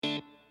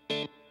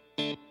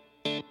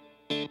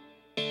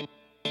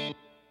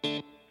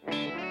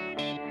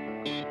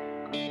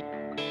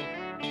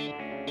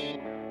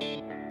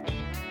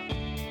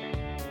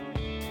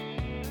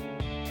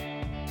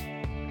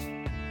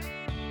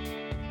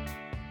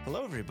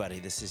Hello, everybody.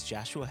 This is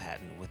Joshua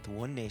Hatton with the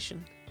One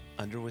Nation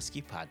Under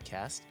Whiskey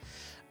podcast.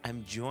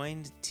 I'm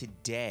joined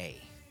today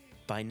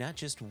by not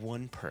just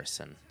one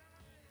person,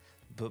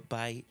 but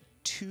by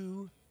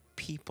two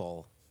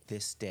people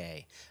this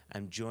day.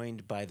 I'm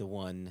joined by the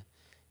one,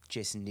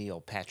 Jason Neal,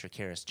 Patrick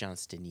Harris,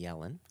 Johnston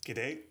Yellen.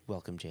 G'day.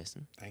 Welcome,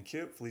 Jason. Thank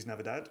you. Feliz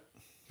Navidad.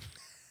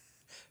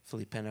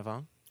 Philippe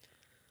Penavon.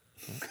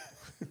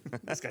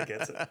 This guy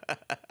gets it.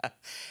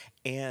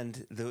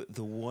 And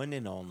the one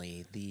and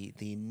only, the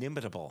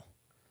inimitable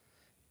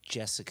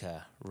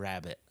Jessica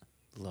Rabbit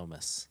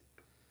Lomas.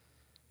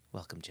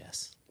 Welcome,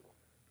 Jess.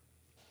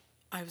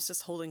 I was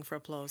just holding for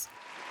applause.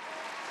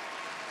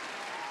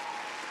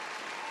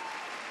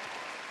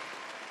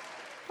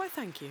 Why,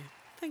 thank you.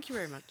 Thank you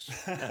very much.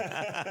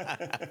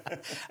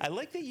 I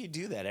like that you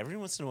do that. Every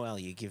once in a while,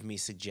 you give me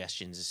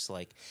suggestions. It's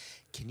like,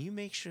 can you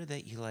make sure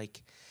that you,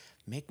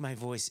 make my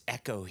voice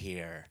echo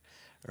here?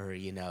 Or,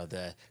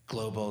 the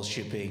global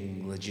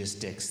shipping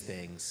logistics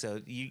thing. So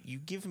you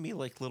give me,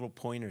 little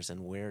pointers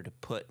on where to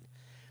put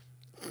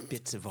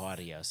bits of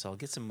audio. So I'll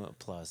get some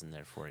applause in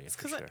there for you. It's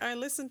because sure. I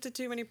listen to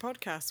too many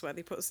podcasts where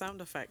they put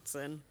sound effects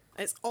in.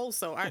 It's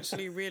also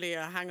actually really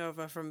a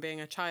hangover from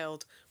being a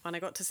child. When I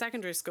got to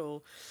secondary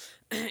school,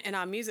 in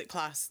our music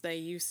class, they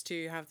used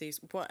to have these,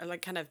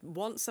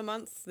 once a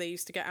month, they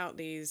used to get out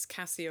these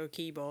Casio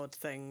keyboard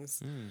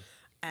things.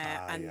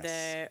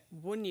 Yes.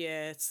 One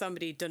year,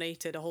 somebody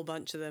donated a whole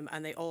bunch of them,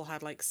 and they all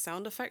had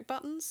sound effect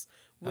buttons,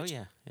 which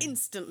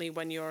instantly,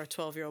 when you're a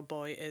 12-year-old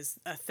boy, is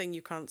a thing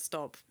you can't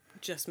stop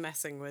just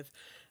messing with.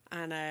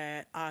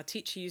 And our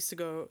teacher used to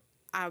go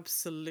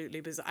absolutely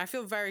bizarre. I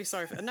feel very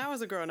sorry for now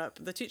as a grown-up.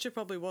 The teacher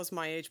probably was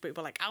my age, but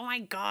people were like, oh my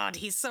God,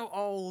 he's so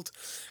old,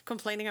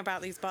 complaining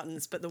about these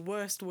buttons. But the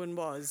worst one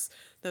was,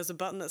 there was a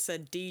button that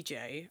said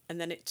DJ, and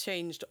then it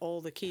changed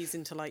all the keys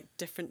into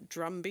different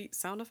drum beat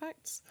sound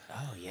effects.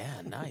 Oh,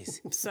 yeah,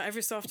 nice. So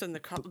every so often the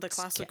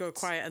class would go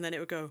quiet, and then it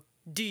would go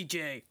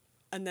DJ.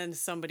 And then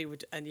somebody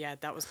would, and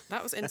that was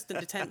instant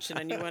detention,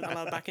 and you weren't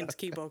allowed back into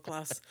keyboard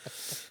class.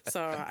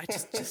 So I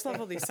just love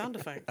all these sound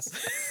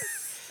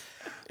effects.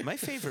 My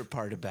favorite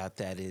part about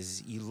that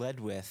is you led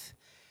with,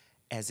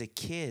 as a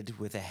kid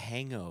with a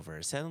hangover.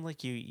 It sounded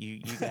like you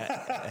got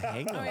a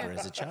hangover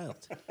as a child.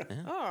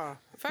 Yeah. Oh,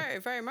 very,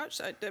 very much.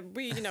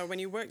 When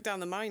you worked down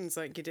the mines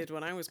like you did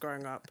when I was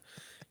growing up,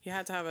 you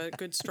had to have a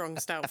good strong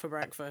stout for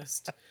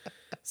breakfast,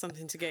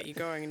 something to get you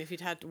going. And if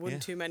you'd had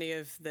one too many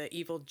of the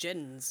evil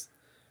gins,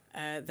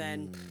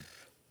 then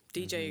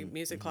DJ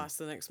music class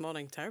the next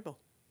morning, terrible.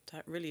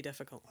 Really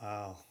difficult.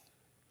 Wow.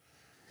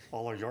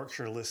 All our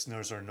Yorkshire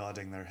listeners are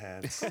nodding their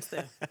heads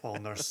while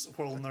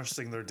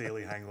nursing their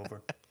daily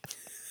hangover.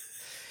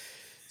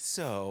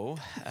 So,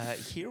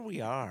 here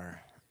we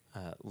are,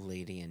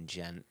 lady and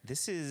gent.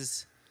 This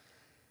is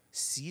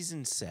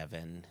season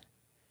 7,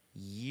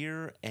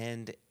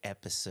 year-end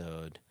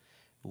episode,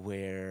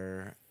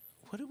 where,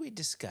 what did we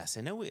discuss?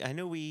 I know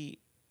we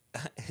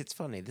it's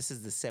funny, this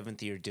is the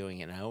 7th year doing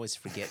it, and I always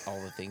forget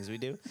all the things we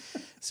do.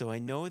 So I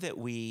know that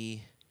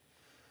we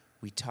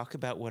talk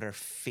about what our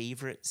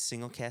favorite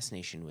single cask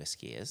nation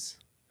whiskey is.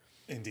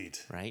 Indeed.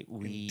 Right?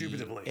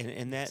 Indubitably.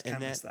 And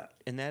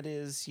that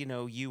is,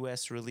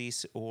 US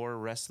release or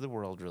rest of the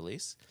world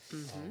release.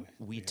 Mm-hmm.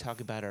 We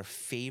talk about our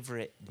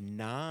favorite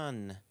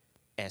non-SCN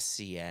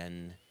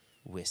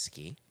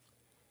whiskey.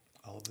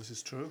 All of this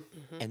is true.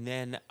 Mm-hmm. And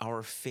then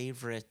our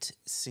favorite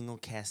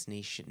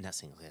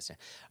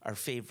our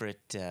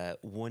favorite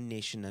One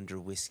Nation Under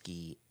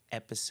Whiskey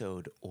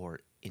episode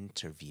or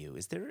interview.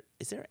 Is there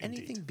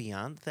anything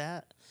beyond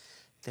that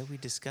we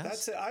discussed?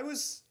 That's it. I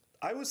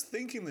was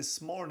thinking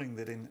this morning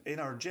that in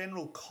our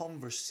general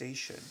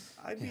conversation,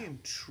 I'd be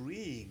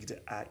intrigued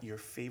at your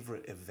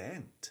favorite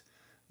event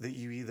that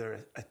you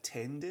either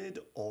attended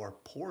or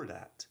poured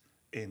at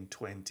in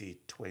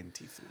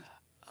 2023.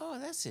 Oh,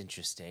 that's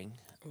interesting.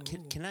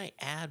 Can I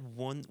add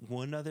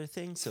one other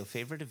thing? So,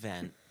 favorite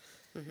event.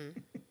 Mm-hmm.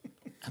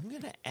 I'm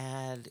going to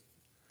add,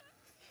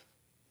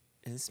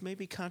 and this may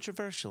be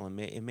controversial,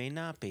 it may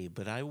not be,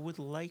 but I would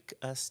like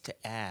us to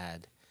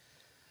add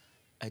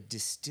a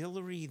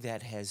distillery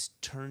that has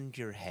turned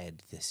your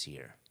head this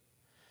year.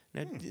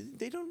 Now,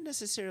 they don't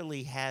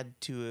necessarily had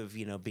to have,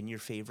 been your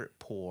favorite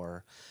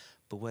pour,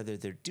 but whether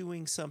they're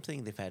doing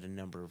something, they've had a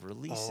number of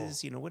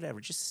releases, whatever,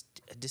 just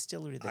a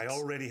distillery that's... I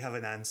already have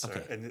an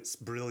answer, and it's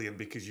brilliant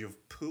because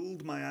you've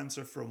pulled my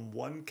answer from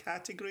one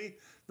category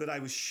that I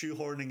was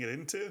shoehorning it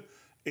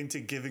into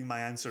giving my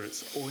answer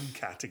its own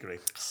category.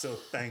 So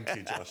thank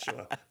you,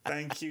 Joshua.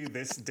 Thank you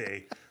this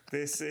day.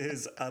 This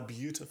is a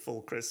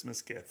beautiful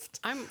Christmas gift.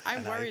 I'm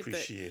worried I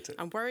appreciate it.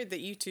 I'm worried that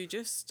you two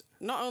just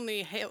not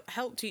only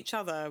helped each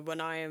other when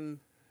I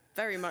am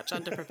very much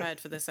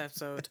underprepared for this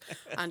episode,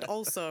 and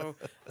also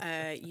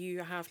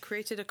you have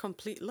created a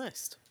complete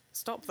list.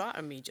 Stop that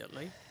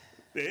immediately.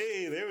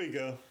 Hey, there we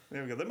go.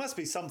 There must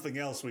be something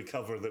else we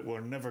cover that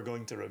we're never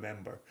going to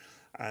remember,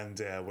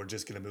 and we're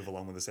just going to move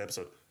along with this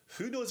episode.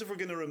 Who knows if we're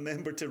going to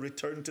remember to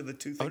return to the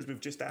two things we've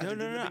just added in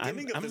the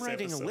beginning of this episode. I'm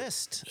writing a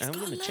list. I'm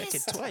going to check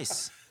it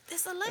twice.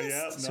 It's a list.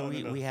 Yeah, So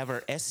we have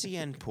our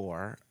SCN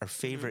pour, our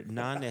favorite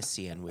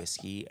non-SCN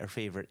whiskey, our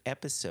favorite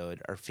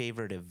episode, our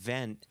favorite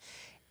event,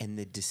 and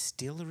the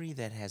distillery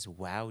that has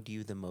wowed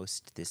you the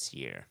most this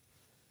year.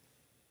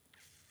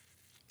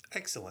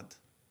 Excellent.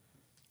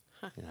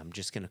 And I'm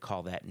just going to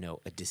call that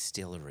note a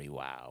distillery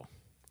wow.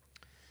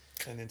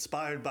 And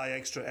inspired by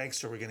Extra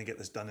Extra, we're going to get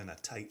this done in a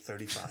tight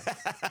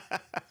 35.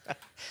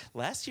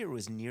 Last year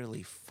was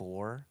nearly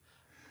 4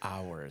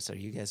 hours. Are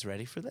you guys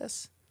ready for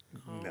this?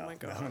 Oh No, my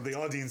God. no, the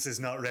audience is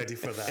not ready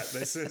for that.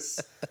 This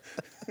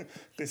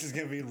is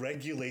going to be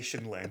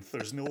regulation length.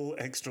 There's no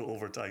extra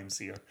overtimes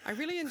here. I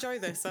really enjoy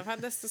this. I've had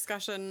this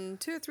discussion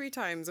 2 or 3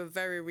 times of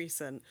very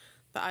recent,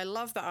 that I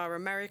love that our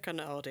American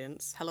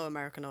audience, hello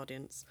American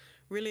audience,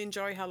 really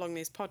enjoy how long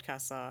these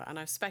podcasts are. And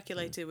I've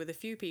speculated with a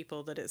few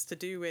people that it's to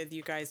do with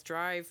you guys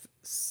drive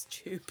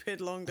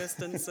stupid long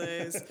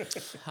distances.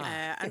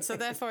 And so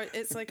therefore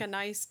it's like a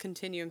nice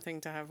continuum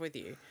thing to have with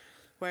you.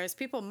 Whereas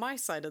people my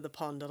side of the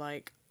pond are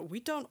like,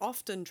 we don't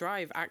often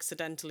drive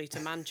accidentally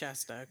to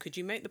Manchester. Could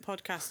you make the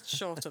podcast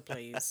shorter,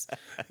 please?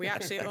 We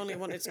actually only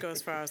wanted to go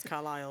as far as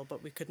Carlisle,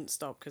 but we couldn't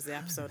stop because the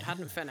episode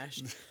hadn't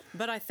finished.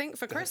 But I think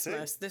for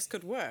Christmas, this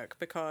could work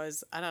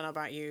because, I don't know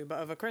about you, but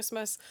over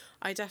Christmas,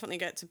 I definitely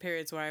get to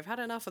periods where I've had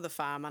enough of the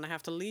fam and I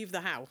have to leave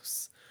the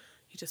house.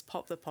 You just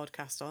pop the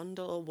podcast on,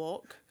 do a little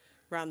walk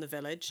around the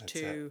village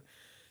to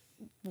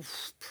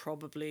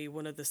probably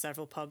one of the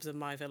several pubs in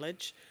my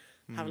village.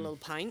 Have a little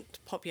pint,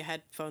 pop your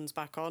headphones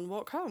back on,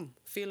 walk home,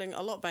 feeling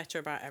a lot better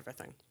about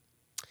everything.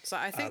 So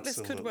I think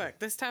this could work.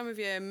 This time of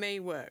year may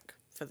work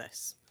for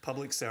this.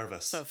 Public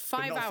service. So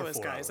 5 hours,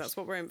 guys. That's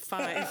what we're in.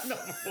 5. No,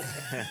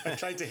 I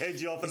tried to head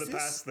you off in the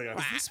past there.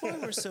 Is this why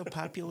we're so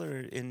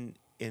popular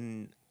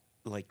in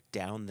like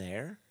down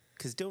there?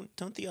 Because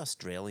don't the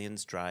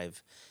Australians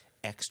drive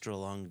extra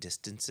long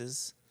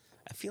distances?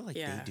 I feel like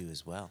they do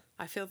as well.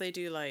 I feel they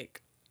do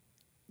like,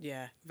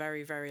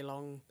 very, very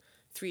long,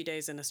 3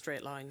 days in a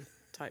straight line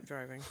type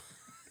driving.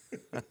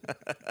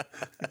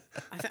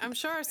 I'm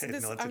sure I've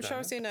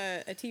seen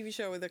a TV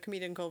show with a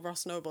comedian called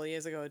Ross Noble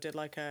years ago. Did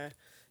like a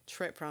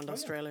trip around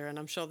Australia, and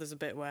I'm sure there's a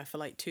bit where for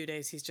like 2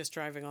 days he's just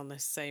driving on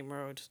this same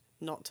road,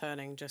 not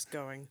turning, just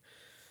going.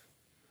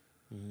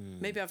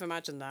 Maybe I've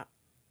imagined that,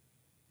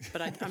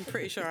 but I'm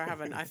pretty sure I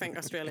haven't. I think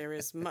Australia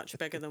is much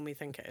bigger than we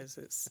think it is.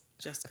 It's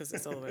just because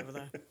it's all the way over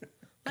there,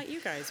 like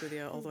you guys with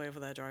your all the way over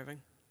there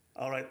driving.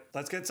 All right,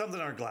 let's get something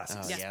in our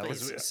glasses. Yes, yeah,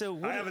 please. So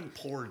I haven't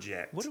poured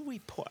yet. What are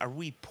we Are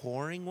we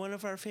pouring one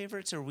of our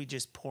favorites, or are we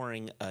just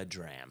pouring a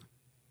dram?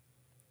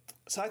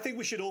 So I think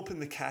we should open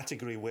the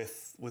category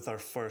with our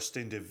first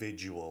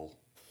individual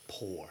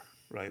pour,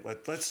 right?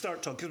 Let's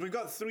start talking, because we've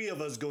got 3 of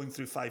us going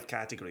through 5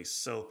 categories.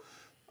 So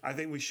I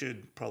think we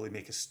should probably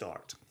make a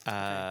start.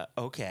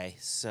 Okay.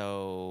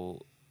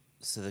 So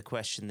the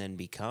question then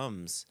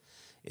becomes,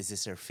 is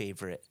this our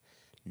favorite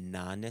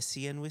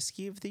non-SCN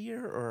whiskey of the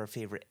year or our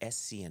favorite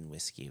SCN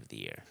whiskey of the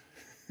year?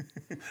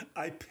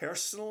 I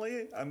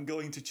personally am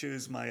going to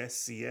choose my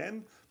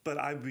SCN, but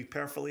I'd be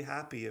perfectly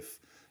happy if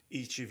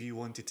each of you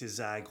wanted to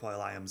zag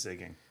while I am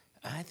zigging.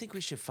 I think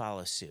we should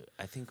follow suit.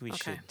 I think we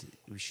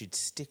should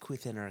stick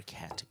within our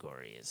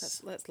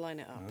categories. Let's line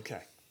it up.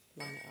 Okay.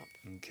 Line it up.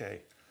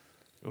 Okay.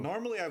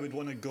 Normally I would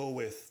want to go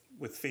with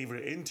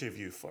favorite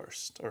interview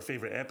first or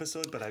favorite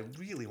episode, but I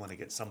really want to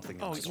get something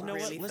else. Oh, you know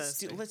really what?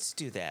 Let's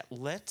do that.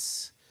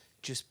 Let's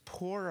just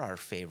pour our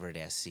favorite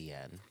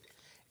SCN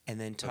and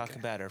then talk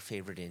about our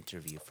favorite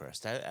interview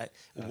first.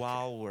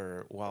 While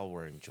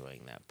we're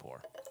enjoying that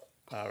pour.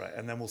 All right,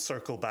 and then we'll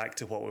circle back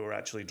to what we were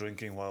actually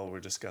drinking while we're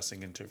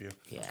discussing interview.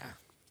 Yeah,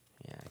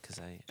 because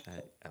I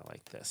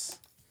like this.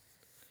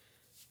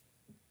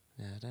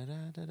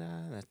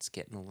 That's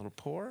getting a little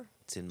pour.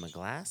 It's in my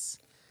glass.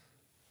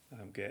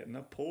 I'm getting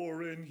a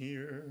pour in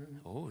here.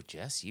 Oh,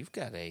 Jess, you've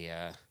got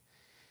a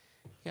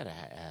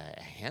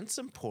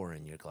handsome pour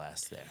in your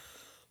glass there.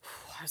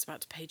 I was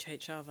about to page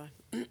HR though.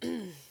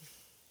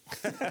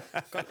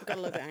 got a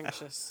little bit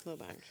anxious.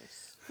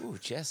 Ooh,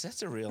 Jess,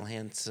 that's a real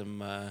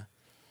handsome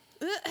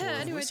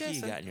anyway, whiskey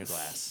Jason. you got in your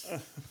glass.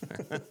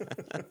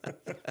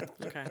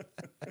 Okay.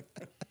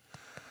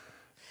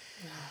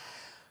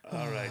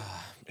 All right.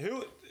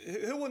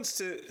 Who wants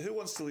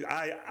to lead?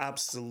 I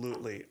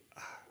absolutely.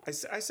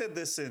 I said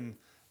this in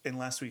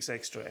last week's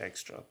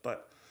extra,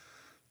 but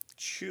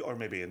or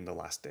maybe in the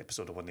last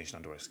episode of One Nation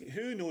Under Whiskey.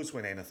 Who knows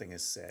when anything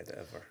is said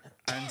ever?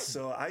 And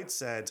so I'd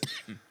said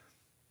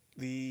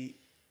the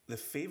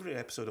favorite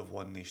episode of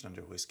One Nation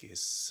Under Whiskey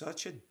is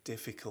such a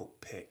difficult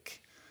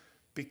pick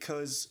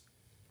because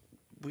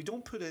we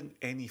don't put in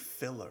any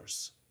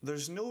fillers.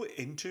 There's no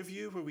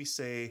interview where we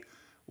say,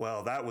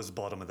 well, that was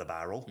bottom of the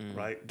barrel,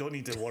 right? Don't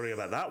need to worry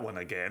about that one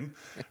again,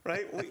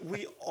 right?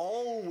 We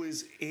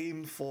always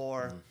aim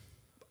for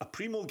a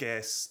primo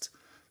guest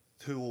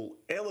who will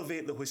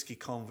elevate the whiskey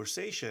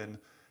conversation,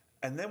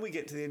 and then we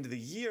get to the end of the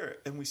year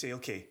and we say,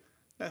 okay,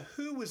 now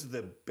who was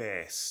the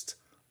best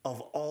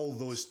of all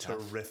those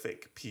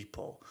terrific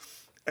people?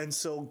 And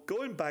so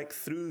going back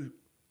through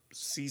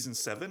season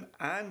 7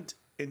 and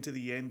into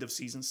the end of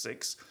season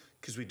 6,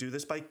 because we do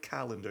this by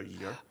calendar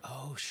year.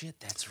 Oh, shit,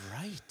 that's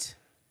right.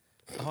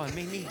 Oh, I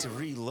may need to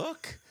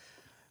relook.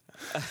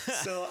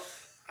 So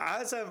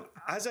as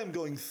I'm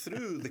going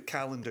through the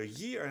calendar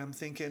year, I'm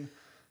thinking,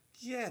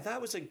 yeah,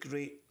 that was a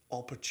great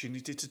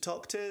opportunity to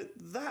talk to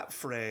that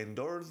friend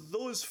or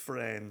those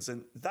friends,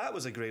 and that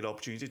was a great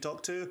opportunity to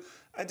talk to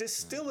a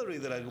distillery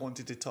that I'd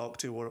wanted to talk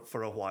to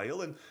for a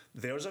while, and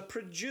there's a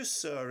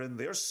producer, and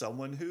there's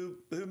someone who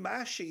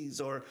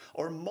mashes or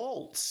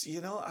malts.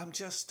 You know,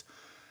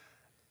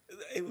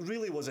 it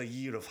really was a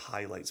year of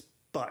highlights,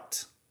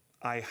 but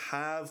I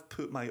have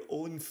put my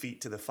own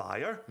feet to the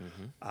fire.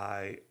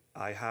 I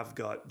have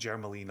got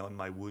Germaline on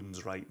my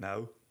wounds right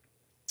now,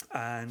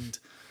 and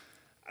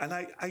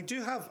I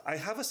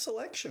have a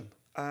selection,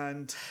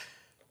 and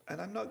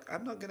I'm not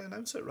going to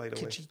announce it right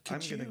away.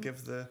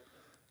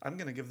 I'm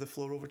going to give the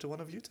floor over to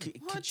one of you two.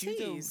 Could you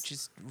though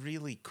just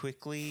really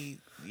quickly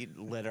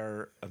let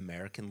our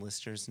American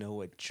listeners know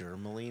what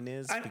Germaline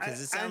is, because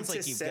it sounds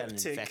like you've got an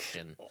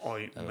infection.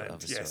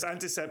 Ointment, yes,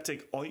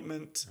 antiseptic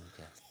ointment.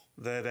 Okay.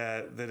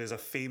 That is a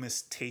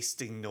famous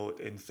tasting note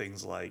in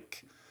things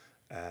like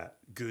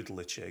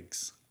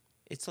Goodlichigs.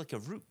 It's like a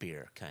root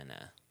beer kind of.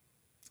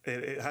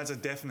 It has a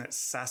definite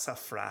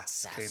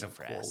sassafras kind of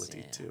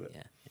quality to it.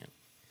 Yeah.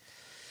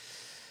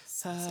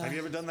 Have you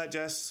ever done that,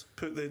 Jess?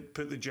 Put the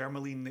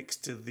Germaline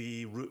next to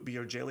the root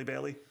beer Jelly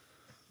Belly?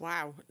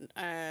 Wow.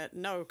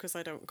 No, because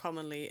I don't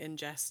commonly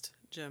ingest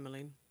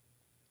Germaline.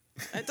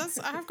 It does.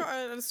 I have got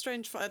a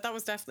strange. That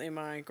was definitely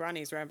my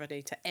granny's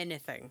remedy to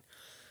anything.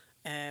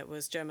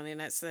 Was Germaline.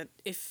 It's that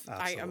if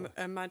Absolutely.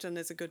 I imagine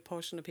there's a good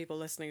portion of people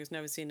listening who's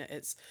never seen it.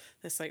 It's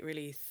this like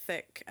really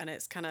thick, and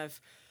it's kind of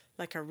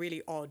like a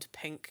really odd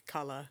pink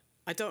color.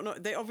 I don't know.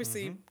 They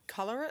obviously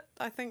color it.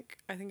 I think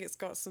it's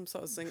got some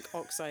sort of zinc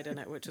oxide in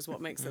it, which is what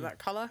makes it that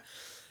color.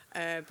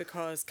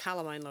 Because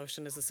calamine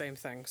lotion is the same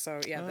thing.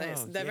 So yeah,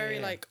 they're very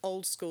like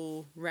old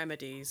school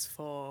remedies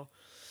for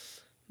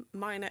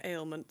minor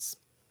ailments.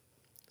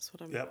 That's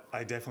what I'm. Yep,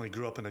 I definitely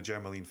grew up in a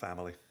Germaline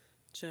family.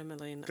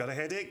 Germaline. Got a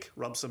headache?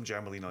 Rub some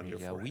Germaline on your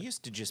forehead. We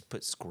used to just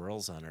put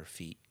squirrels on our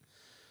feet.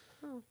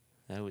 Oh.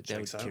 That would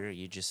cure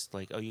you. Just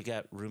like, you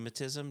got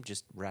rheumatism?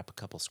 Just wrap a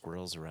couple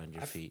squirrels around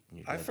your feet.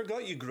 And I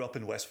forgot you grew up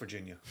in West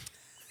Virginia.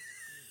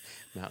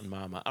 Mountain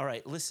Mama. All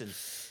right, listen.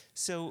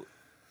 So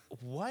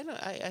why don't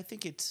I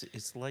think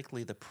it's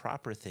likely the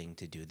proper thing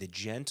to do, the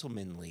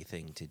gentlemanly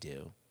thing to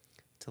do,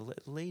 to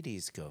let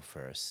ladies go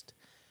first.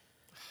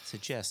 So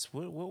Jess,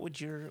 what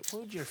would your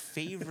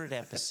favorite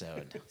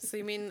episode? So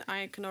you mean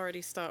I can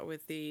already start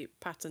with the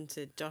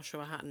patented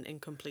Joshua Hatton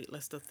incomplete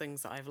list of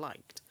things that I've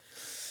liked?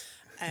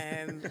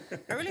 I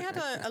really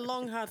had a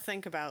long, hard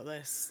think about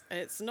this.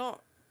 It's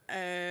not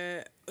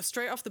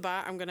straight off the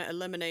bat. I'm going to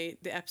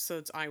eliminate the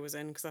episodes I was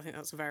in because I think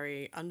that's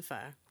very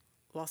unfair.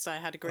 Whilst I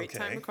had a great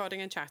time recording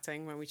and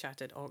chatting when we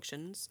chatted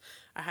auctions,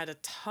 I had a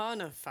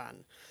ton of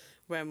fun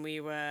when we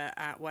were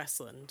at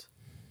Westland.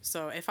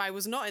 So if I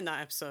was not in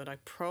that episode, I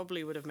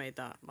probably would have made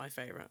that my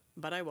favourite.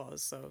 But I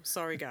was, so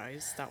sorry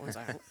guys, that one's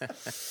out.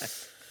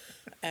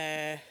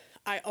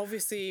 I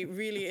obviously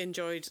really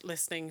enjoyed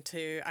listening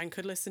to, and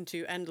could listen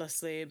to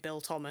endlessly, Bill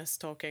Thomas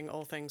talking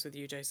all things with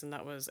you, Jason.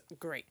 That was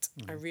great.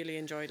 I really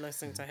enjoyed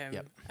listening to him.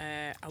 Yep.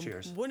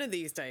 Cheers. One of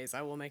these days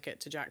I will make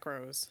it to Jack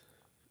Rose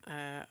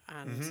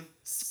and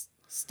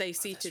stay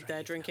seated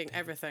there drinking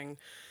everything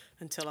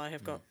until I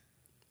have got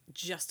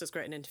just as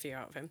great an interview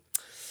out of him.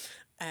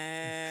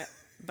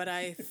 But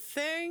I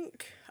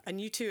think,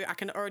 and you two, I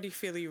can already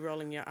feel you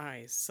rolling your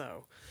eyes,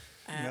 so...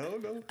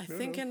 I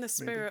think in the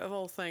spirit of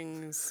all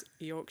things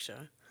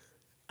Yorkshire,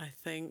 I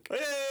think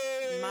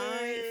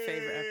my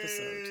favourite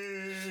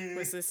episode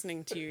was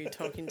listening to you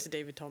talking to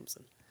David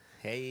Thompson.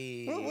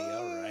 Hey,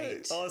 all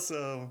right.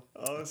 Awesome.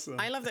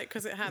 I loved it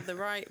because it had the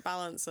right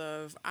balance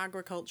of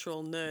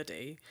agricultural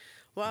nerdy,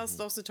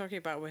 whilst also talking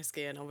about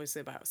whiskey and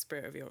obviously about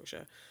Spirit of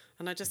Yorkshire.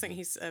 And I just think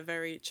he's a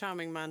very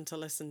charming man to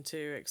listen to,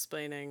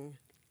 explaining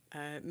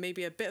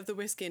maybe a bit of the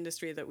whiskey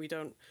industry that we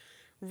don't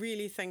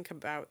really think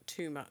about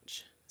too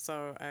much.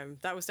 So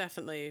that was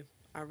definitely,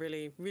 I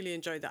really, really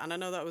enjoyed that. And I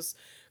know that was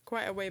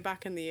quite a way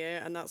back in the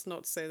year, and that's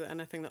not to say that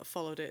anything that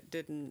followed it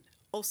didn't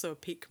also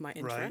pique my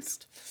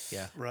interest. Right.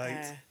 Yeah.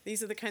 Right.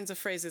 These are the kinds of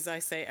phrases I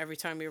say every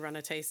time we run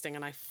a tasting,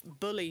 and I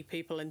bully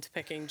people into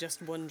picking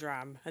just one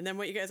dram. And then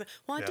what you get is,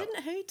 well, I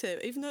didn't hate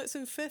it. Even though it's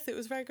in fifth, it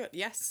was very good.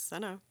 Yes, I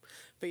know.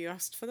 But you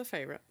asked for the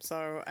favourite.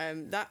 So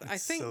that, I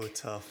think, so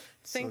tough.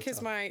 Is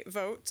my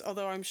vote.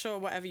 Although I'm sure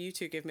whatever you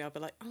two give me, I'll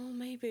be like, oh,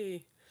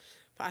 maybe.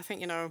 But I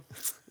think, no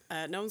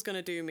one's going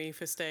to do me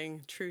for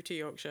staying true to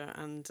Yorkshire,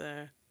 and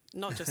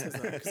not just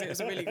because it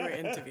was a really great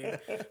interview,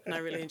 and I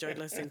really enjoyed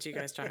listening to you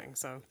guys chatting.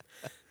 So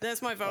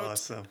there's my vote.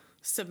 Awesome.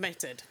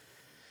 Submitted.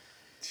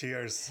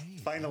 Cheers. Hey,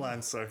 Final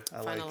answer.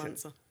 Final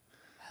answer.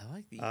 I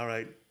like the. All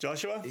right,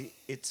 Joshua.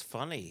 It's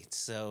funny.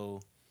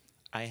 So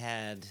I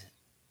had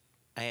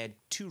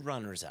two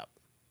runners up,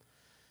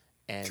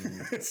 and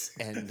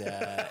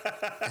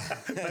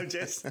now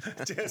Jess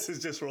has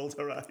just rolled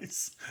her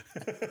eyes.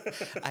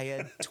 I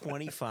had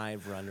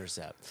 25 runners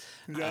up.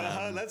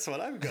 That's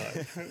what I've got.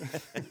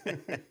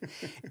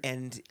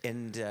 and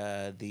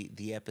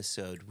the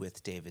episode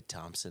with David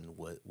Thompson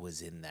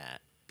was in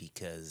that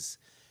because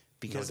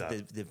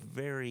the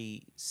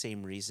very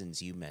same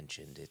reasons you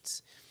mentioned.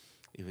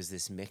 It was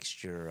this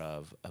mixture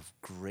of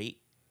great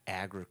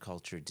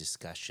agriculture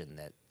discussion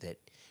that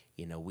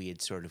we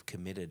had sort of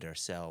committed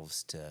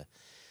ourselves to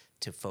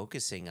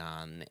focusing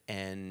on.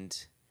 And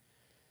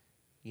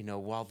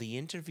while the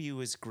interview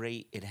was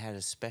great, it had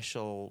a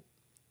special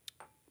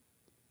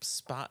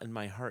spot in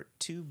my heart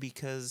too,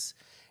 because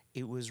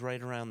it was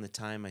right around the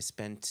time I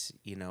spent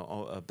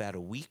about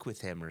a week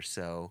with him or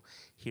so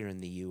here in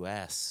the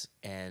US,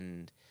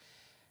 and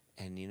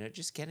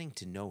just getting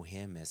to know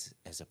him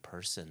as a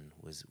person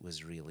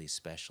was really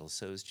special.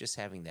 So it was just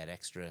having that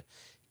extra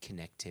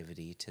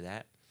connectivity to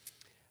that.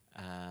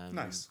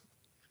 Nice.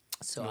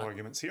 So no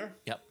arguments here.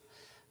 Yep.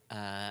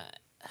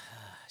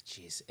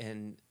 Geez,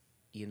 and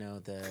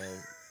the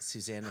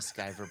Susanna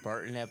Skyver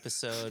Barton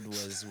episode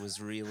was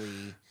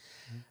really.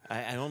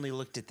 I only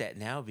looked at that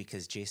now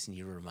because Jason,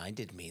 you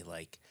reminded me.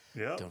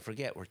 Don't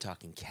forget, we're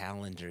talking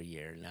calendar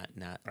year,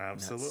 not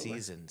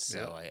season.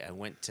 So I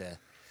went to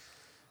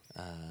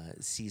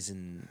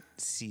season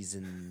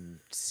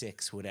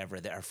 6, whatever.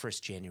 Our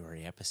first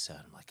January episode.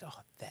 I'm like,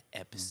 oh, that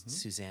episode,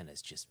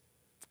 Susanna's just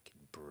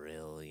freaking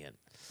brilliant.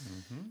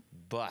 Mm-hmm.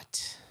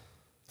 But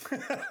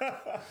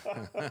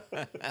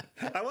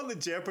I want the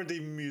Jeopardy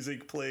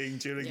music playing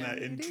during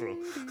that intro.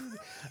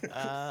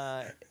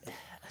 I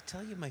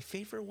tell you, my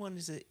favorite one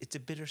it's a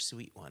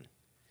bittersweet one,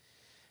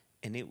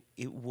 and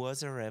it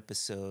was our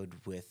episode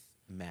with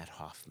Matt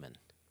Hoffman.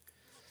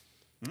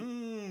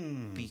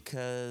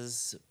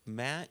 Because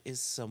Matt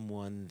is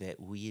someone that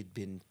we had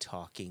been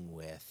talking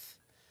with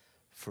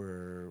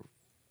for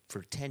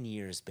 10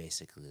 years,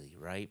 basically,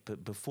 right?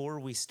 But before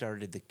we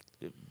started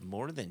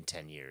more than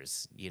 10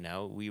 years,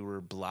 we were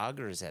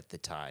bloggers at the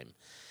time.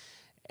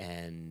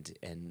 And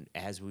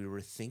as we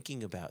were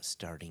thinking about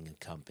starting a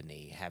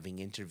company, having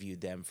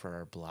interviewed them for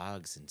our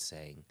blogs and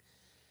saying,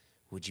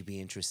 would you be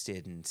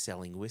interested in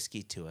selling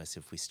whiskey to us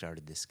if we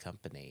started this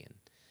company? And,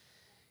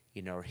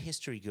 our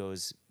history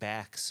goes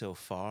back so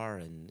far,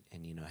 and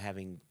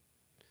having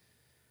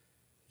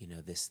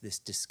this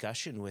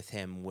discussion with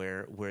him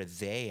where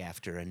they,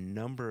 after a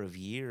number of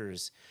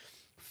years,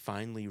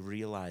 finally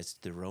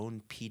realized their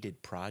own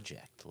peated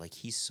project. Like,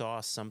 he saw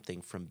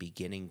something from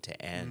beginning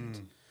to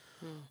end,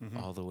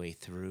 all the way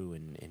through,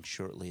 and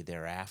shortly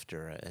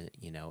thereafter,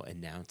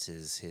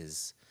 announces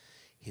his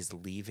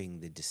leaving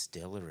the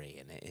distillery,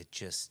 and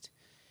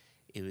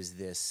it was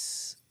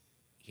this,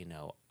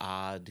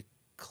 odd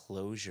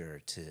closure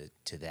to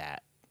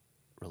that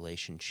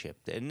relationship.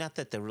 And not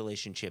that the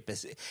relationship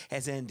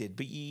has ended,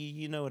 but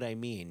you know what I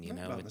mean.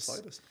 Not the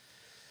slightest.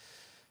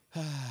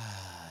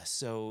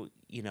 So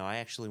I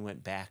actually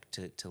went back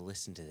to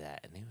listen to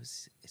that, and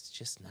it's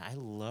just, I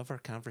love our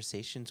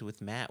conversations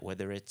with Matt,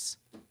 whether it's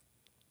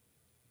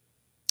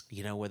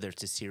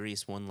a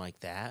serious one like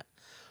that,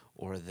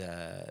 or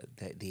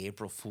the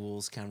April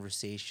Fool's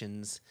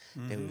conversations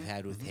that we've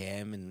had with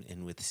him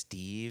and with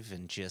Steve,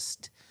 and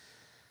just.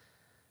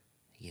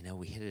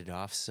 We hit it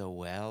off so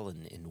well,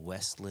 and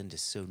Westland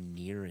is so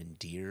near and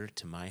dear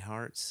to my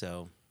heart.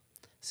 So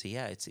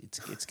yeah,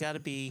 it's got to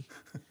be.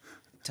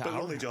 But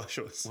only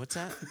Joshua's. What's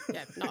that?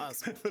 Yeah, not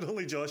us. But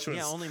only Joshua's.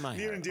 Yeah, only my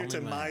near heart. and dear only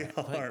to my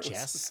heart.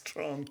 Jess, was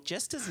strong.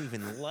 Jess doesn't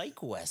even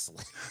like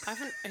Westland.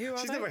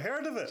 She's never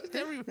heard of it.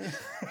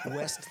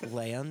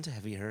 Westland.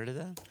 Have you heard of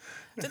that?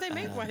 Do they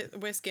make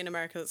whiskey in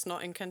America that's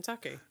not in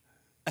Kentucky?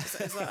 Is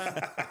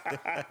that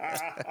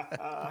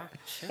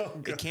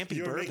it can't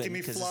be bourbon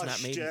because it's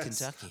not made in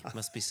Kentucky. It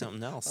must be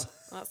something else.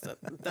 That's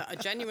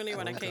genuinely,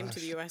 when I came to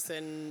the US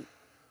in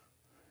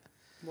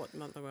what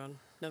month are we on?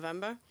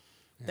 November.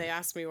 They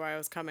asked me why I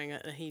was coming,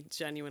 and he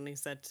genuinely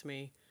said to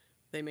me,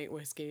 "They make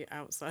whiskey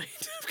outside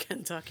of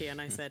Kentucky,"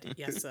 and I said,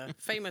 "Yes, sir."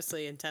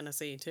 Famously in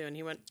Tennessee too, and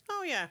he went,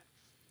 "Oh yeah."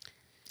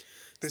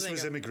 This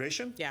was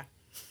immigration? Yeah.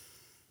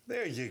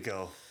 There you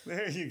go.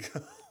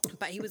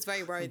 But he was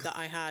very worried that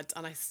I had,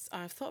 and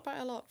I've thought about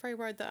it a lot, very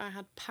worried that I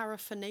had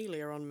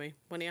paraphernalia on me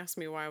when he asked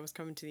me why I was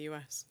coming to the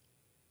US.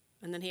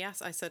 And then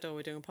I said, "Oh,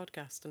 we're doing a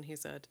podcast." And he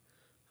said,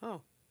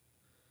 "Oh,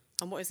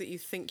 and what is it you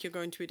think you're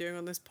going to be doing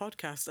on this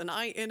podcast?" And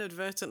I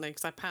inadvertently,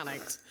 because I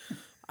panicked,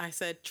 I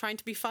said, "Trying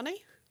to be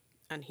funny?"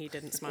 And he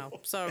didn't smile.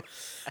 So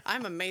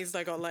I'm amazed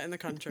I got let in the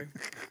country.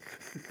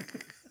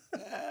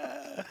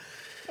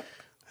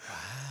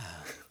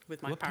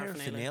 With my what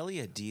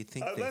paraphernalia do you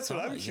think that's what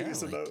I'm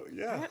curious about.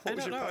 Yeah. I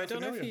don't know. I don't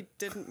know if he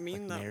didn't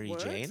mean that Mary word.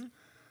 Jane?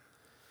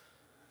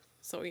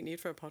 So what you need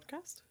for a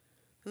podcast?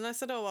 And I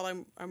said, "Oh,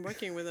 well, I'm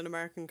working with an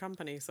American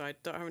company, so I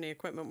don't have any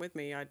equipment with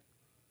me.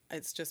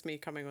 It's just me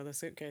coming with a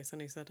suitcase."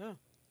 And he said, "Oh."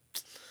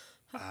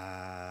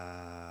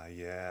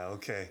 Yeah,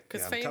 okay.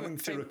 Yeah, I'm coming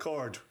to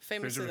record.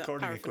 Here's the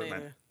recording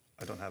equipment.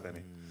 I don't have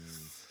any.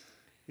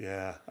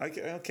 Yeah. I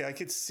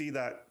could see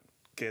that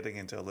getting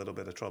into a little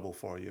bit of trouble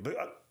for you.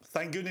 But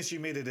thank goodness you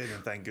made it in,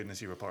 and thank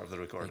goodness you were part of the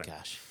recording. Oh,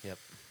 gosh, yep.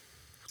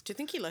 Do you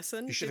think he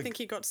listened? Do you think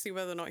he got to see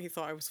whether or not he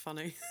thought I was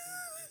funny?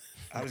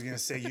 I was going to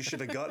say you should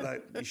have got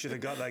that. You should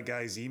have got that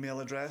guy's email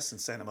address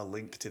and sent him a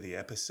link to the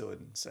episode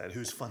and said,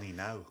 "Who's funny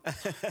now?"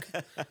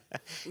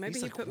 Maybe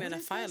he like, put me in a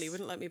file. this? He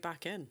wouldn't let me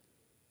back in.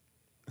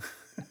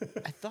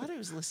 I thought I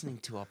was listening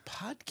to a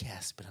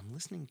podcast, but I'm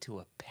listening to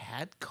a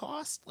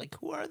padcast? Like,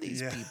 who are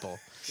these people?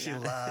 She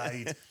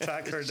lied.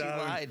 Track her She down.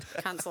 lied.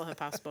 Cancel her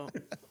passport.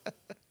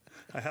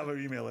 I have her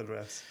email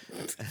address.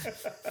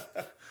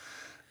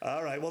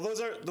 All right. Well,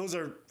 those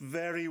are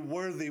very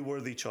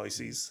worthy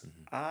choices.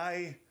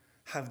 I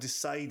have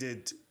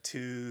decided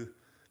to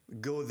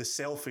go the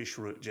selfish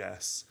route,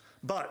 Jess.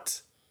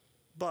 But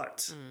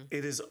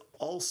it is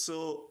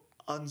also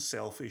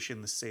unselfish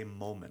in the same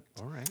moment.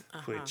 All right.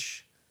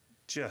 Which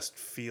just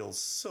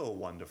feels so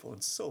wonderful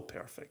and so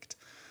perfect.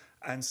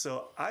 And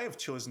so I have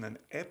chosen an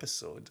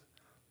episode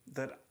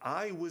that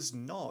I was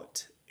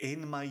not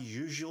in my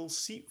usual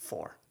seat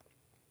for.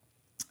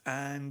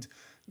 And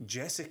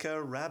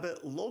Jessica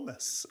Rabbit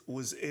Lomas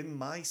was in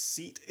my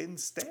seat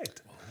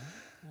instead.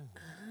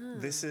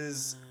 This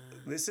is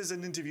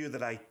an interview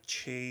that I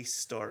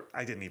chased, or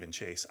I didn't even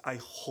chase, I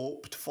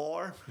hoped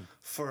for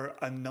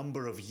a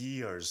number of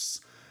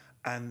years.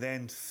 And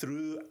then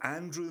through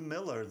Andrew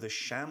Miller, the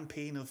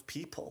Champagne of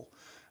People,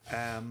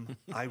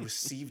 I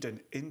received an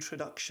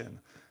introduction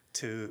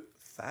to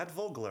Thad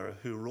Vogler,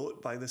 who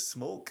wrote By the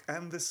Smoke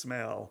and the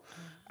Smell.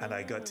 And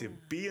I got to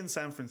be in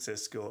San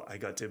Francisco. I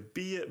got to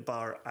be at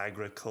Bar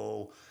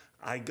Agricole.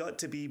 I got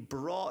to be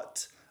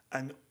brought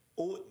an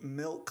oat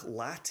milk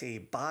latte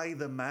by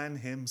the man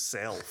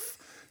himself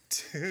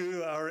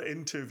to our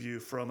interview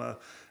from a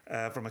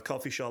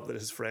coffee shop that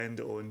his friend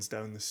owns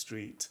down the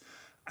street.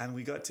 And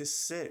we got to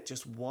sit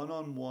just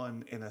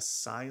one-on-one in a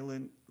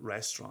silent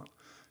restaurant,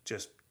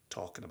 just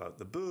talking about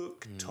the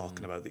book,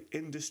 talking about the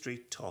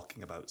industry,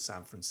 talking about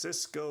San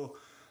Francisco.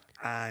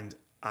 And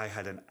I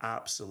had an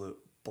absolute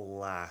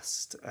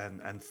blast.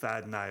 And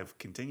Thad and I have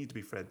continued to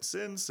be friends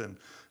since and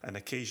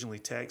occasionally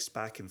text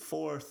back and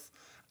forth.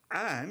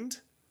 And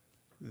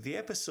the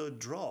episode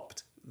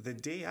dropped the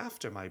day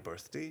after my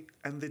birthday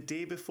and the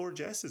day before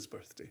Jess's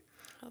birthday.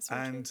 That's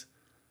very true.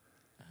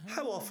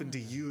 How often do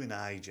you and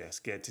I, Jess,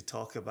 get to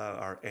talk about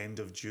our end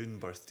of June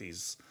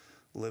birthdays,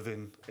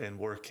 living and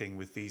working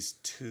with these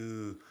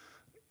two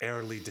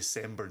early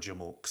December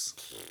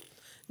jamokes?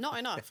 Not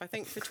enough. I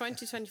think for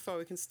 2024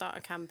 we can start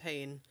a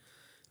campaign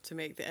to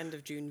make the end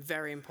of June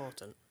very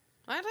important.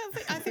 I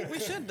think we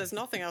should. There's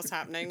nothing else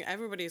happening.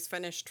 Everybody's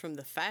finished from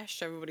the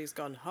fesh. Everybody's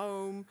gone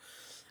home.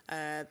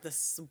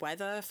 This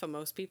weather for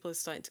most people is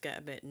starting to get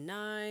a bit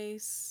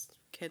nice.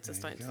 Kids are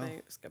starting to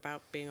think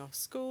about being off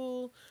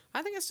school.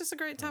 I think it's just a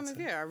great time of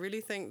year. I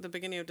really think the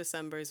beginning of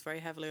December is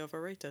very heavily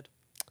overrated.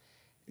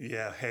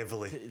 Yeah,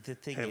 heavily. The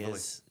thing heavily.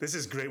 is... This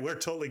is great. We're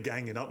totally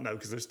ganging up now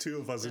because there's two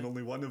of us and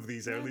only one of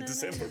these early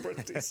December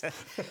birthdays.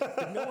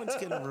 But no one's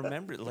going to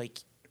remember, like...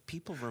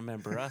 People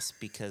remember us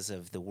because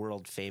of the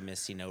world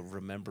famous,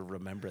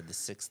 remember the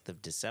 6th of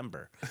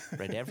December,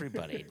 right?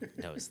 Everybody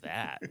knows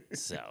that.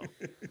 So,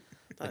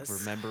 like,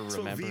 remember the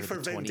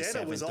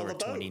 27th or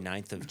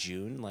 29th of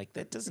June. Like,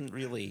 that doesn't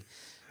really,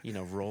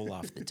 roll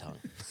off the tongue.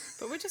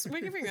 But we're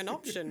giving you an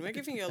option. We're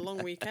giving you a long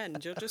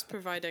weekend. You're just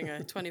providing a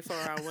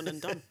 24-hour one and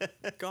done.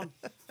 Gone.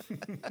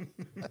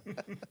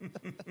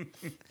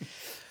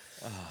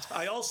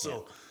 I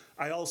also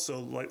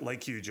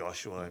like you,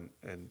 Joshua,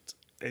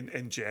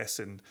 and Jess,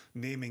 and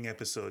naming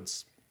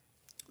episodes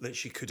that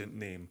she couldn't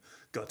name,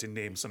 got to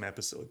name some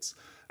episodes.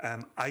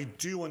 I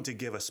do want to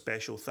give a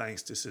special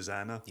thanks to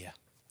Susanna. Yeah.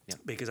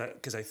 Because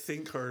I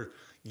think her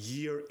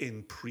year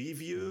in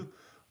preview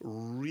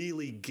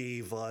really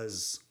gave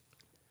us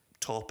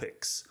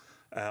topics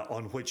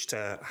on which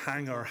to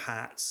hang our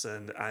hats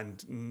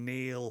and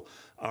nail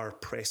our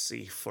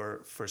Pressy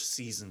for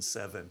season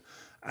 7.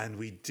 And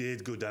we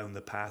did go down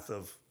the path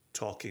of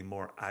talking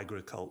more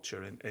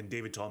agriculture, and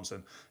David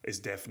Thompson is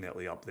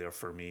definitely up there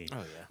for me.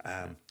 Oh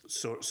yeah.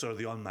 So are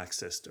the Onmac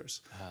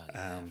sisters.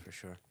 For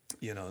sure.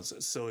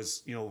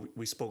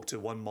 We spoke to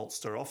one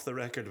maltster off the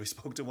record. We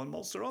spoke to one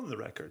maltster on the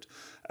record.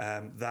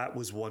 That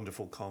was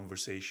wonderful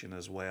conversation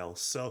as well.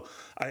 So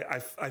I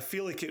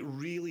feel like it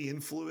really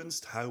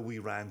influenced how we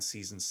ran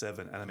season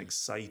 7, and I'm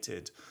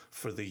excited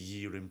for the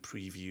year in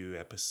preview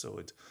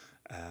episode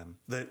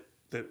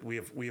that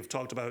we have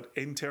talked about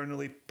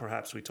internally.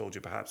 Perhaps we told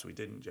you, perhaps we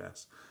didn't,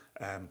 Jess.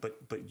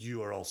 But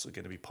you are also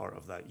going to be part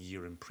of that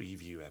year in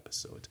preview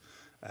episode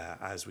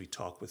as we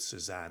talk with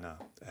Susanna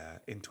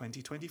in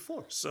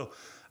 2024. So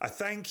I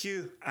thank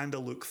you and a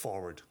look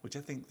forward, which I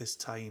think this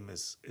time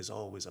is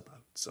always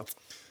about. So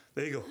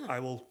there you go. I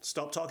will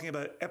stop talking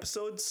about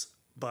episodes,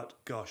 but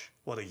gosh,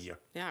 what a year.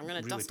 Yeah, I'm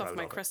going to dust off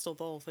my crystal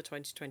ball for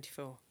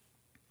 2024.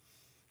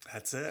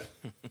 That's it.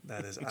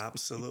 That is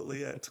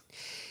absolutely it.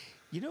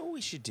 You know what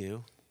we should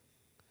do?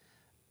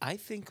 I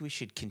think we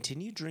should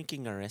continue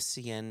drinking our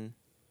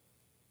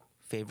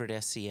favorite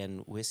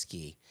SCN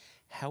whiskey.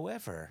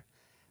 However,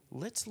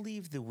 let's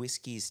leave the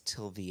whiskeys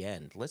till the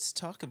end. Let's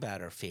talk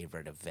about our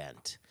favorite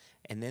event.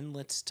 And then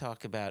let's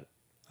talk about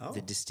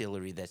the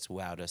distillery that's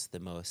wowed us the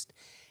most.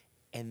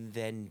 And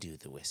then do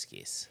the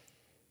whiskeys.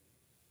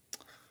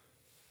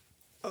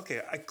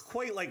 Okay, I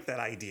quite like that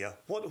idea.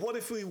 What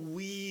if we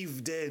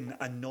weaved in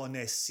a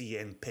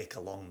non-SCN pick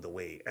along the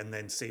way and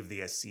then save the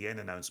SCN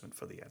announcement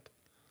for the end?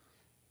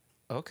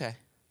 Okay.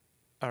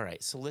 All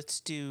right, so let's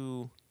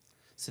do...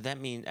 So that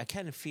means... I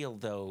kind of feel,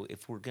 though,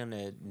 if we're going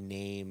to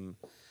name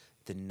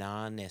the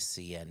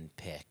non-SCN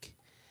pick,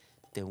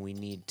 then we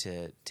need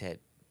to...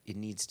 It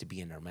needs to be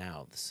in our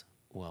mouths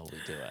while we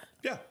do it.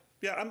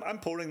 Yeah, I'm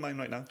pouring mine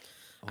right now.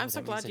 I'm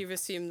so glad you've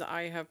assumed that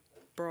I have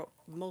brought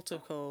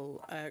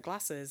multiple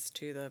glasses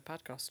to the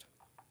podcast.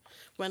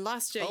 When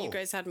last year you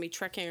guys had me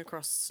trekking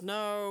across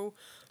snow,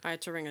 I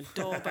had to ring a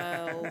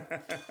doorbell.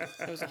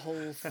 It was a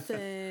whole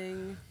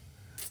thing.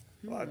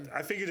 Well,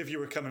 I figured if you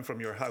were coming from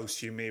your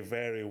house, you may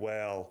very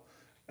well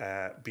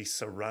be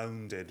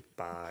surrounded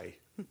by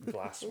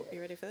glassware.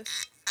 You ready for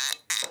this?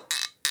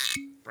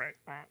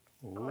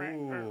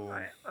 Ooh.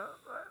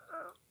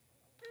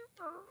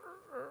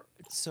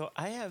 So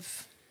I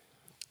have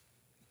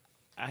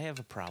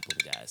a problem,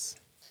 guys.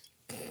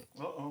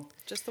 Uh-oh.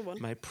 Just the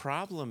one. My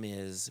problem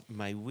is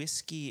my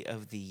whiskey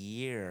of the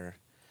year,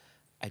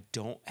 I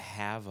don't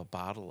have a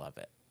bottle of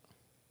it.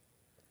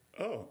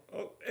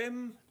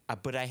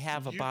 But I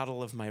have a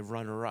bottle of my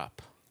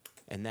runner-up,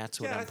 and that's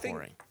what I'm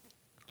pouring.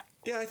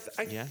 Yeah,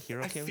 you're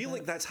okay I with feel that?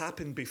 like that's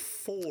happened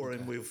before,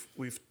 and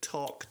we've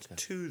talked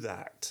to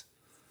that.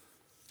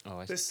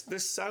 Oh,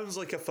 This sounds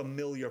like a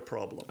familiar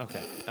problem.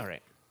 Okay, all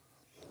right.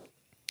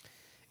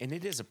 And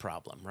it is a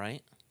problem,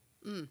 right?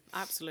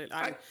 Absolutely.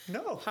 I'm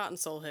No. heart and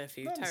soul here for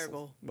you. Nonsense.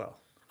 Terrible. Well,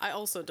 I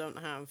also don't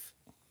have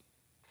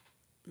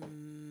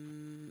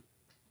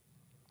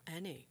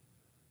any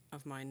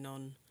of my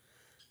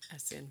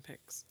non-SCN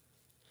picks.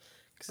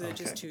 Because they're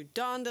just too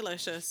darn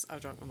delicious. I've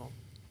drunk them all.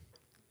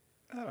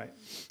 all right.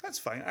 That's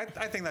fine. I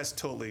think that's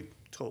totally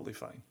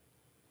fine.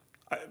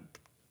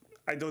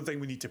 I don't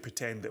think we need to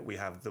pretend that we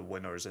have the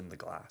winners in the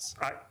glass.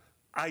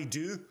 I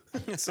do,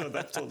 so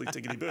that's totally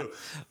tickety-boo.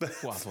 But,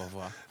 Wah, wah,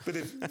 wah. but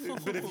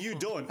if you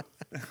don't,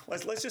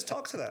 let's just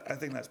talk to that. I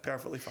think that's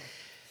perfectly fine.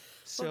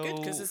 So, Well, good,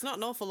 because there's not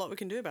an awful lot we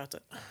can do about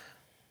it.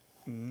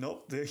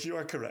 Nope, you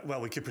are correct.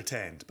 Well, we could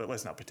pretend, but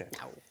let's not pretend.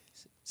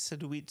 so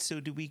do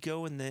we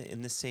go in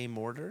the same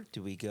order?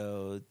 Do we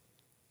go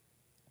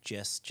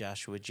Jess,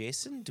 Joshua,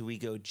 Jason? Do we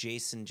go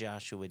Jason,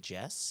 Joshua,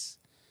 Jess?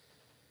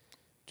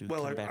 Do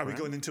Well, come back are we around?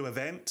 going into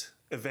event,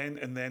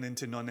 and then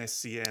into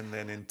non-SCN,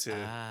 then into...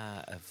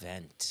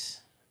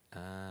 Event.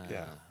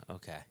 Yeah.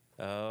 Okay.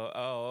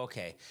 Oh,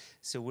 okay.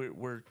 So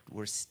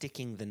we're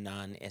sticking the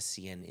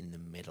non-SCN in the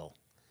middle.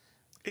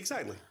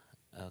 Exactly.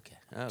 Okay.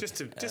 Just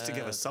to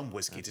give us some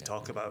whiskey to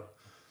talk about.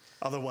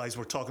 Otherwise,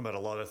 we're talking about a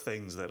lot of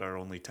things that are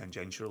only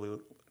tangentially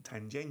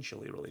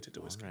related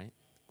to whiskey. All right.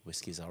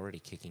 Whiskey's already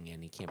kicking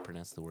in. He can't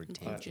pronounce the word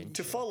tangent.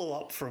 To follow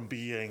up from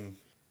being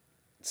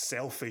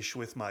selfish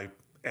with my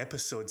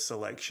episode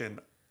selection,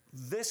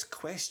 this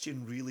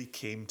question really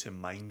came to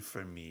mind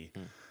for me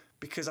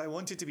because I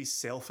wanted to be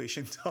selfish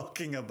in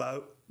talking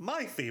about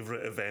my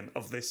favorite event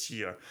of this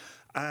year.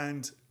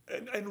 And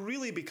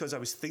really because I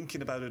was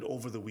thinking about it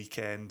over the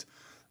weekend,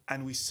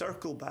 and we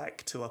circle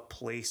back to a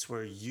place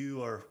where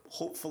you are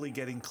hopefully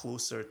getting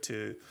closer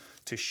to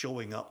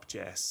showing up,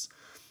 Jess,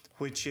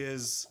 which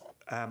is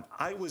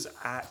I was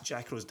at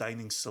Jack Rose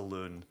Dining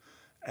Saloon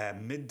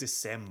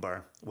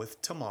mid-December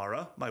with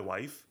Tamara, my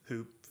wife,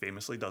 who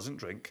famously doesn't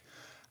drink,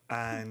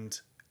 and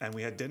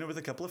we had dinner with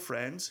a couple of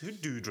friends who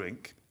do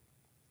drink,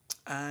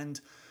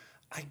 and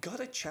I got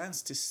a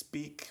chance to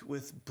speak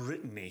with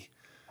Brittany,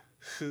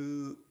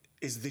 who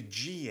is the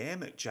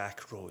GM at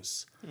Jack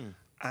Rose,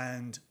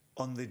 and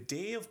on the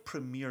day of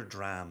Premier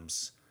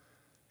Drams,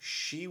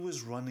 she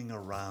was running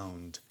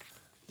around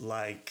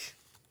like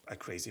a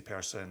crazy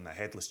person, a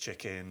headless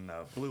chicken,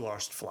 a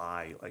blue-arsed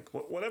fly, like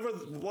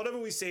whatever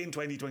we say in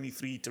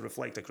 2023 to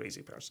reflect a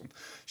crazy person.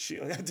 She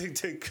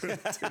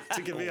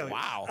to give me an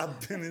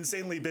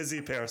insanely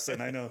busy person.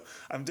 I know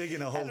I'm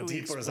digging a hole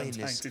deeper as I'm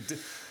trying to do.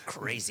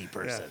 Crazy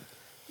person.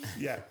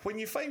 Yeah, when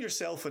you find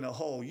yourself in a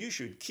hole, you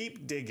should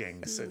keep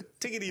digging. So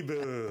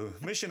tickety-boo,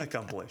 mission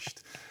accomplished.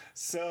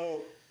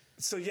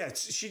 So yeah,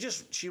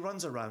 she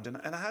runs around,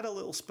 and I had a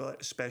little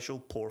special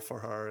pour for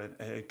her, and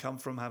it had come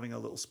from having a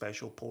little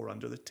special pour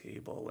under the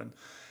table, and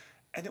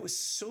it was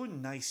so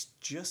nice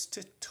just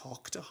to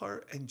talk to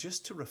her and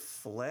just to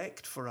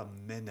reflect for a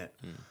minute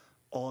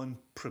on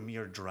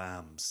Premier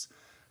Drams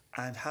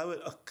and how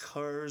it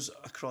occurs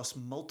across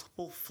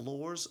multiple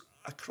floors,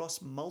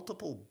 across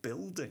multiple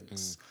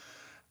buildings.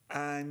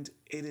 And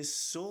it is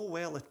so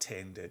well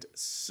attended,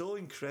 so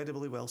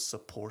incredibly well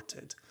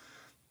supported.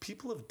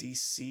 People of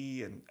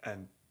DC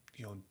and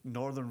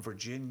Northern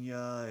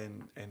Virginia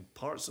and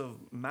parts of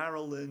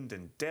Maryland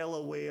and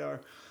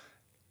Delaware,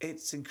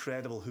 it's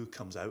incredible who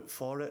comes out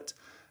for it.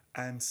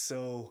 And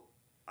so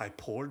I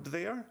poured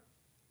there.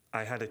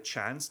 I had a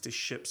chance to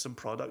ship some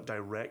product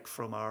direct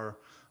from our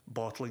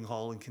bottling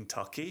hall in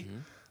Kentucky.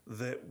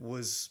 that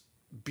was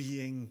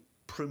being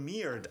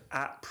premiered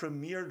at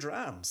Premier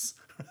Drams.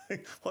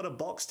 What a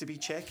box to be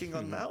checking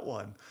on that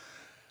one.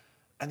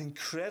 And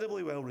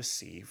incredibly well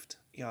received.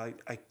 You know,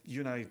 you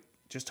and I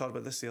just talked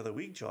about this the other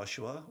week,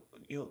 Joshua.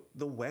 You know,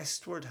 the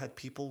Westward had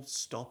people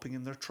stopping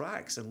in their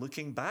tracks and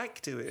looking back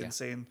to it and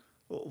saying,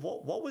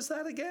 what was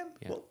that again?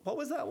 Yeah. What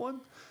was that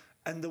one?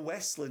 And the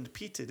Westland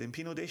peated in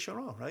Pinot de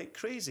Charon, right?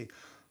 Crazy.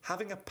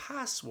 Having a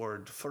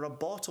password for a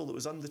bottle that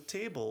was on the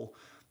table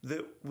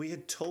that we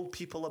had told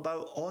people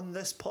about on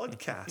this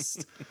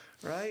podcast,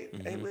 right?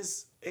 Mm-hmm.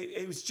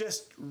 It was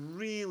just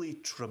really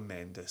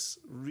tremendous,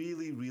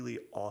 really, really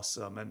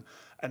awesome.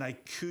 And I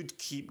could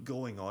keep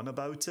going on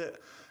about it.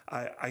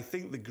 I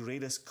think the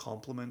greatest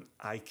compliment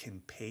I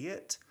can pay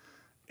it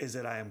is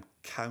that I am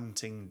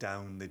counting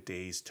down the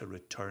days to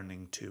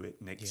returning to it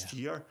next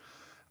year.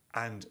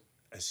 And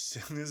as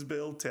soon as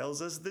Bill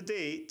tells us the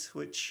date,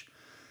 which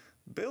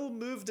Bill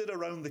moved it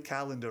around the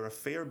calendar a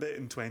fair bit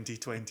in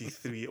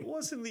 2023. It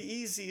wasn't the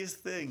easiest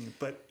thing,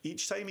 but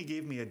each time he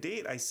gave me a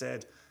date, I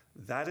said,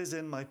 that is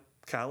in my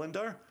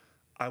calendar.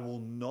 I will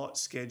not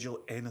schedule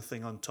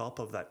anything on top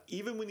of that.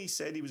 Even when he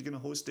said he was going to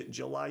host it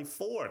July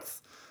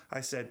 4th,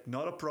 I said,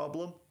 not a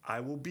problem.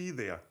 I will be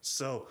there.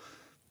 So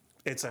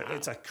it's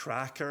a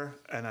cracker,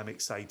 and I'm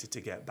excited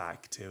to get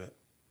back to it.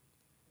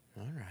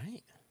 All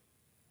right.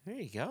 There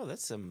you go.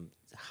 That's some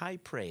high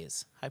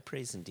praise. High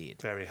praise indeed.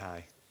 Very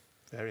high.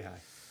 Very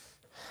high.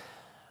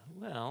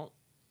 Well,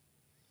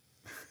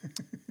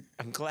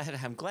 I'm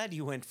glad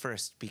you went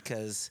first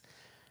because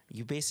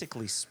you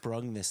basically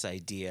sprung this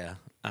idea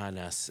on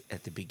us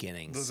at the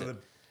beginning. Those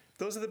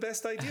are the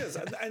best ideas.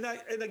 and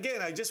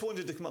again, I just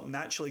wanted to come up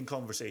naturally in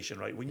conversation,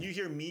 right? When you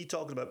hear me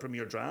talking about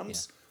Premier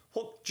Drams,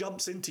 what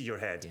jumps into your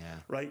head,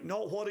 right?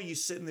 Not what are you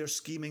sitting there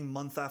scheming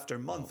month after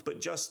month, but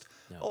just,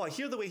 I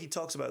hear the way he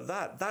talks about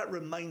that. That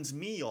reminds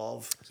me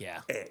of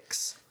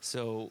X.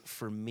 So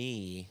for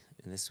me,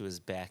 and this was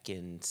back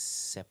in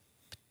September,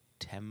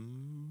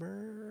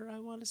 I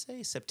want to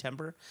say,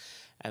 September,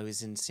 I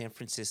was in San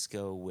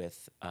Francisco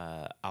with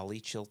Ollie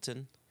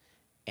Chilton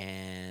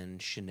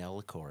and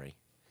Chanel LaCorey.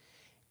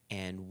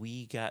 And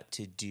we got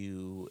to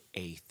do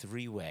a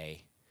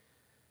 3-way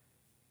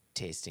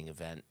tasting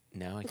event.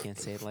 No, I can't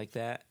say it like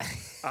that.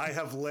 I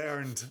have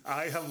learned,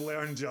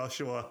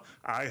 Joshua.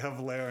 I have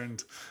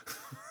learned.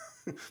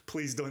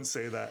 Please don't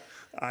say that.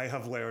 I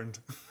have learned.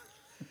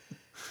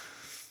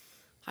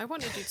 I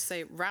wanted you to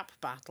say rap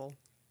battle.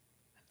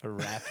 A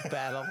rap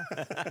battle?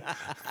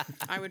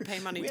 I would pay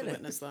money to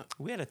witness that.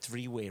 We had a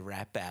 3-way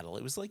rap battle.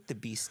 It was like the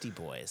Beastie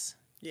Boys.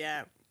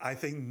 Yeah. I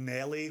think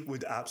Nelly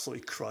would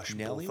absolutely crush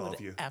both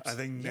of you. I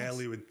think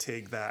Nelly would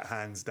take that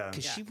hands down.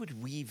 Because she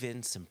would weave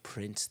in some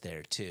Prince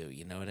there too.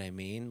 You know what I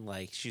mean?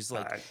 Like she's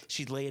like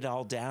she'd lay it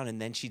all down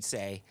and then she'd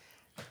say,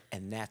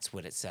 and that's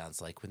what it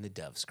sounds like when the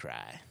doves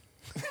cry.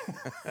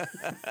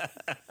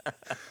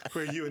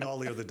 Where you and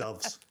Ollie are the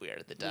doves. We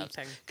are the doves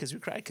because we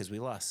cried because we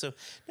lost. So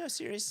no,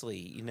 seriously,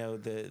 you know,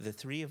 the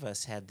three of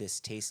us had this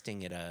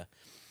tasting at a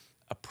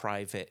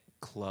private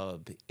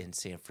club in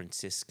San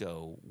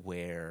Francisco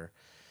where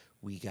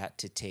we got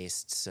to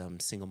taste some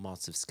single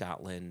malts of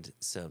Scotland,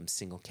 some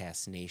single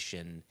cask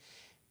nation,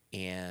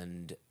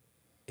 and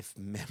if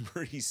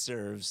memory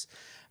serves,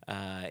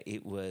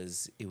 it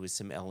was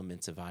some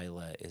elements of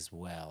Islay as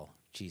well.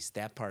 Geez,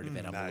 that part of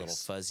it I'm a little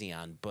fuzzy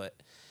on, but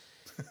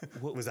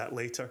was that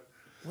later?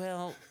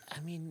 Well, I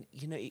mean,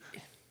 you know,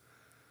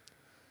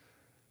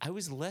 I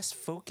was less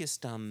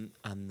focused on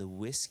the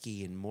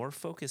whiskey and more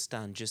focused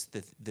on just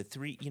the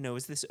three. You know, it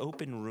was this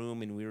open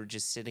room, and we were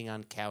just sitting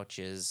on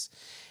couches,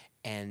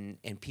 and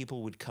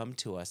people would come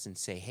to us and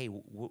say, "Hey,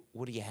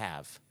 what do you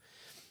have?"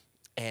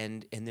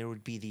 And there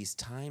would be these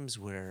times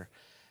where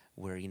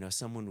you know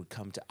someone would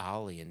come to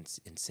Ollie and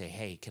say,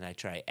 "Hey, can I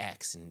try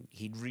X?" And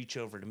he'd reach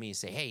over to me and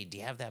say, "Hey, do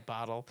you have that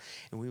bottle?"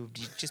 And we would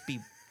just be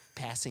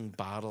passing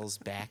bottles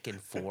back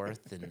and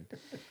forth and,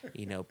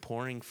 you know,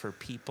 pouring for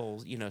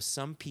people. You know,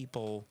 some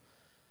people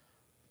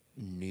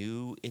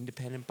knew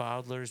independent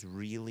bottlers,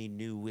 really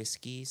knew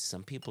whiskeys.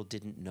 Some people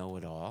didn't know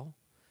at all.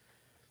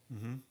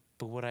 Mm-hmm.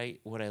 But what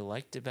I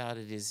liked about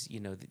it is, you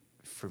know,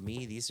 for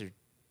me, these are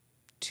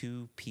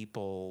two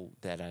people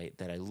that I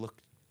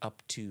look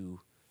up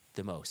to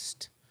the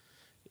most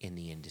in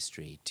the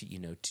industry. To, you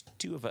know,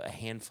 two of a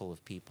handful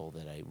of people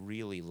that I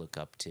really look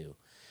up to.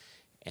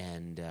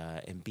 And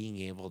being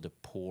able to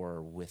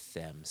pour with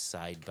them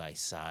side by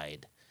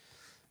side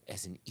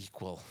as an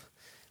equal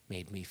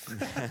made me feel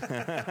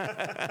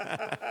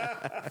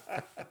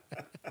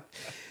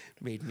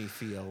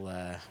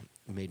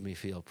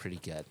pretty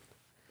good.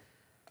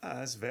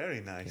 That's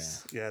very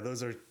nice. Yeah,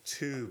 those are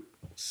two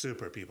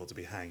super people to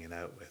be hanging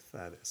out with.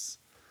 That is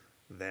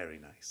very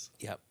nice.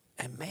 Yep.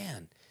 And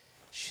man,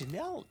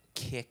 Chanel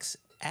kicks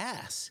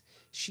ass.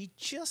 She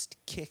just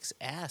kicks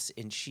ass,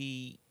 and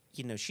she.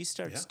 You know, she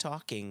starts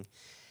talking,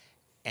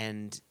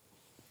 and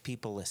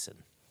people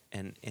listen,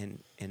 and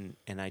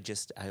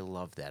I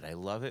love that. I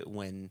love it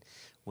when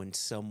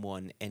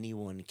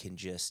anyone can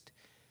just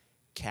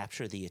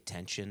capture the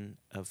attention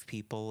of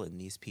people,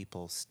 and these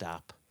people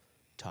stop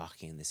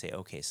talking and they say,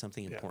 okay,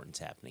 something important's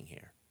happening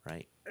here,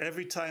 right?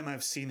 Every time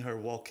I've seen her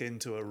walk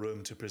into a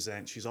room to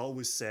present, she's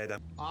always said,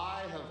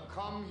 I have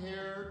come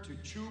here to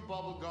chew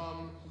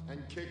bubblegum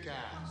and kick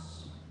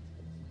ass.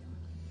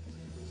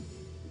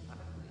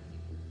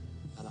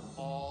 And I'm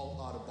all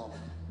out of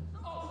bubblegum.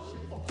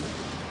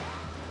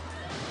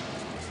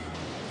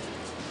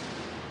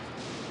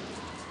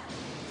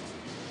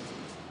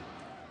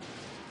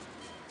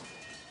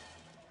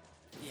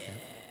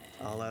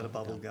 all out of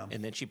bubble gum.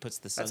 And then she puts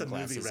the That's a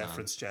sunglasses movie on.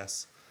 reference,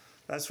 Jess.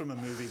 That's from a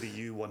movie that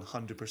you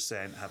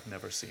 100% have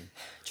never seen.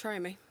 Try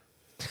me.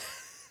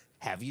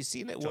 Have you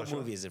seen it? Joshua? What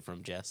movie is it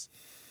from, Jess?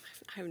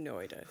 I have no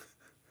idea.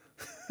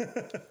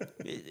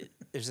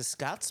 There's a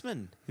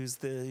Scotsman who's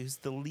the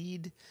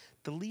lead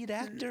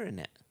actor in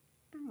it.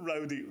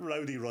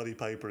 Rowdy Roddy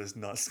Piper is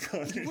not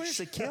Scottish. He wears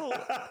a kilt.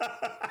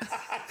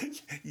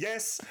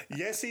 Yes,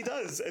 he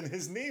does, and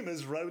his name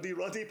is Rowdy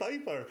Roddy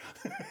Piper.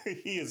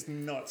 He is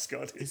not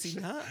Scottish. Is he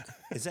not?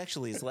 It's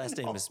actually his last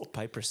name is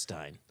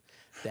Piperstein.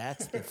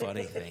 That's the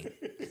funny thing.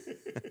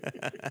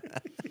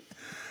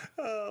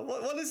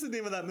 What is the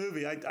name of that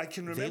movie? I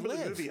can remember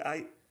the movie.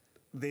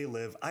 They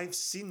Live. I've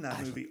seen that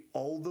movie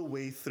all the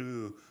way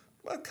through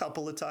a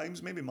couple of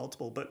times, maybe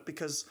multiple, but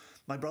because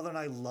my brother and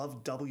I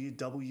loved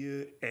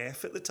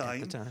WWF at the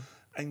time,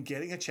 and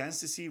getting a chance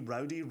to see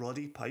Rowdy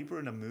Roddy Piper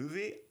in a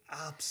movie,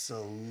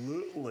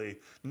 absolutely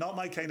not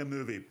my kind of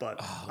movie,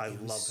 but I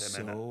love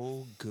him in it.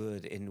 So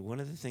good. And one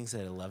of the things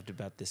that I loved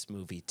about this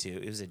movie too,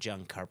 it was a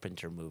John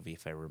Carpenter movie,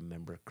 if I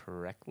remember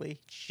correctly.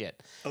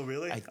 Shit. Oh,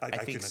 really? I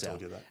think couldn't so. have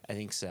told you that. I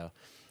think so.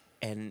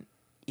 And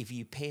if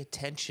you pay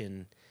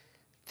attention,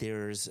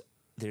 there's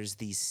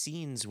these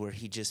scenes where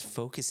he just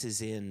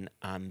focuses in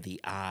on the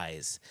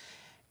eyes.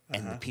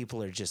 And the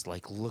people are just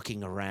like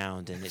looking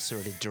around, and it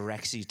sort of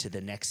directs you to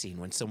the next scene.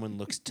 When someone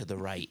looks to the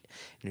right,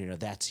 and,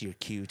 that's your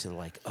cue to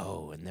like,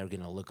 and they're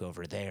going to look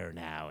over there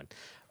now. And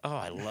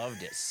I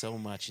loved it so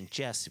much. And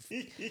Jess,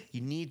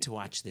 you need to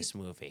watch this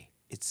movie.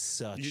 It's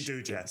such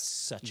Jess.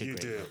 Such a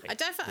great movie. I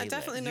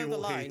definitely know the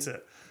line. Hate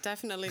it.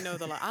 Definitely know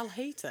the line. I'll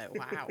hate it.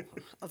 Wow.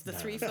 Of the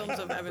 3 films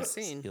I've ever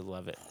seen. You'll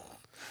love it.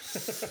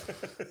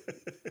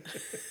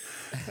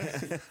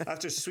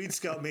 After Sweet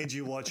Scott made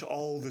you watch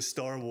all the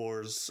Star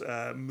Wars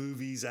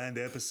movies and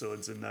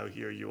episodes, and now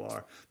here you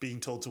are being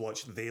told to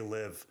watch They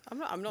Live.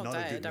 I'm not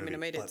dead. I mean, I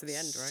made it to the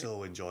end, right?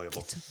 So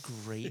enjoyable. It's a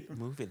great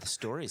movie. The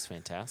story is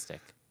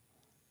fantastic.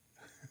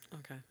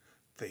 Okay.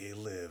 They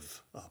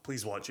Live. Oh,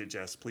 please watch it,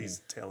 Jess.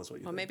 Please tell us what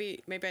you think.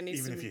 Maybe I need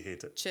Even some if you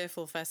hate it.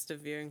 cheerful festive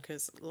viewing,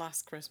 because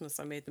last Christmas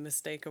I made the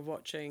mistake of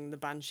watching The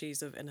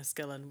Banshees of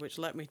Inniskillen, which,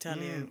 let me tell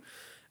you,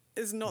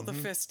 is not the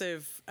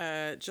festive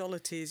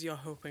jollities you're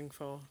hoping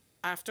for.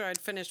 After I'd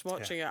finished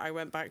watching it, I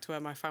went back to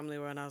where my family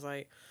were, and I was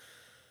like,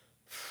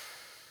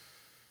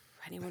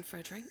 anyone for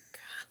a drink?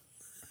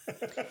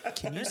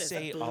 Can you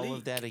say all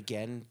of that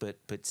again, but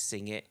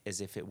sing it as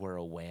if it were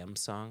a Wham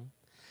song?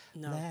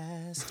 No.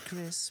 Last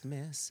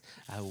Christmas,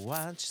 I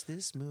watched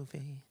this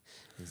movie.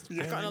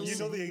 Yeah, you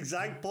know the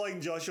exact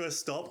point Joshua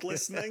stopped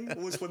listening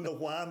was when the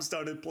Wham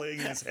started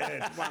playing in his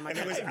head. And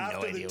it was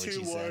after the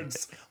 2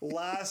 words,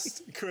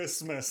 last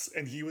Christmas,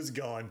 and he was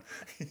gone.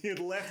 He had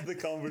left the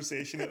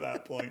conversation at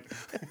that point.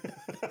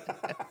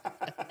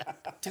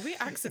 Did we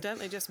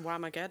accidentally just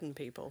Whamageddon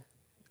people?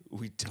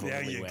 We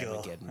totally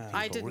Whamageddon people.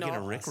 I did We're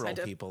not. We're going to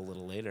Rickroll people a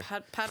little later.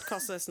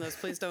 Podcast listeners,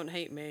 please don't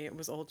hate me. It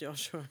was all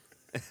Joshua.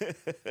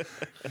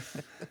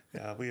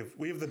 Yeah, we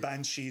have the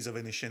Banshees of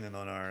Inisherin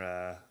on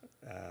our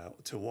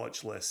to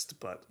watch list,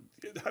 but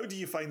how do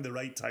you find the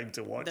right time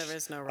to watch There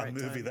is no right a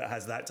movie time. that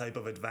has that type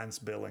of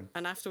advanced billing?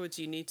 And afterwards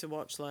you need to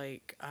watch,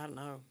 like, I don't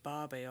know,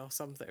 Barbie or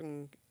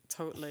something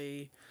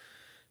totally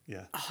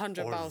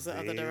 100 miles the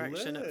other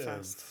direction at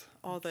first.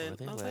 Or they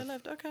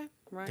lived. Okay,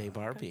 right. They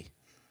Barbie.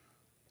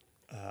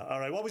 All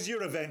right, what was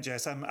your event,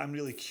 Jess? I'm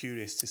really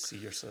curious to see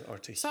your hear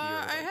about your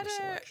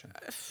selection.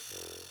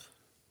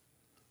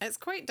 It's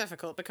quite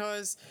difficult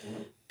because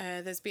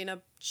there's been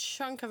a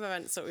chunk of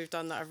events that we've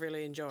done that I've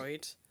really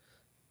enjoyed.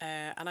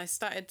 And I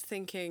started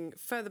thinking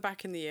further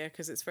back in the year,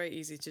 because it's very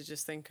easy to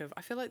just think of,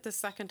 I feel like the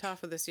second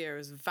half of this year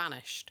has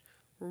vanished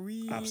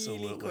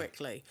really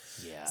quickly.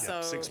 Yeah.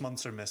 So 6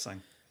 months are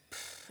missing.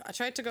 I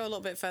tried to go a little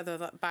bit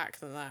further back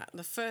than that.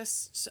 The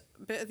first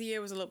bit of the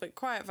year was a little bit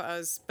quiet for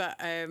us, but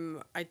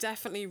I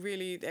definitely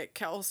it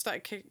all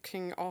started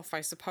kicking off, I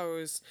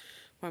suppose,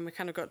 when we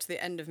kind of got to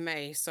the end of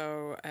May.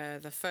 So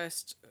the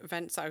first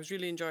events I was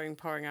really enjoying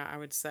pouring out, I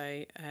would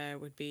say,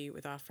 would be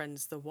with our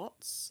friends, the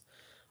Watts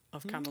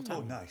of Campbelltown.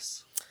 Oh,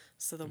 nice.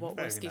 So the Watt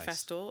Whiskey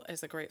Festival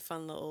is a great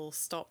fun little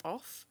stop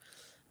off.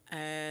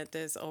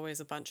 There's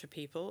always a bunch of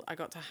people. I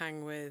got to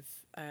hang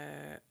with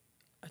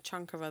a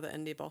chunk of other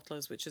indie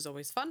bottlers, which is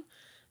always fun,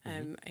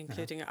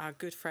 including our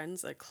good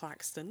friends at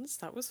Claxton's.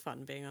 That was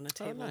fun, being on a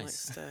table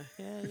next to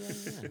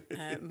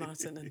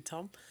Martin and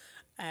Tom.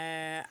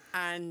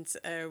 And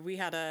we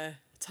had a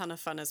ton of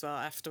fun as well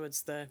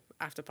afterwards. The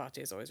after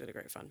party is always really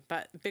great fun.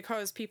 But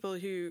because people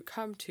who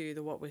come to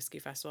the Watt Whiskey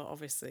Festival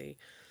obviously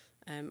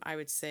I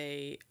would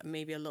say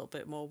maybe a little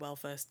bit more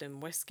well-versed in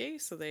whiskey.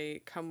 So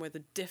they come with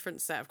a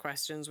different set of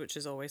questions, which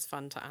is always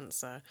fun to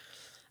answer.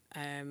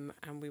 And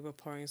we were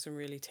pouring some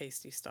really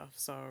tasty stuff.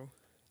 So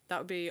that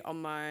would be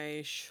on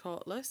my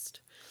short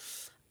list.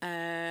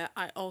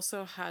 I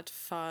also had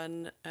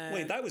fun.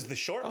 Wait, that was the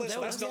short list?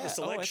 That's not the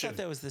selection. Oh, I thought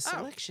that was the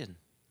selection.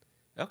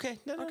 Okay,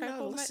 no.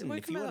 Well, listen,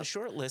 if you want a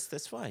short list,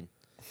 that's fine.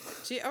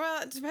 Gee,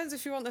 well, it depends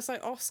if you want this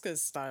like Oscars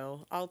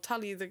style. I'll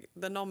tell you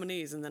the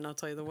nominees and then I'll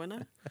tell you the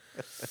winner.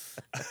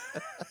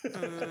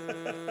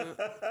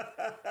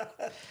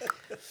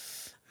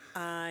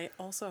 I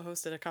also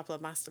hosted a couple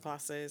of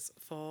masterclasses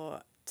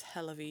for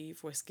Tel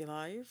Aviv Whiskey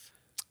Live.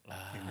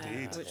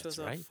 Indeed. Which was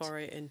a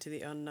foray into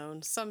the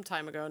unknown some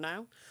time ago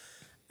now.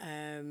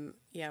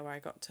 Where I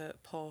got to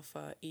pour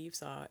for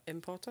Eves, our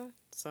importer.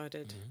 So I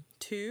did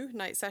 2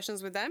 night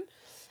sessions with them.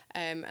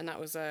 And that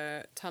was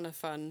a ton of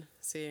fun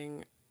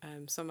seeing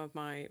some of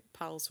my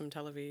pals from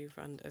Tel Aviv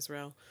and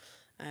Israel,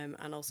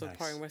 and also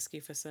pouring whiskey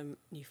for some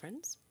new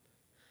friends.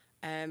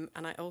 And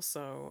I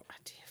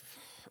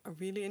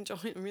really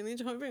enjoy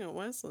being at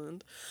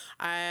Westland.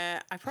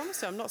 I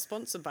promise you I'm not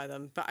sponsored by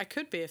them, but I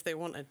could be if they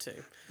wanted to.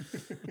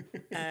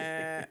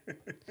 I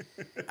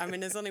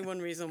mean, there's only one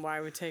reason why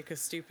I would take a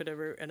stupider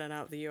route in and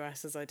out of the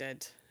US as I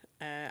did,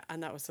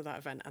 and that was to that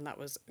event, and that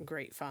was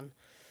great fun.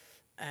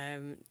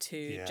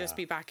 Just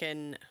be back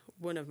in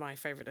one of my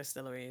favourite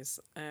distilleries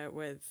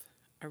with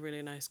a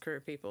really nice crew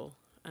of people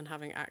and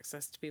having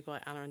access to people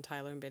like Anna and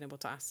Tyler and being able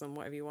to ask them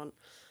whatever you want,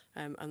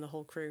 and the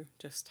whole crew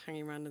just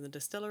hanging around in the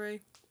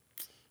distillery.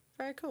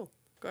 Very cool.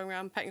 Going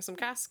around pecking some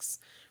casks,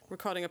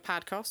 recording a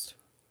podcast.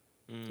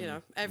 You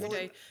know,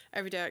 everyday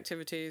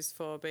activities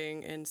for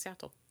being in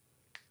Seattle.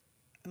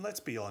 And let's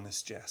be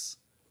honest, Jess.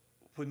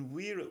 When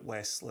we're at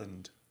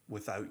Westland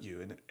without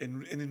you,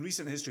 and in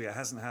recent history it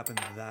hasn't happened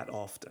that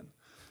often,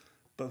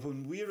 but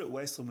when we're at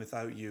Westland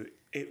without you,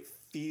 it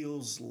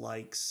feels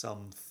like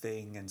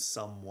something and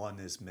someone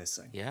is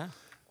missing. Yeah.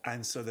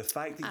 And so the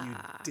fact that you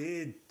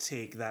did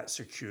take that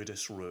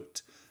circuitous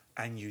route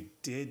and you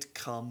did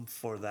come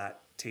for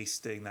that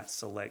tasting, that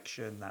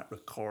selection, that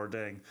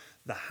recording,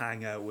 the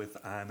hangout with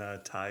Anna,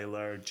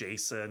 Tyler,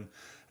 Jason,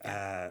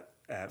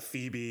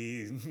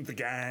 Phoebe, the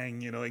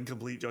gang,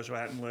 incomplete Joshua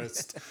Hatton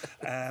list.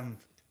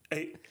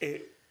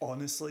 It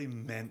honestly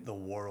meant the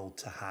world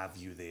to have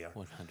you there.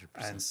 100%.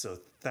 And so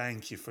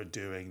thank you for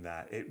doing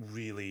that. It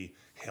really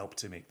helped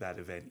to make that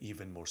event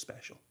even more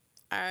special.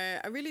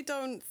 I really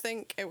don't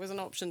think it was an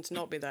option to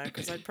not be there,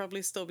 because I'd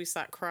probably still be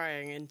sat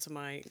crying into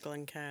my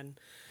Glencairn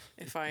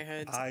if I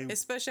had,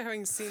 especially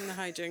having seen the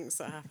hijinks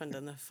that happened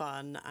and the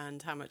fun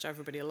and how much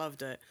everybody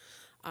loved it.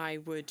 I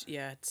would,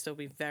 still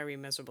be very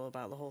miserable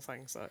about the whole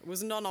thing. So it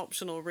was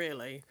non-optional,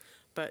 really,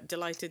 but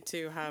delighted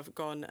to have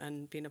gone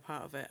and been a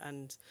part of it,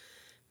 and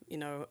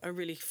a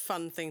really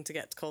fun thing to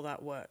get to call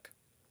that work.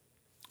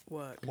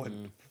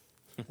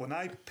 When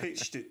I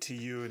pitched it to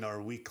you in our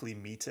weekly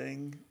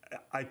meeting,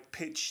 I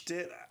pitched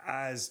it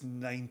as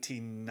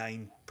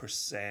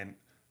 99%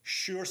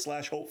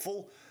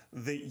 sure/hopeful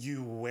that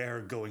you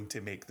were going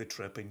to make the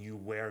trip and you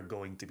were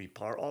going to be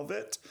part of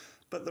it.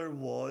 But there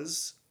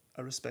was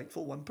a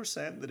respectful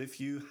 1% that if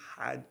you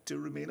had to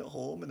remain at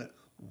home and it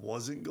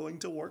wasn't going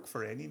to work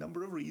for any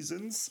number of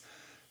reasons,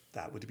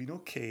 that would have been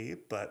okay.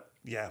 But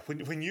yeah,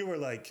 when you were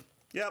like,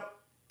 yep,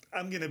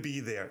 I'm going to be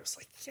there, it's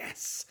like,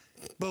 yes,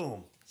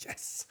 boom,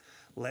 yes,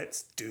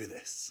 let's do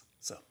this.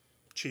 So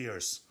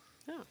cheers.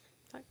 Yeah,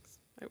 thanks.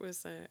 It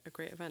was a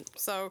great event.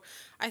 So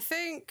I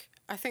think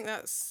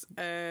that's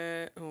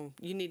you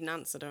need an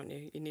answer, don't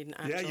you? You need an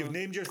actual... Yeah, you've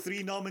named your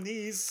 3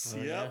 nominees.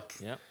 Oh, yep.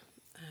 Yeah.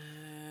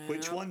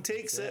 Which one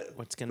takes it?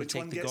 What's going to take the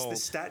gold? Which one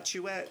gets the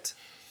statuette?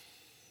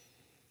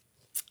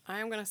 I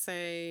am going to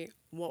say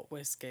What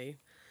Whiskey,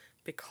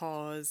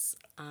 because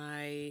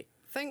I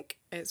think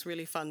it's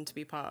really fun to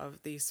be part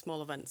of these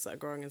small events that are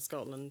growing in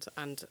Scotland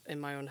and in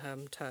my own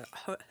home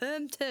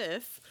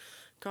turf.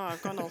 God,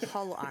 I've gone all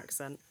Hull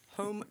accent.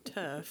 Home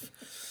turf.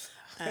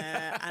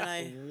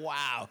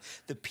 Wow.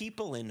 The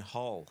people in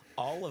Hull,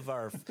 all of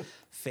our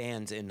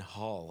fans in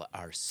Hull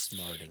are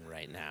smarting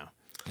right now.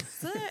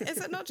 Is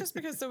it not just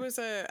because there was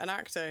an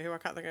actor who I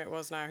can't think who it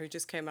was now who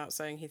just came out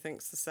saying he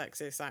thinks the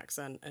sexiest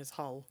accent is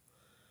Hull?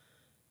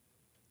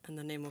 And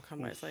the name will come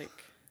back. It's like,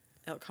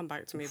 it'll come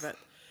back to me, but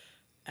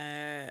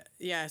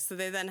so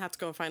they then had to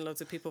go and find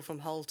loads of people from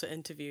Hull to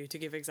interview to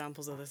give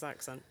examples of this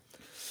accent.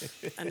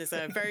 And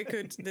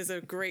there's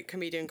a great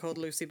comedian called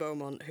Lucy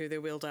Beaumont who they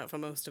wheeled out for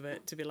most of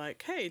it to be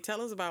like, hey,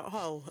 tell us about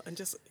Hull, and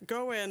just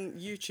go in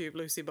YouTube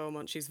Lucy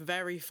Beaumont. She's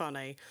very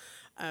funny,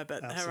 but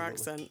Absolutely. her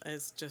accent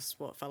is just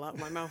what fell out of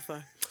my mouth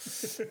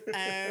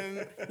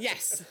there.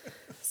 Yes.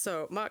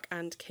 So Mark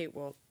and Kate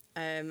Watt.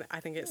 I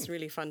think it's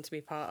really fun to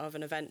be part of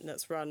an event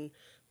that's run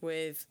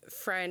with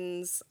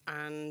friends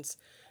and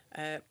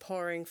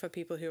pouring for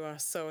people who are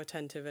so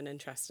attentive and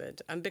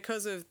interested. And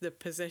because of the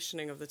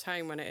positioning of the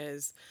time when it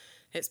is,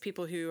 It's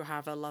people who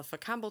have a love for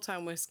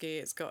Campbelltown whiskey.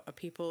 It's got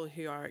people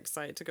who are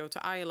excited to go to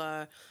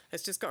Islay.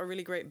 It's just got a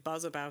really great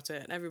buzz about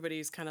it. And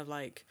everybody's kind of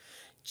like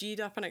G'd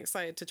up and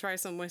excited to try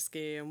some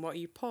whiskey and what are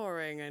you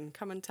pouring and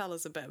come and tell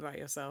us a bit about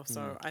yourself.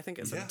 So I think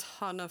it's a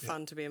ton of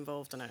fun to be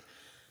involved in it.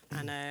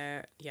 And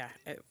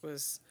it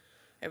was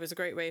a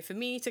great way for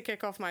me to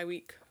kick off my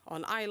week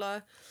on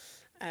Islay.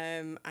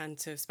 And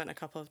to have spent a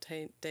couple of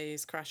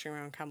days crashing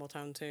around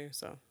Campbelltown too,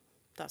 so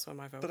that's where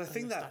my vote. But I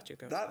think that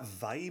goes. that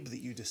vibe that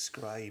you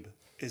describe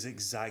is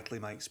exactly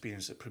my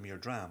experience at Premier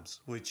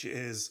Drams, which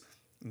is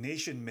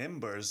nation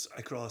members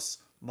across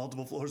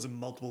multiple floors and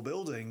multiple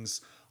buildings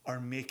are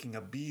making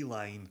a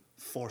beeline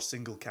for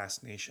Single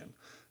Cask Nation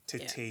to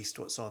taste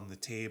what's on the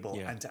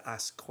table and to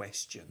ask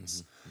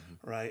questions,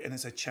 right? And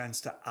it's a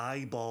chance to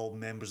eyeball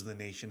members of the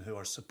nation who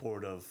are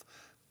supportive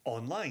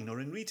online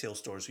or in retail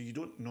stores who you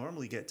don't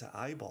normally get to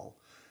eyeball.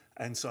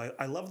 And so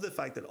I love the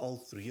fact that all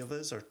three of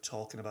us are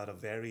talking about a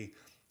very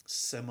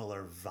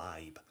similar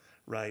vibe,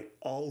 right?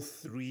 All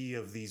three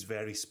of these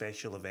very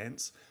special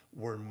events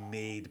were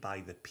made by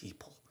the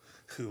people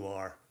who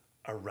are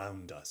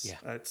around us.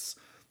 Yeah.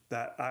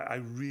 I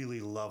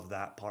really love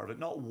that part of it.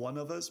 Not one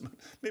of us,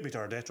 maybe to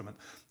our detriment,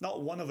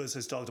 not one of us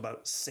has talked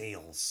about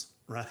sales,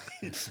 right?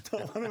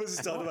 Not one of us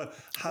has talked about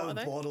how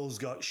bottles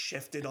got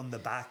shifted on the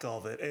back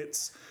of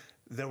it.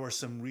 There were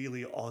some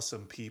really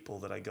awesome people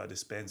that I got to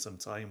spend some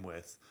time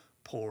with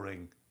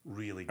pouring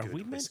really good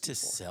whiskey. Are we meant to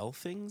sell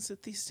things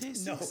at these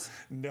tastings?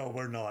 No,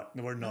 we're not.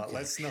 We're not. Okay.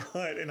 Let's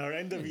not, in our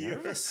end of year,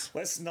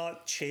 let's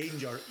not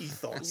change our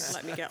ethos. You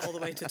let me get all the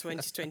way to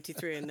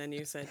 2023 and then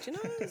you said, you know,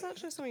 there's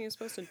actually something you're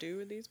supposed to do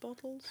with these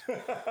bottles.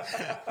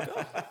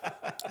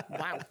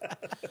 Wow.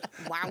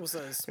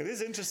 Wowzers. It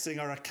is interesting.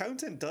 Our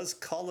accountant does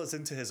call us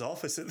into his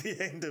office at the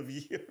end of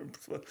year.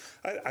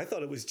 I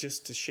thought it was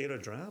just to share a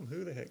dram.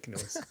 Who the heck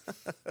knows?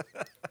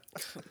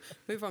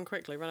 Move on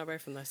quickly, run away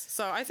from this.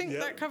 So I think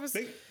that covers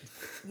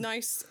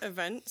nice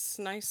events,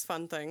 nice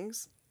fun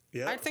things.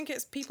 Yeah. I think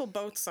it's people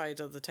both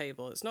sides of the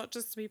table. It's not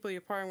just the people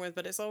you're pouring with,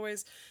 but it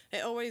always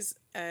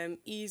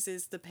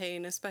eases the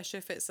pain, especially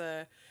if it's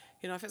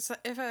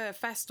if a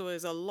festival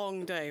is a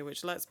long day,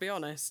 which let's be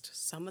honest,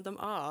 some of them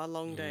are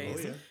long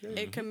days.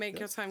 It can make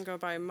your time go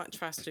by much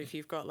faster if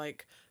you've got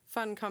like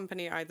fun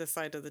company either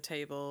side of the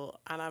table.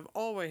 And I've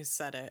always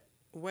said it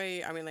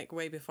way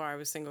before I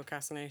was Single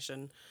Cask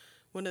Nation.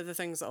 One of the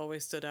things that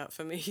always stood out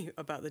for me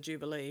about the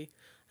Jubilee,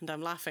 and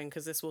I'm laughing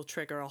because this will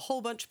trigger a whole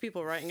bunch of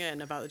people writing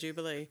in about the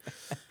Jubilee.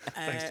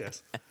 Thanks,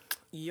 Jess.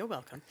 You're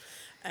welcome.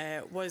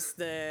 Was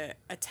the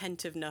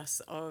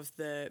attentiveness of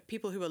the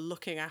people who were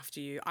looking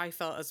after you. I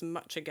felt as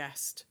much a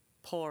guest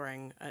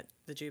pouring at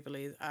the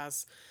Jubilee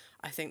as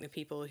I think the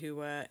people who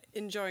were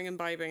enjoying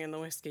imbibing in the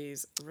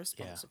whiskies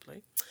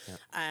responsibly.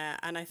 Yeah.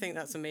 And I think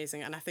that's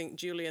amazing. And I think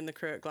Julie and the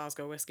crew at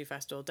Glasgow Whisky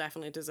Festival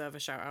definitely deserve a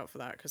shout out for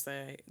that because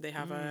they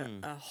have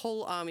a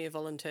whole army of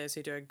volunteers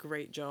who do a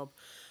great job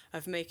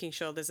of making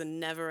sure there's a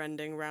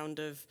never-ending round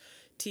of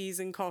teas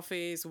and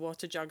coffees,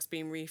 water jugs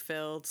being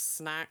refilled,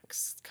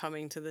 snacks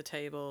coming to the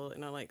table.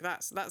 You know, like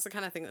that's the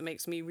kind of thing that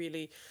makes me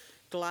really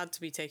glad to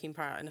be taking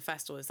part in a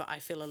festival is that I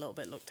feel a little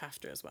bit looked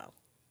after as well.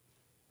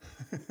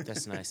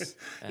 That's nice.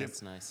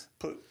 That's nice.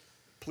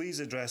 Please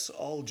address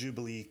all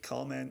Jubilee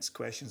comments,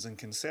 questions and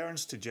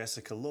concerns to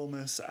Jessica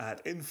Lomas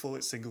at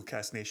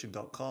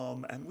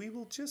info@singlecasknation.com and we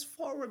will just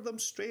forward them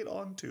straight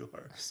on to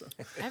her. So.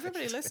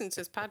 Everybody listening to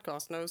this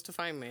podcast knows to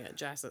find me at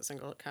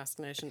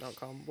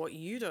jess@singlecasknation.com. What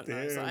you don't know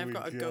is that I've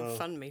got a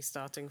GoFundMe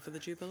starting for the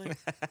Jubilee.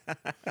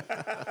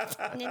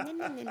 And you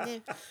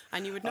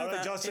would know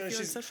that if you're on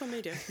social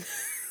media.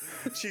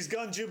 She's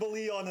gone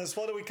Jubilee on us.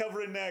 What are we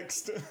covering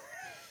next?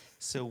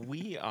 So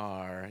we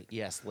are,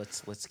 yes,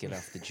 let's get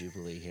off the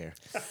Jubilee here.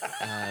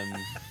 No.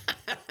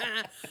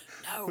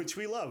 Which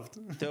we loved.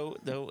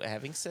 Though,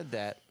 having said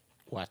that,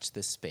 watch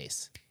this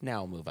space. Now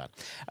I'll move on.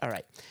 All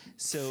right.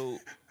 So...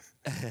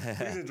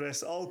 Please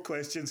address all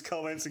questions,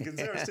 comments, and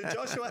concerns to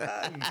Joshua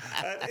Hatton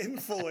at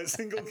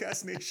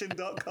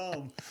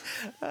info@singlecasknation.com.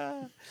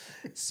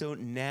 So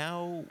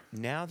now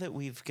that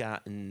we've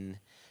gotten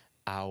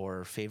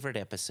our favorite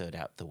episode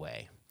out the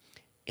way,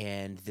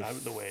 and the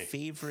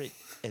favorite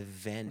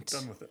event,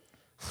 done with it,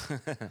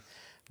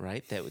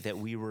 right? That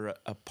we were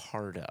a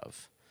part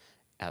of,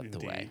 out the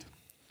way.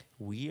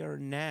 We are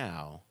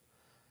now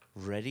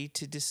ready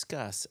to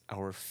discuss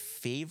our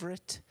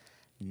favorite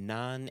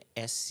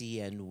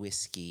non-SCN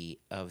whiskey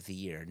of the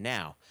year.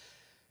 Now,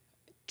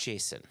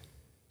 Jason,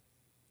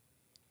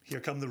 here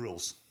come the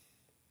rules.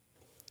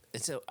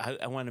 So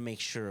I want to make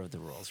sure of the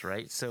rules,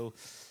 right? So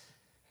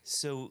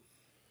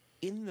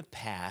in the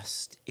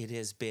past, it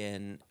has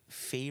been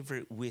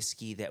favorite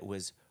whiskey that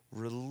was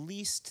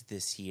released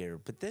this year,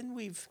 but then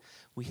we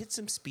hit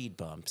some speed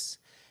bumps.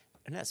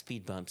 Or not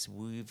speed bumps.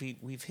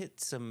 We've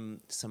hit some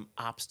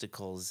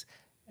obstacles,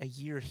 a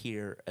year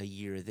here, a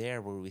year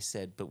there, where we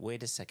said, but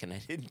wait a second, I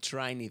didn't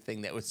try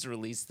anything that was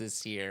released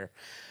this year,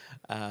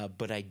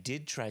 but I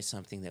did try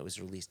something that was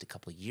released a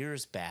couple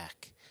years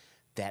back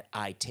that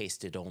I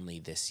tasted only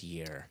this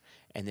year.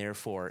 and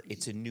therefore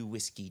it's a new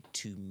whiskey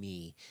to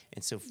me.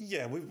 And so,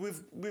 yeah,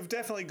 we've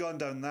definitely gone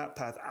down that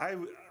path.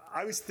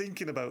 I was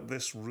thinking about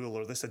this rule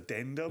or this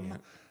addendum,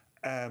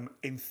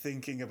 in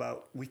thinking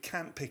about we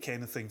can't pick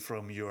anything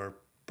from your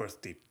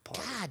birthday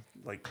party,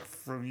 like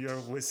from your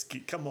whiskey.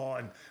 Come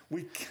on,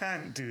 we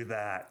can't do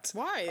that.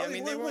 Why? I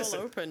mean, they were all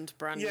opened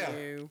brand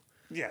new.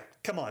 Yeah,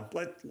 come on.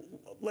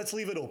 Let's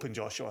leave it open,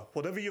 Joshua.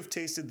 Whatever you've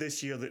tasted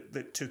this year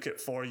that took it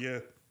for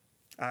you,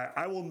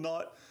 I will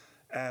not.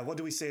 What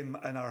do we say in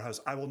our house?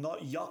 I will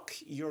not yuck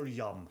your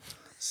yum.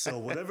 So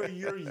whatever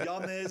your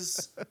yum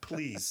is,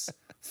 please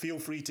feel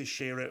free to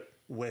share it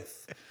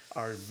with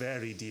our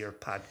very dear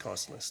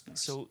Podcast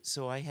listeners.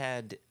 So I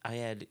had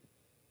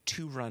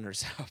 2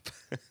 runners up.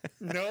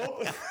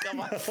 No.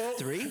 Come on. No,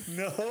 3?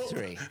 No.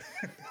 3.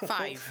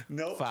 5.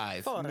 No.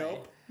 5.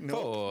 Nope.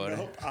 Four.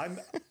 Nope.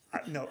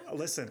 No,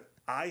 listen,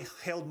 I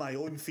held my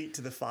own feet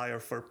to the fire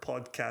for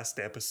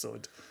podcast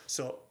episode.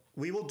 So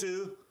we will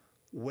do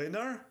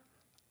winner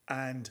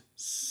and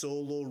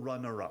solo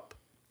runner-up.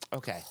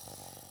 Okay.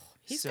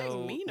 He's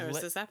getting meaner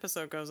as this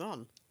episode goes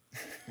on.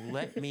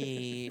 Let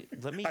me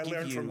I give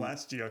learned you from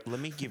last year.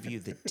 Let me give you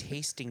the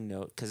tasting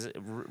note, because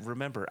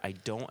remember, I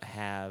don't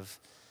have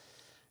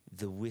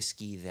the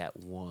whiskey that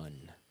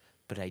won,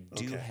 but I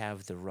do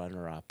have the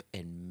runner-up,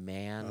 and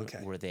man,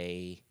 were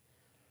they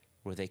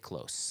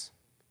close.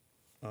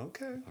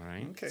 Okay. All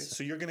right. Okay.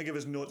 So you're going to give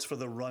us notes for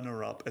the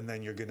runner-up, and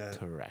then you're going to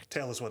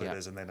tell us what it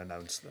is, and then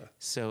announce the.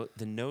 So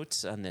the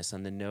notes on this,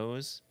 on the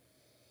nose,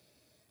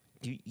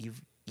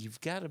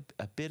 you've got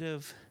a bit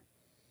of.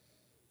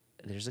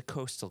 There's a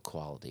coastal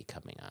quality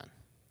coming on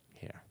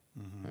here.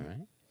 Mm-hmm. All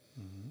right.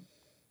 Mm-hmm.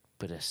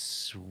 But a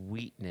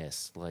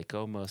sweetness, like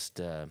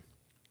almost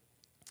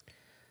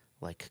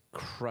like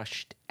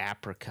crushed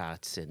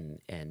apricots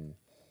and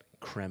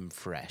creme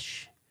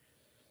fraiche.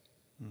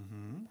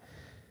 Mm-hmm.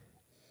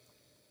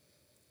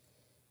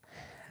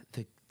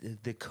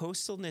 The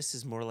coastalness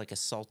is more like a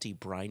salty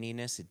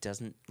brininess. It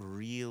doesn't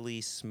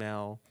really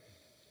smell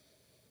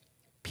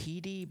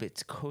peaty, but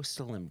it's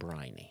coastal and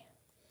briny.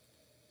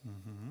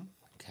 Mm-hmm.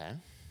 Okay.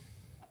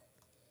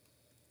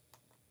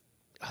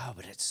 Oh,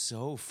 but it's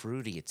so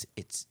fruity.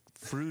 It's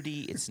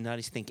fruity. It's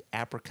nutty. Think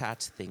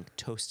apricots. Think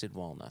toasted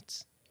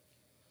walnuts.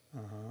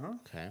 Uh-huh.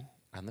 Okay.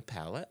 On the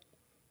palate.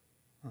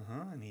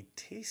 Uh-huh. And he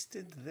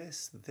tasted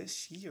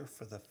this year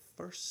for the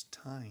first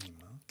time.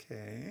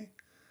 Okay.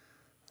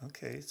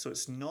 Okay. So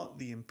it's not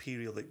the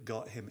Imperial that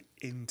got him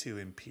into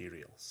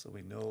Imperial. So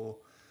we know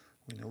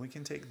we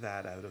can take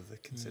that out of the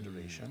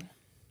consideration.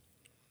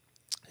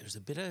 There's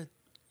a bit of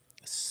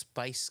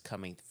spice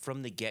coming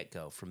from the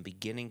get-go, from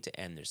beginning to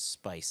end. There's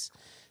spice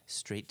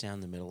straight down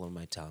the middle of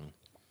my tongue.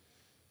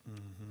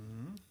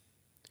 Mm-hmm.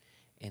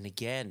 And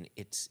again,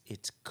 it's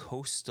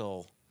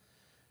coastal,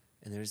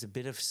 and there's a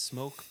bit of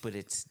smoke, but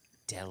it's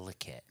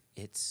delicate.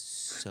 It's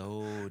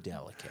so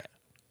delicate.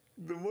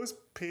 The most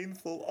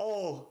painful.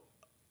 Oh,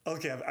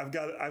 okay. I've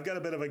got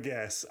a bit of a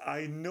guess.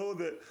 I know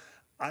that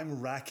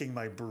I'm racking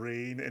my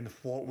brain in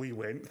what we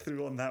went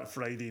through on that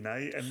Friday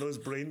night, and those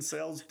brain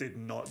cells did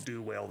not do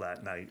well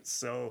that night.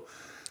 So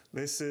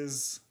this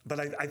is, but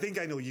I think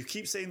I know. You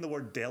keep saying the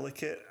word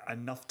delicate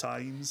enough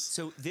times.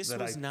 So this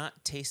was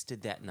not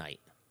tasted that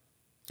night.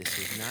 This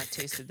was not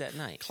tasted that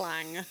night.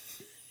 Clang.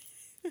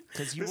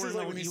 Because you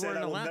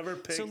weren't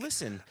allowed. So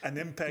listen, an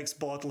Impex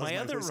bottle. My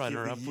other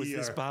runner-up was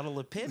this bottle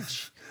of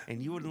Pinch,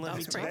 and you wouldn't let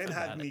me talk about it. Ben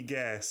had me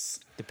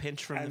guess the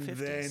Pinch from the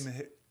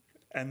 50s.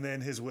 And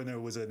then his winner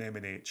was an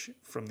M&H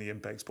from the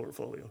Impex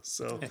portfolio.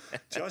 So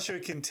Joshua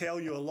can tell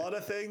you a lot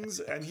of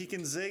things, and he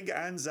can zig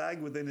and zag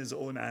within his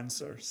own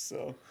answer.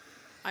 So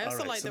I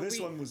also like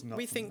that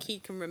we think he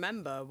can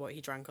remember what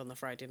he drank on the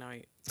Friday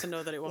night to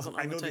know that it wasn't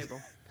on the table.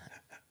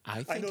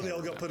 I know they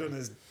all got put on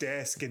his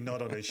desk and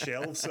not on his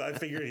shelf, so I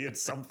figure he had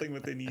something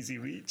within easy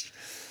reach.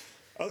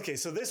 Okay,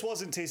 so this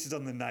wasn't tasted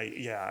on the night.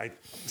 Yeah,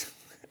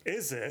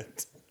 is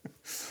it?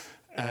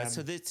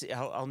 So this,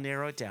 I'll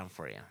narrow it down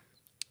for you.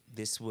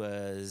 This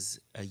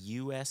was a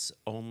U.S.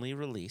 only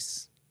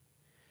release.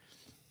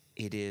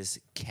 It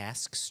is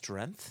cask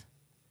strength.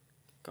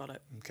 Got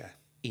it. Okay.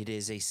 It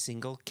is a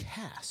single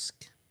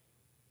cask.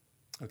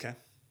 Okay.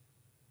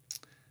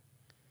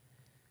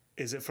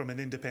 Is it from an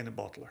independent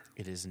bottler?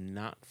 It is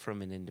not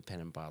from an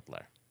independent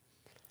bottler.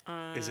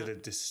 Is it a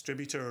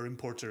distributor or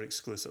importer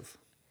exclusive?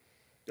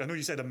 I know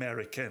you said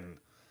American.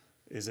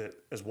 Is it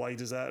as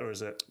wide as that, or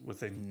is it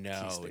within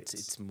key states?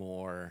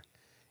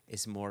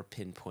 It's more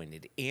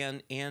pinpointed.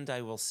 And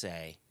I will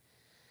say,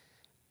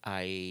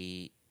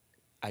 I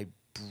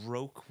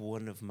broke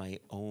one of my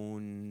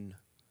own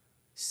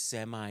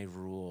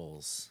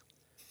semi-rules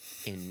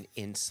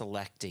in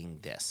selecting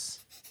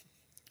this.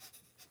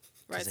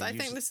 Right, so I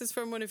think this is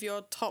from one of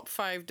your top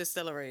 5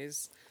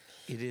 distilleries.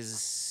 It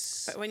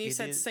is. But when you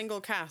said single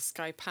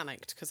cask, I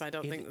panicked because I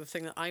don't think the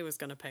thing that I was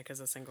going to pick is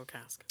a single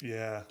cask.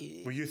 Yeah.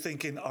 Were you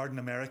thinking Arden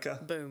America?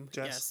 Boom.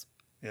 Jess? Yes.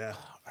 Yeah.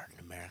 Arden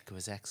America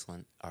was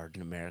excellent.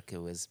 Arden America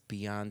was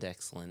beyond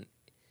excellent.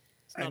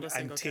 It's not a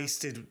single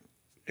tasted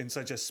in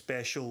such a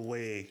special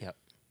way. Yep.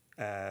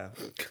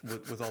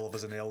 with all of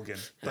us in Elgin.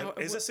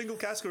 But is it a single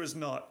cask or is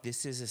not?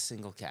 This is a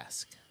single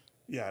cask.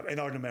 Yeah, in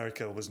Art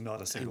America, it was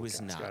not a single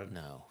cask. It was not,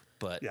 no.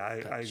 But yeah, I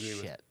agree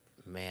shit,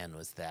 with. Man,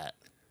 was that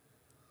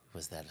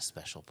a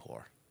special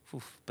pour?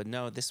 Oof. But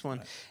no, this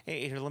one.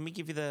 Hey, here, let me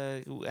give you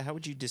how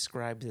would you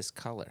describe this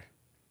color?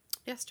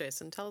 Yes,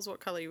 Jason, tell us what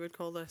colour you would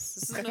call this.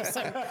 This is no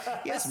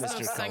Yes,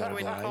 Mr.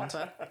 sanguine Colorblind.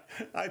 copper.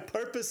 I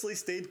purposely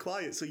stayed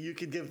quiet so you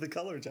could give the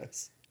colour,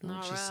 Jess. What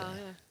would you say?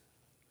 Yeah.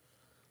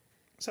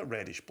 It's a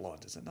reddish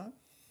blonde, is it not?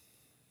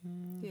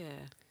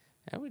 Yeah.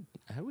 I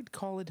would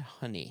call it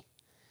honey.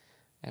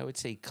 I would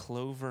say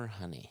clover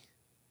honey.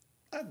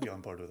 I'd be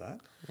on board with that.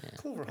 Yeah.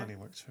 Clover honey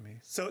works for me.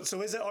 So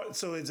is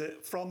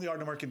it from the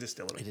Ardnamurchan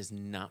distillery? It is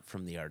not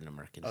from the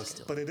Ardnamurchan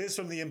distillery. But it is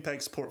from the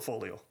Impex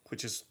portfolio,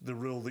 which is the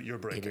rule that you're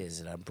breaking. It is,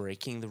 and I'm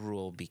breaking the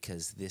rule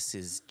because this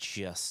is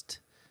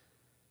just.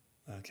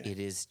 Okay. It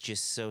is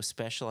just so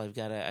special. I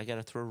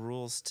gotta throw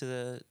rules to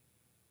the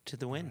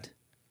wind. Right.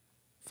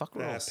 Fuck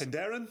rules.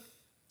 Penderyn?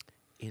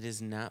 It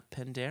is not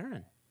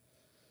Penderyn.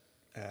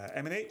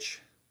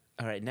 M&H?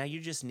 All right, now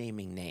you're just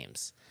naming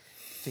names.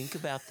 Think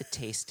about the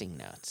tasting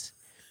notes.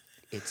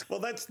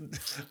 But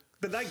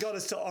that got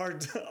us to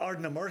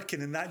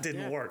Ardnamurchan, and that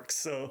didn't work.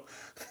 So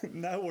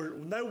now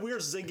we're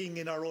zigging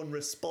in our own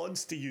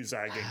response to you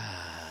zagging.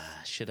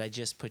 Should I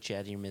just put you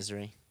out of your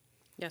misery?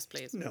 Yes,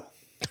 please. No.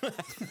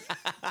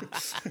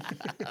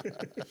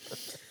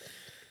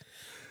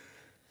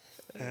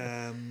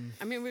 I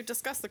mean, we've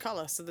discussed the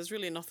colour, so there's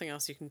really nothing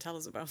else you can tell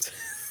us about.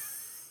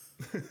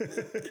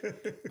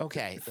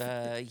 Okay,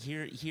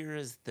 here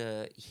is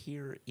the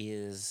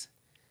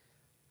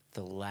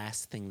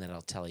last thing that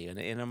I'll tell you,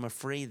 and I'm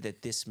afraid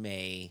that this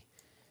may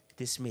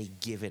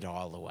give it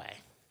all away.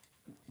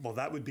 Well,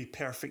 that would be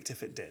perfect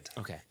if it did.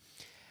 Okay.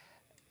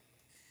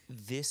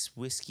 This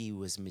whiskey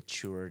was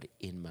matured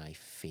in my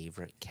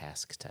favorite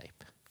cask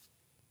type.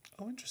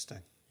 Oh,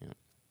 interesting. Yeah.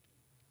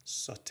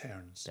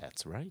 Sauternes.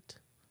 That's right.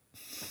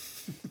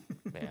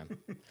 Man.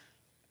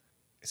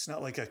 It's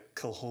not like a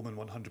Kilchoman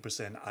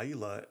 100%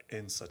 Islay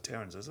in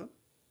Sauternes, is it?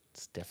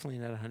 It's definitely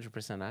not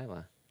 100%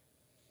 Islay.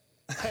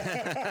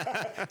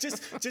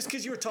 just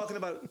because you were talking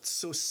about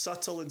so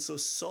subtle and so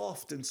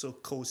soft and so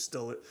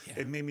coastal,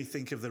 it made me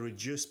think of the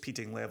reduced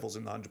peating levels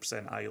in the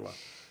 100% Islay.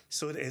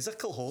 So it is a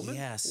Kilchoman?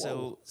 Yeah,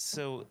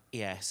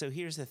 so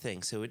here's the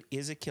thing. So it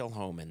is a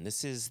Kilchoman.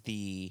 This is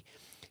the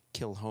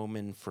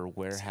Kilchoman for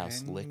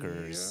warehouse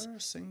liquors.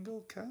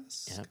 Single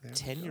cask? Yep,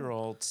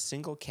 10-year-old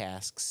single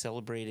cask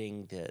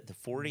celebrating the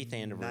 40th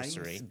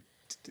anniversary.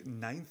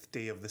 Ninth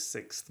day of the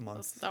 6th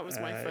month. That was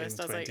my first.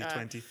 I was like,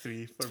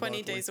 2023 for 20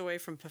 Barclay. days away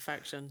from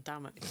perfection.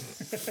 Damn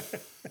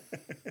it.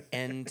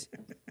 and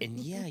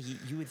yeah,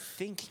 you would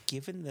think,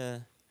 given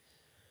the.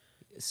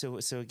 So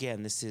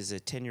again, this is a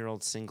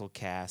 10-year-old single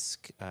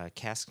cask,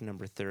 cask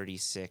number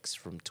 36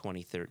 from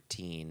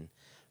 2013,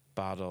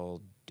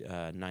 bottled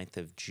 9th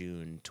of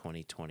June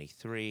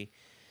 2023.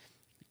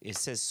 It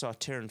says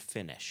Sauterne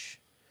finish,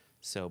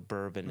 so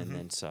bourbon and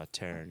then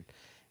Sauterne,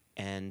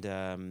 and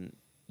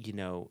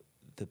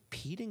the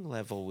peating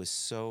level was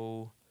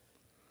so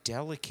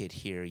delicate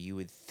here. You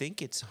would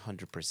think it's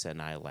 100%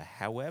 Islay.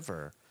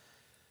 However,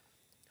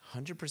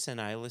 100%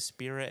 Islay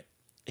spirit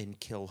and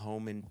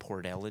Kilchoman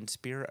Port Ellen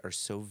spirit are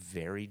so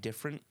very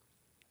different.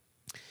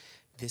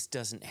 This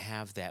doesn't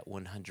have that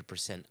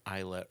 100%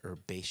 Islay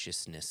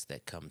herbaceousness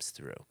that comes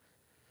through.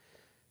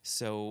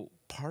 So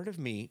part of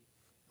me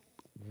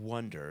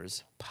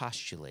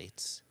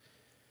postulates,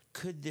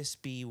 could this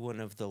be one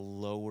of the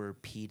lower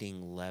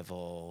peating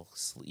level,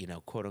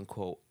 quote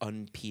unquote,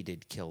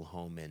 unpeated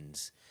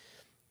Kilchomans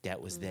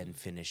that was then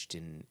finished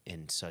in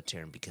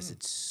Sauterne because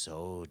it's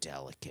so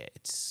delicate,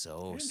 it's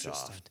so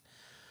soft.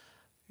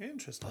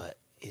 Interesting. But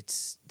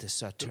the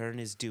Sauterne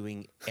is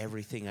doing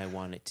everything I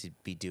want it to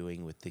be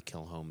doing with the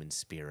Kilchoman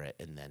spirit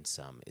and then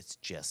some. It's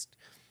just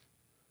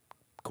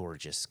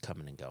gorgeous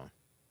coming and going.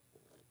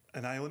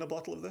 And I own a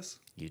bottle of this?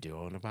 You do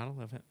own a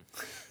bottle of it.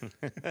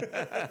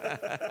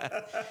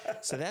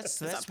 So that's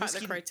part whiskey,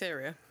 of the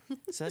criteria.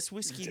 So that's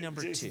whiskey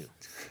number 2.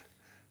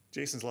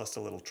 Jason's lost a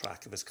little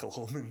track of his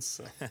Kilchomans,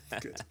 so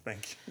good.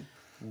 Thank you.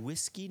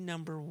 Whiskey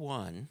number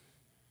 1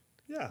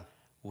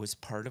 was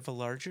part of a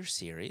larger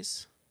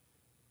series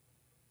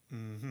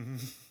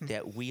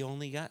that we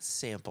only got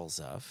samples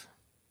of.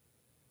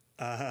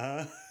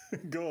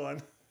 Go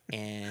on.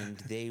 And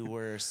they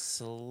were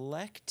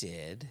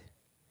selected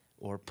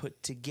or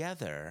put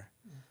together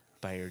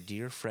by our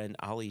dear friend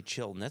Ollie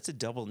Chilton. That's a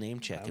double name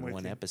check in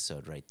one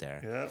episode right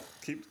there. Yeah,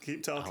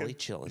 keep talking. Ollie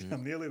Chilton.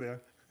 I'm nearly there.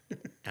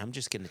 I'm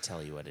just going to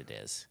tell you what it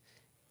is.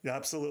 Yeah,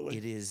 absolutely.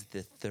 It is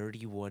the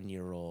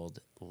 31-year-old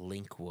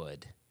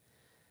Linkwood.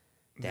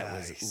 That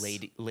was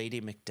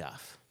Lady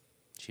Macduff.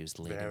 She was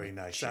Lady Very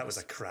nice. That was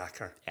a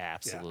cracker.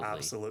 Absolutely. Yeah,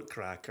 absolute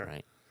cracker.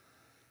 Right.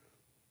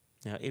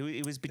 Now,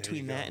 it was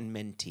between that and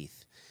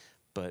Menteith,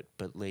 but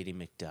Lady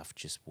Macduff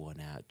just won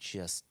out.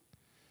 Just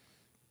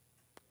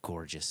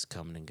gorgeous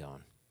coming and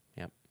going.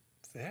 Yep.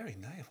 Very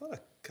nice. What a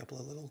couple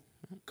of little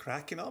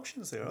cracking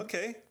options there.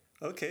 Okay.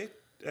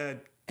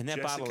 And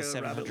that bottle is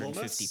Jessica Rabbit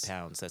 750 Lomas.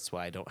 pounds. That's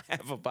why I don't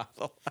have a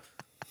bottle.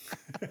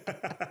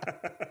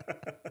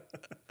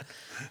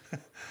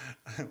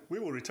 We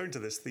will return to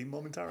this theme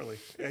momentarily.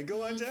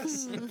 Go on,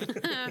 Jess.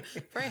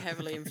 Very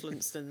heavily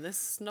influenced in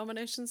this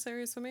nomination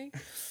series for me.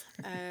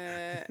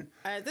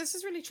 This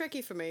is really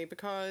tricky for me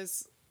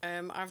because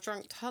I've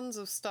drunk tons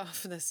of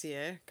stuff this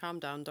year. Calm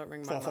down, don't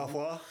ring my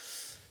bell.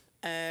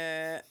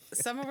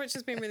 Some of which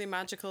has been really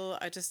magical.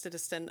 I just did a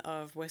stint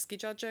of whiskey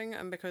judging,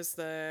 and because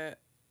the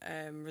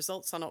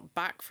results are not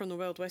back from the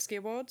World Whiskey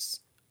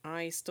Awards,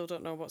 I still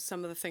don't know what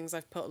some of the things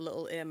I've put a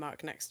little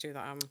earmark next to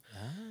that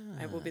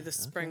it will be the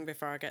spring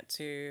before I get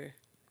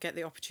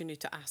the opportunity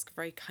to ask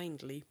very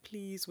kindly,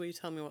 please will you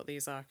tell me what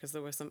these are, because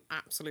there were some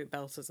absolute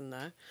belters in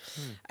there.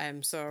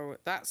 So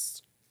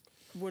that's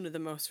one of the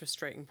most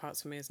frustrating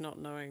parts for me, is not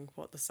knowing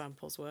what the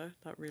samples were.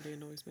 That really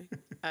annoys me.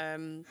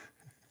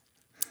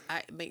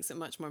 It makes it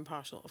much more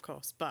impartial, of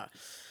course, but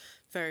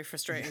very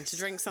frustrating to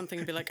drink something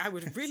and be like, I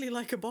would really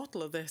like a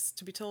bottle of this,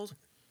 to be told,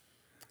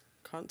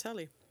 can't tell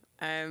you.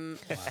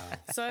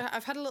 So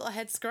I've had a little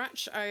head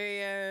scratch.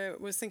 I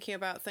was thinking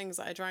about things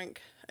that I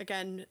drank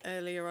again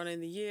earlier on in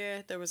the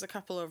year. There was a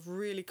couple of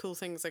really cool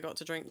things I got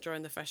to drink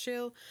during the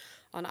Fashil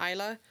on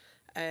Islay.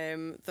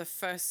 The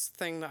first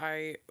thing that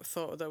I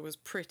thought that was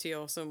pretty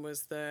awesome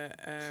was the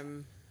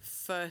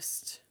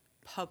first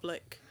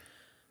public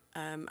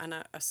and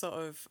a sort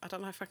of, I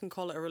don't know if I can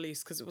call it a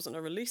release because it wasn't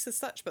a release as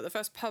such, but the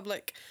first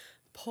public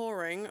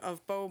pouring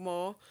of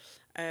Bowmore.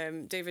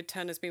 David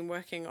Turner's been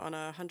working on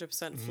a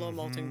 100% floor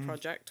malting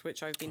project,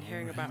 which I've been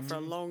hearing about for a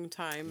long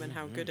time and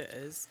how good it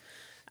is.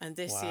 And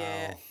this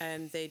year,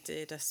 they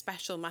did a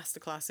special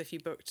masterclass if you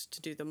booked to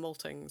do the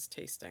maltings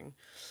tasting.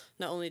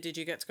 Not only did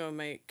you get to go and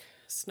make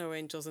snow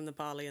angels in the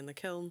barley in the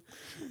kiln,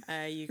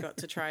 you got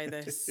to try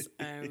this.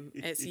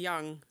 It's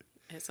young.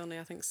 It's only,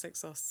 I think,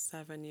 6 or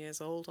 7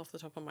 years old off the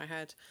top of my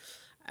head.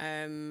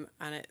 And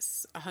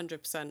it's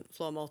 100%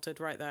 floor malted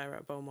right there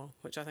at Bowmore,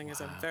 which I think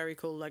is a very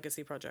cool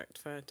legacy project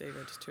for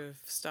David to have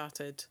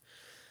started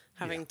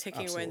having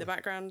ticking away in the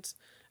background.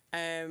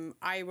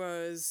 I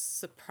was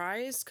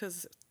surprised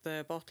because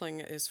the bottling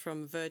is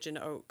from Virgin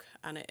Oak,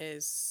 and it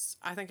is,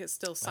 I think it's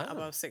still sat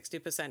above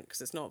 60%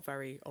 because it's not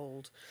very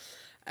old.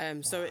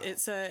 So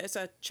it's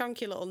a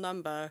chunky little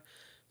number,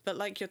 but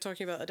like you're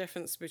talking about the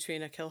difference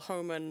between a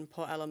Kilchoman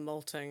Port Ellen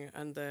malting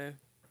and the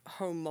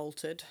home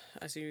malted,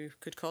 as you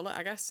could call it,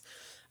 I guess.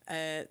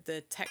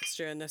 The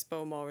texture in this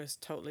Bowmore is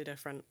totally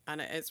different,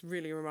 and it's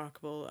really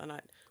remarkable. And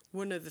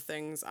one of the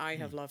things I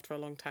have loved for a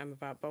long time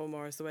about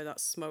Bowmore is the way that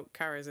smoke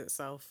carries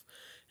itself.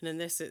 And in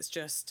this, it's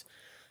just,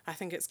 I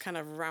think it's kind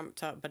of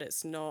ramped up, but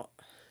it's not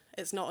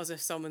as if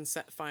someone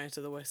set fire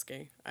to the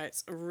whiskey.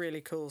 It's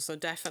really cool. So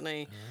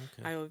definitely,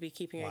 I will be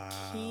keeping a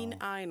keen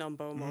eye on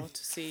Bowmore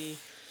to see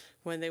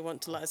when they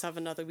want to let us have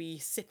another wee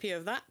sippy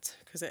of that,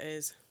 because it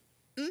is.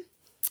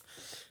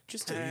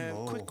 Just a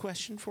quick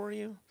question for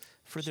you.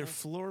 For their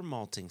floor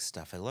malting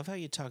stuff, I love how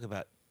you talk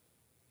about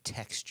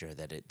texture,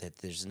 that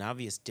there's an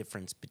obvious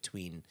difference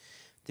between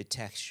the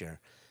texture.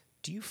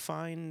 Do you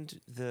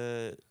find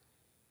the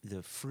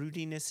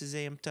fruitiness is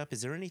amped up?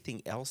 Is there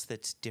anything else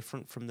that's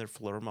different from their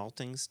floor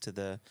maltings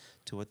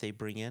to what they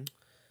bring in?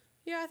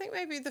 Yeah, I think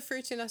maybe the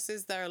fruitiness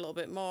is there a little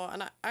bit more.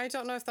 And I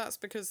don't know if that's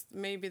because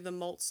maybe the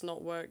malt's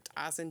not worked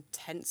as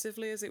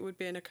intensively as it would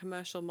be in a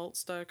commercial malt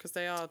stir, because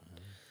they are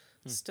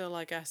still,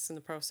 I guess, in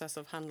the process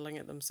of handling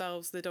it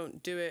themselves. They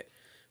don't do it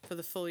for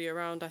the full year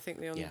round. I think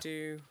they only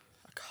do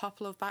a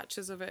couple of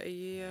batches of it a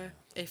year,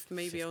 if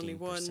maybe only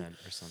one.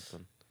 15% or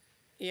something.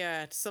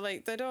 Yeah, so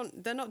like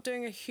they're not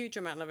doing a huge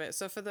amount of it.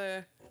 So for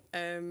the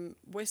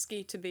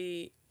whiskey to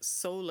be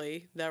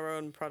solely their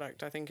own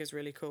product, I think is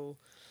really cool.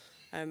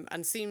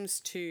 And seems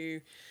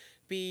to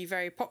be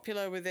very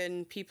popular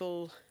within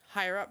people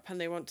higher up, and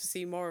they want to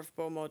see more of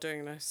Bowmore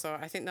doing this. So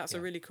I think that's a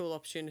really cool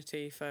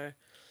opportunity for...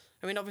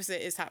 I mean, obviously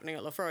it is happening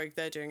at Laphroaig,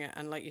 they're doing it,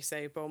 and like you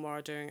say, Bowmore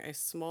are doing a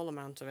small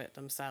amount of it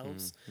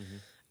themselves.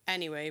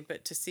 Anyway,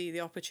 but to see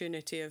the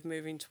opportunity of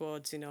moving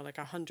towards, like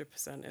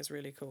 100% is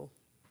really cool.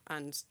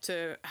 And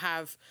to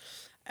have,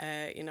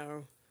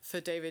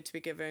 for David to be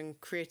given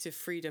creative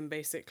freedom,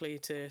 basically,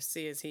 to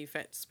see as he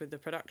fits with the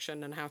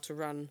production and how to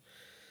run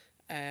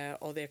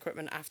all the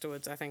equipment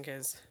afterwards, I think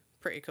is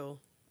pretty cool.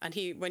 And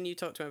when you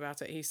talk to him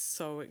about it, he's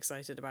so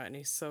excited about it and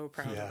he's so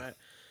proud of it.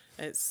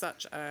 It's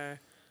such a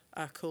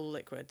cool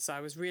liquid. So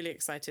I was really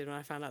excited when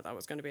I found out that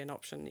was going to be an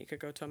option. You could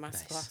go to a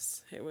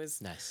masterclass. It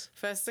was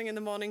first thing in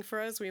the morning for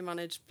us. We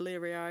managed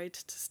bleary-eyed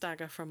to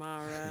stagger from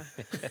our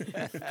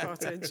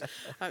cottage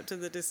out to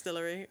the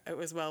distillery. It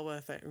was well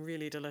worth it.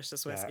 Really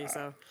delicious whiskey.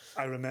 So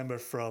I remember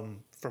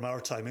from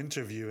our time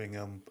interviewing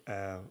him,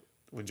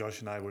 when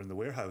Josh and I were in the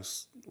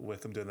warehouse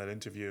with him doing that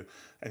interview,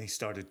 and he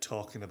started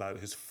talking about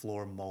his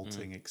floor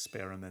malting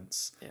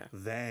experiments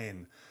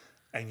then,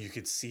 and you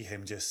could see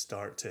him just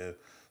start to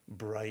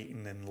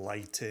brighten and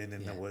lighten,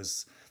 and there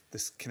was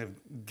this kind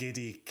of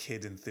giddy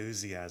kid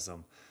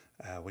enthusiasm.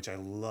 which I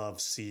love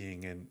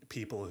seeing in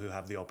people who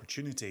have the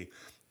opportunity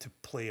to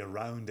play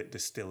around at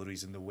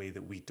distilleries in the way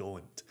that we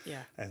don't.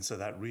 Yeah. And so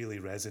that really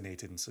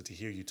resonated. And so to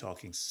hear you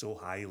talking so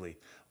highly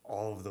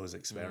of those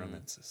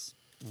experiments is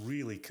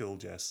really cool,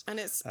 Jess. And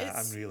it's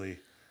I'm really,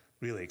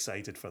 really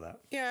excited for that.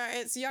 Yeah,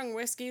 it's young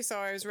whiskey, so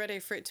I was ready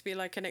for it to be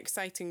like an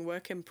exciting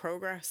work in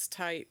progress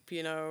type,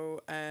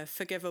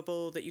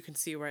 forgivable, that you can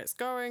see where it's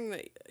going,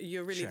 that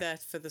you're really there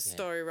for the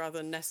story rather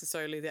than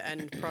necessarily the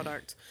end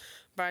product.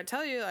 But I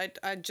tell you,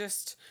 I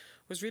just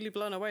was really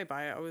blown away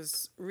by it. I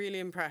was really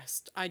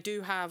impressed. I do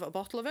have a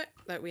bottle of it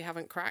that we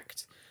haven't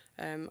cracked.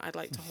 I'd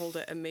like to hold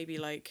it and maybe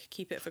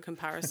keep it for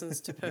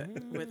comparisons to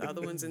put with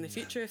other ones in the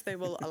future if they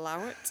will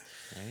allow it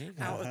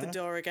out of the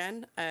door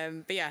again.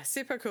 But yeah,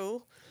 super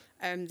cool.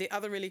 The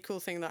other really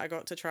cool thing that I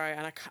got to try,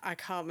 and I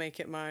can't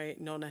make it my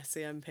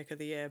non-SCM pick of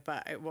the year,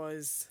 but it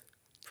was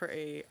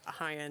pretty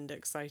high-end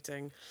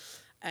exciting.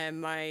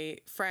 My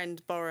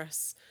friend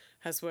Boris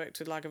has worked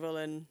with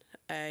Lagavulin.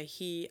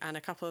 He and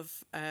a couple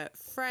of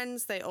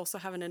friends, they also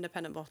have an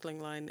independent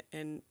bottling line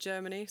in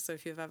Germany. So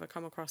if you've ever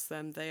come across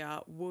them, they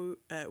are Wu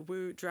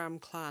Dram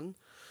Clan.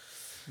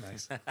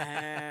 Nice.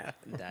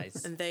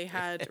 Nice. And they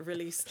had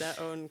released their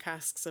own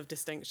casks of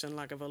Distinction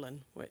Lagavulin,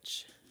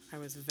 which I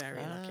was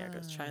very lucky. I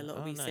got to try a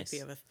little wee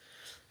sippy of it.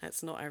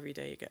 It's not every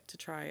day you get to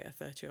try a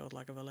 30-year-old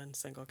Lagavulin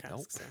single cask.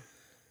 Nope.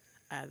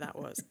 So that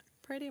was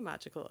pretty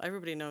magical.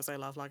 Everybody knows I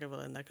love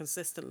Lagavulin. They're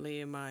consistently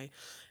in my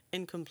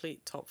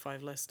incomplete top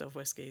 5 list of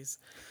whiskies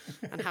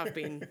and have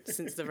been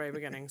since the very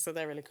beginning. So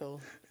they're really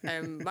cool.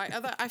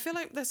 I feel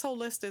like this whole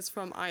list is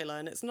from Islay,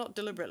 and it's not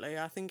deliberately.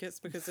 I think it's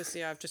because this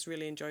year I've just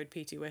really enjoyed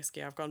peaty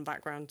whiskey. I've gone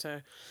back round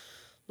to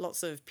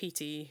lots of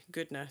peaty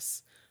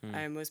goodness.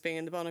 Was being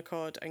in the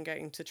Bonaccord and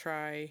getting to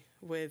try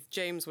with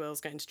James Wills,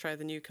 getting to try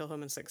the new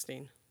Kilchoman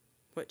 16,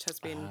 which has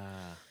been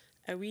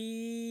a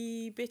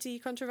wee bitty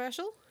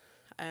controversial.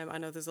 I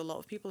know there's a lot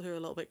of people who are a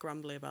little bit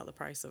grumbly about the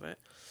price of it.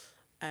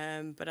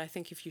 But I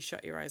think if you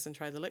shut your eyes and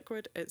try the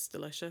liquid, it's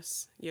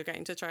delicious. You're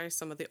getting to try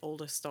some of the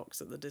oldest stocks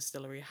that the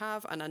distillery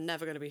have and are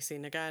never going to be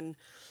seen again.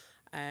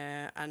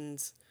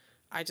 And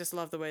I just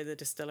love the way the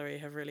distillery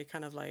have really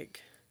kind of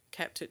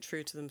kept it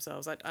true to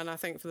themselves. And I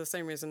think for the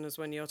same reason as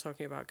when you're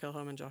talking about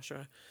Kilchoman,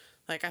 Joshua,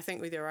 I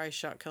think with your eyes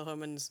shut,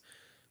 Kilchoman's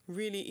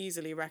really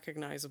easily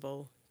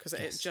recognizable because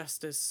it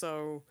just is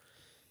so,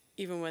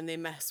 even when they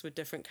mess with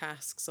different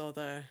casks or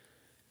the,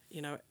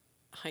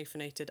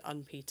 hyphenated,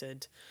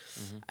 unpeated,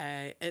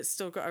 it's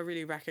still got a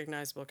really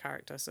recognizable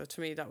character. So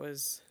to me, that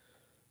was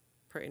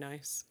pretty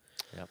nice.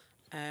 Yep.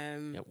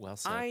 Yep, well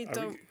said. I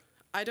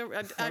Are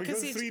we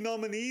going 3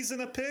 nominees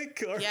in a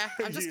pick? Or yeah,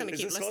 I'm just going to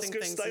keep listing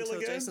things until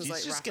again? Jason's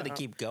She's just going to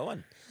keep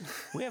going.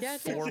 We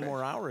have 4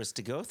 more hours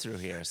to go through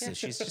here, so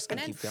she's just going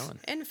to keep going.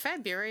 In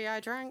February, I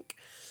drank.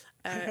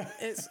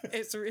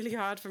 It's really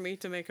hard for me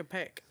to make a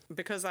pick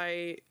because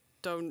I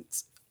don't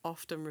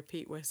often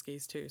repeat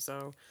whiskies too.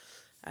 So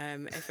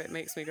if it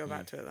makes me go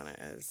back to it, then it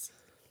is.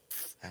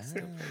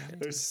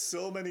 There's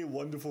so many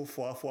wonderful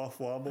foie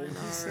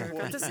moments in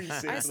what we say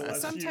for the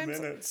last few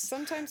minutes.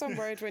 Sometimes I'm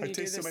worried when you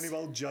do this. so many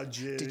well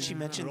judges. Did she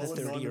mention the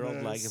 30-year-old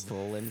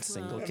Lagavulin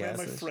single And cask?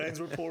 then my friends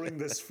were pouring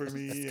this for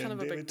me, kind and of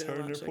a David big deal,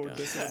 Turner actually, poured guys.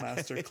 this in a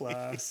master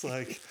class.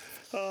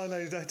 And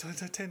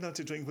I tend not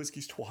to drink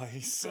whiskies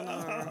twice.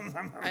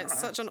 It's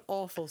such an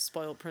awful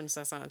spoiled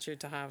princess attitude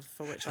to have,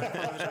 for which I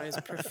apologise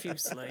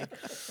profusely.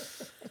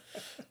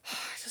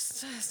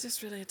 It's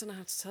just really, I don't know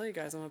how to tell you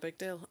guys, I'm a big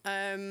deal.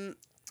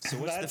 So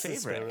what's That's the the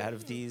favorite spirit.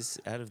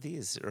 out of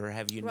these, or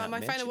have you Well, not my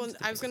mentioned? final one,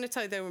 I was going to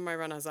tell you they were my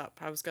runners-up.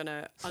 I was going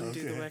to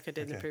undo the work I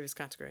did in the previous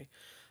category.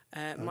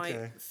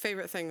 My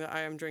favourite thing that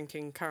I am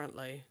drinking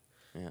currently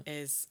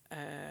is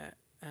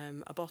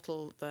a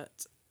bottle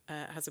that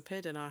has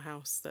appeared in our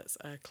house that's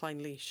a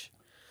Klein Leash,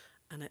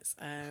 and it's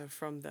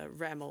from the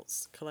Rare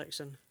Malts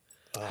collection,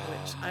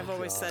 which I've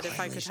always said if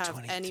I could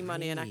have any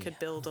money and I could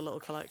build a little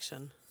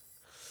collection.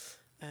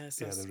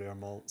 So the rare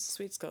malts.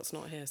 Sweet Scott's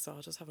not here, so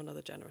I'll just have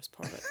another generous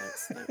pour of it.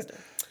 Thanks,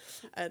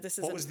 Dave. This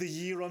is What was the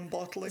year on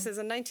bottling? This is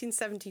a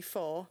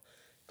 1974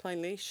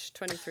 Klein Leash,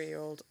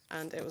 23-year-old,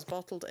 and it was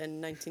bottled in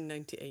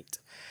 1998.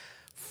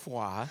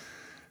 Foie.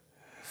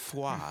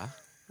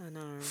 I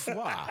know.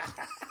 Foie.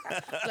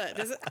 Look,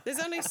 there's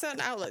only certain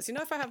outlets.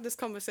 If I have this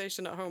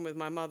conversation at home with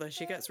my mother,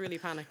 she gets really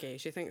panicky.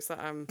 She thinks that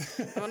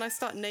when I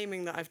start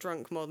naming that I've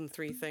drunk more than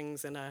 3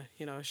 things in a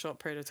short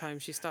period of time,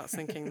 she starts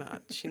thinking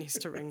that she needs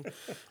to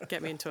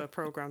get me into a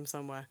program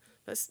somewhere.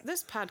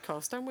 This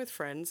podcast, I'm with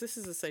friends. This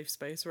is a safe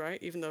space,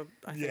 right? Even though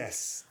I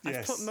think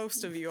I've put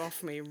most of you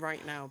off me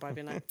right now by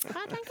being like,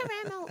 I drink a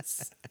Rare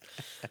Malts.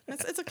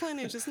 It's a Klein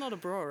Leash. It's not a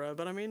Brora,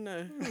 but I mean.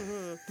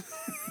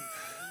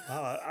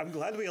 I'm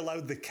glad we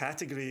allowed the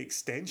category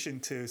extension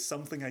to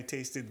something I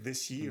tasted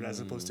this year as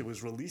opposed to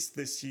was released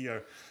this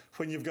year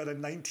when you've got a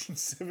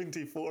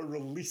 1974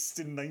 released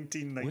in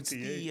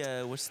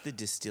 1998. What's the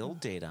distilled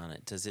date on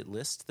it? Does it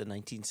list the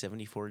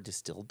 1974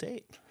 distilled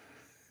date?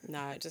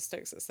 No, it just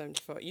sticks at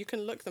 74. You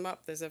can look them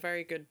up. There's a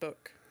very good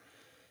book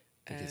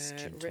It is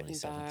June written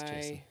 27th,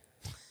 Jason.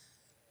 by...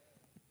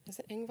 Is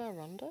it Ingvar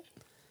Ronda?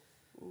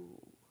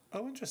 Ooh.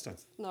 Oh, interesting.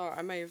 No,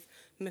 I may have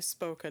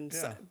misspoken. Yeah.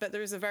 So, but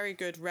there is a very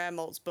good rare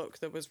malts book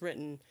that was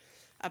written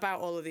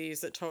about all of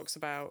these that talks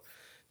about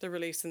the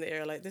release in the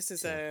era. Like, this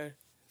is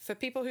for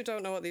people who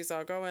don't know what these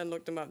are, go and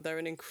look them up. They're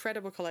an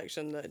incredible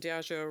collection that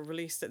Diageo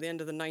released at the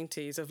end of the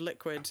 90s of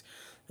liquid,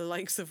 the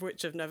likes of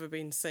which have never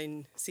been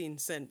seen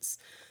since.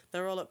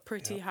 They're all at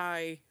pretty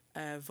high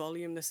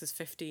volume. This is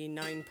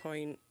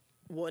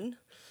 59.1.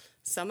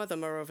 Some of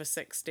them are over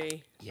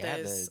 60. Yeah,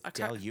 the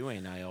Del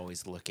Ewing I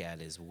always look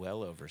at is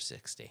well over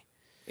 60.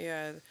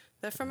 Yeah,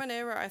 they're from an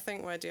era, I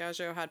think, where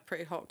Diageo had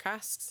pretty hot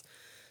casks.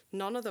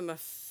 None of them are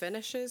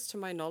finishes, to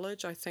my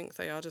knowledge. I think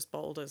they are just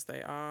bottled as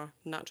they are.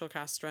 Natural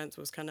cask strength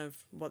was kind of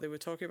what they were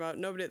talking about.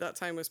 Nobody at that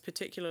time was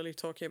particularly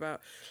talking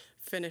about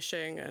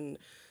finishing and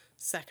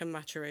second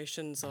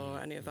maturations or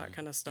any of that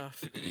kind of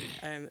stuff.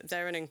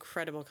 They're an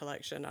incredible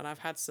collection, and I've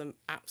had some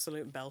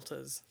absolute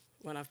belters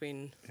when I've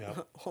been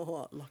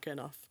lucky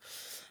enough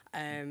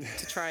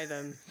to try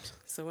them.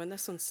 So when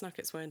this one snuck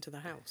its way into the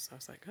house, I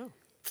was like, oh,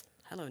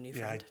 hello, new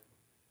friend.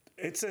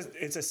 It's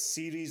a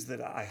series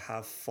that I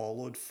have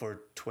followed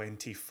for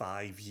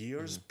 25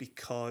 years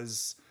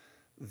because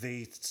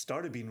they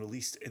started being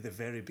released at the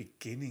very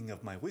beginning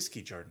of my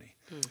whiskey journey.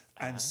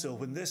 And so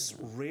when this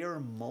rare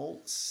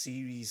malt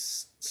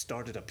series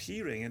started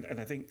appearing, and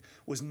I think,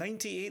 was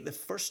 98 the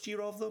first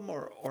year of them,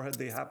 or had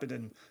they happened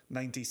in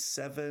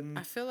 97?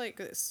 I feel like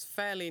it's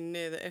fairly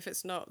near, if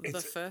it's not the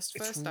first,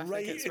 I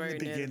think it's very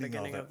near the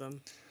beginning of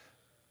them.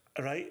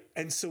 Right?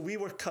 And so we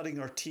were cutting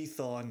our teeth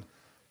on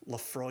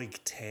Laphroaig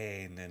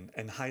 10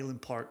 and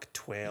Highland Park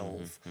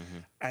 12.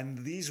 And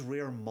these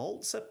rare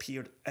malts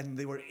appeared, and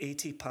they were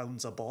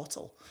 £80 a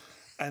bottle.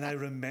 And I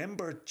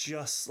remember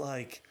just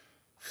like,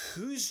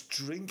 who's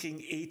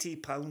drinking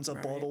 £80 a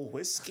bottle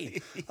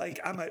whiskey?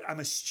 Like, I'm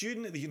a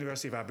student at the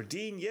University of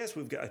Aberdeen. Yes,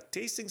 we've got a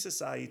tasting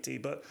society,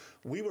 but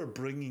we were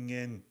bringing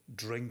in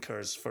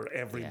drinkers for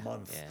every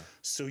month. Yeah.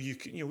 So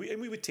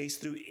we would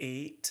taste through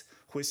 8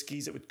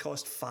 whiskies. It would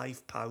cost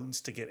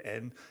 £5 to get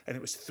in, and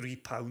it was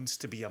 £3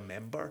 to be a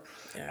member.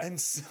 Yeah. And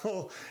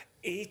so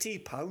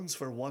 £80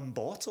 for one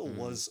bottle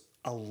was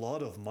a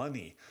lot of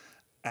money.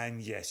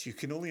 And yes, you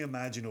can only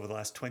imagine over the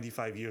last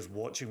 25 years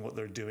watching what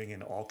they're doing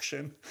in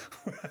auction.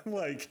 I'm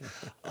like,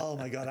 oh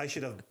my God, I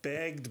should have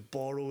begged,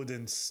 borrowed,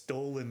 and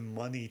stolen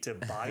money to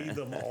buy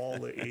them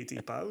all at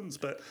 £80.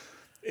 But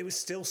it was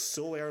still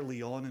so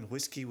early on, and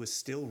whiskey was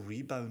still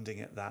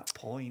rebounding at that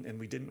point, and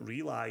we didn't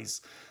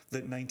realize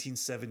that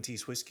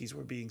 1970s whiskies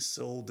were being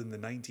sold in the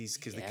 90s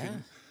because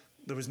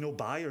there was no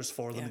buyers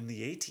for them in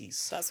the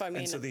 80s. That's what I mean.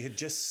 And so they had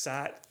just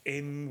sat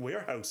in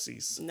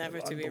warehouses.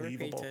 Never to be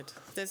repeated.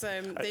 There's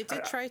they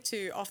did try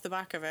to, off the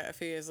back of it, a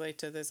few years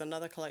later, there's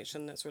another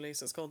collection that's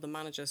released. It's called The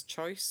Manager's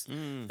Choice.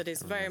 That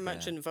is very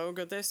much in vogue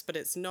of this, but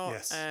it's not...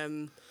 Yes.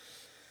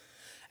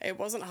 It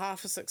wasn't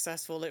half as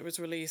successful. It was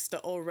released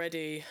at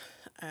already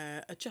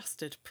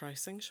adjusted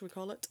pricing, should we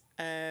call it?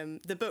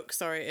 The book,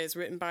 is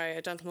written by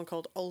a gentleman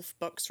called Ulf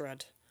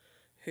Buxred,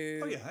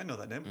 who... Oh, yeah, I know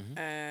that name.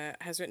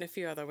 Has written a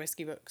few other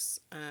whiskey books.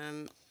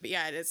 But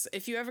yeah,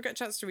 if you ever get a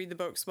chance to read the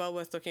books, well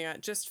worth looking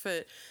at, just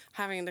for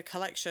having the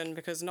collection,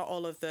 because not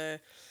all of the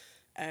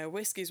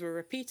whiskies were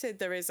repeated.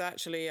 There is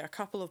actually a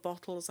couple of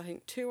bottles, I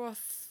think 2 or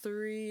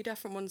 3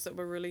 different ones that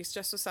were released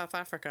just for South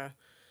Africa.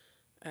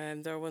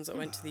 There are ones that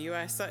went to the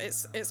US. So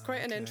it's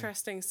quite an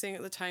interesting seeing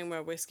at the time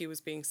where whiskey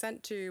was being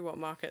sent to, what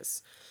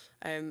markets.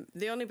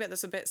 The only bit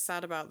that's a bit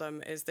sad about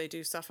them is they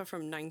do suffer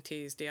from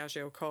 90s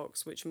Diageo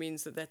corks, which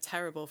means that they're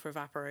terrible for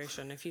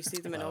evaporation. If you see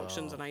them in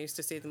auctions, and I used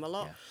to see them a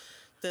lot,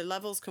 the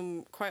levels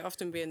can quite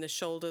often be in the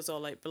shoulders or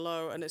like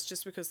below, and it's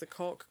just because the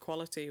cork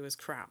quality was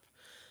crap.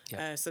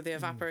 So the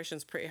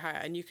evaporation's pretty high,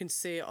 and you can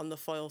see it on the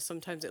foil.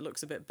 Sometimes it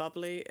looks a bit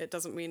bubbly. It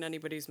doesn't mean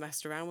anybody's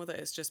messed around with it.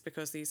 It's just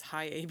because these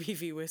high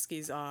ABV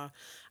whiskies are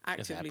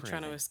actively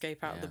trying to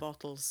escape out of the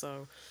bottles.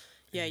 So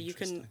yeah, you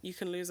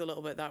can lose a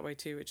little bit that way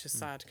too, which is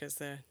sad because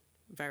they're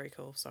very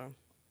cool. So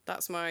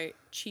that's my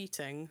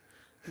cheating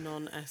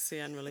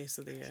non-SCN release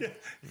of the year.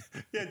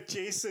 Yeah,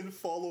 Jason,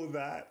 follow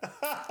that.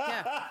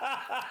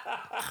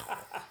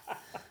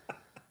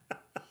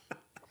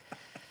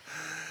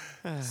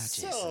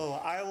 So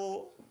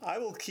I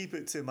will keep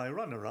it to my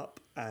runner-up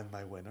and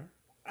my winner.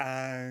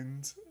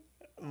 And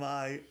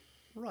my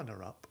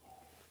runner-up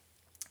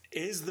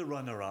is the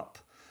runner-up.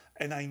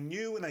 And I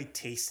knew when I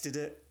tasted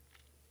it,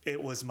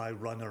 it was my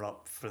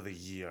runner-up for the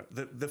year.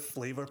 The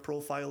flavor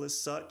profile is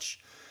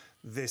such.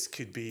 This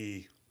could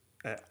be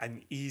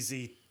an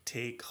easy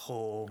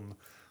take-home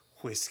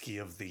whiskey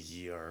of the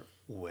year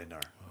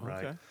winner,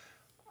 right?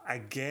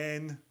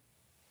 Again,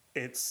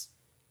 it's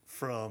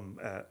from...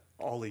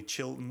 Ollie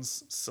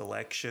Chilton's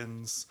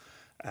selections.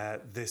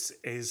 This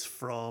is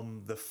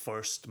from the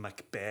first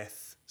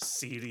Macbeth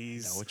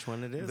series. I know which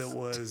one it is. That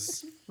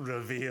was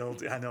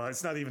revealed. I know,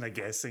 it's not even a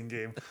guessing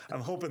game.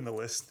 I'm hoping the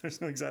listeners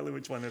know exactly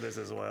which one it is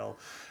as well.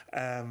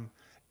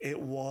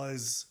 It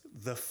was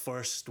the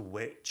first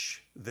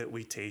witch that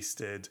we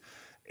tasted.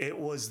 It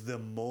was the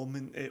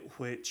moment at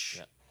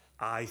which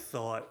I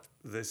thought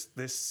this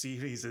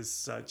series is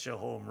such a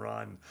home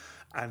run,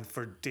 and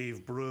for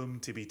Dave Broom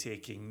to be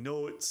taking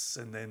notes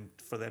and then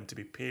for them to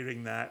be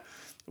pairing that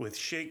with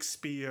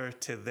Shakespeare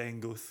to then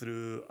go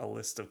through a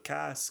list of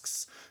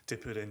casks to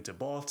put into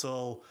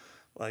bottle.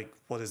 Like,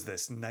 what is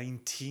this?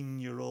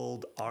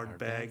 19-year-old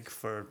Ardbeg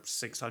for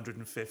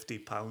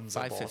 £650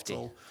 a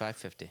bottle.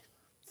 550.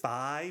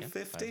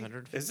 550? Yeah,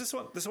 550. Is this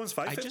one? This one's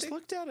 550. I just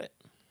looked at it.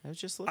 I was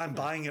just looking. I'm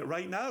buying it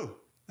right now.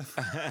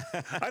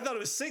 I thought it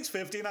was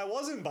 650 and I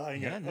wasn't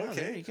buying it. No,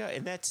 okay. There you go.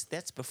 And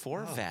that's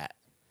before VAT.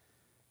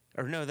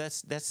 Or no,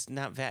 that's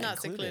not VAT.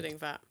 That's including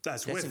VAT.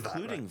 That's with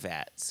including VAT.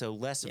 Right? VAT. So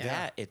less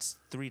VAT. It's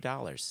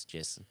 $3,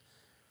 Jason.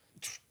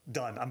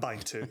 Done. I'm buying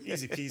 2.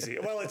 Easy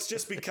peasy. Well, it's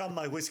just become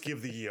my whiskey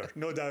of the year,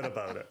 no doubt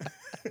about it.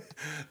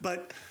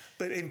 But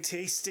in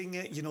tasting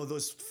it, you know,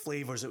 those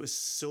flavors, it was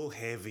so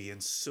heavy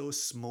and so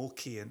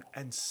smoky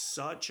and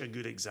such a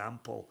good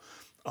example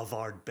of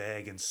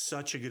Ardbeg, and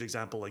such a good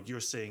example, like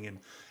you're saying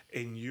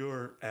in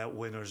your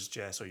winners,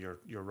 Jess, or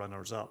your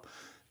runners up.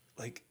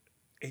 Like,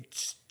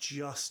 it's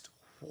just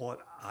what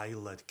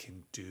Islay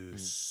can do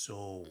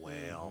so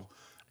well,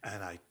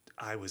 and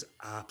I was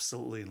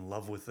absolutely in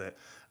love with it.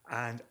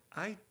 And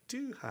I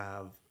do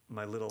have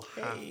my little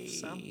half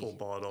sample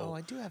bottle. Oh,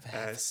 I do have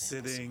half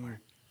sitting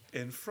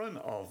in front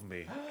of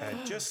me,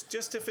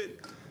 just if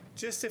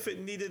it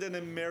needed an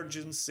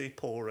emergency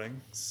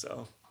pouring.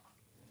 So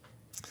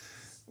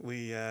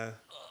we.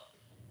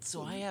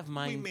 So I have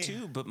mine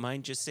too, but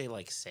mine just say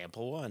like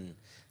sample 1,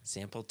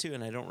 sample 2,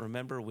 and I don't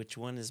remember which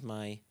one is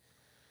my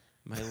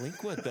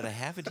Linkwood, but I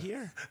have it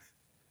here.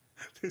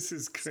 This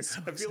is great.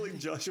 I feel like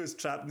Joshua's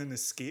trapped in an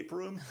escape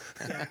room.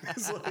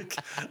 It's like,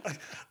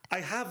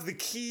 I have the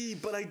key,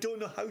 but I don't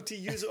know how to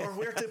use it or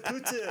where to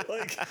put it.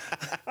 Like,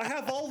 I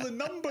have all the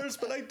numbers,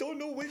 but I don't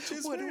know which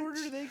is what which.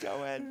 order they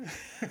go in.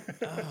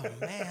 Oh,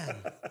 man.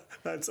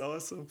 That's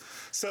awesome.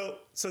 So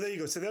there you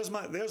go. So there's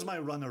my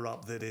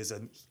runner-up that is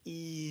an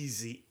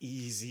easy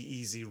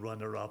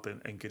runner-up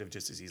and could have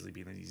just as easily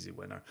been an easy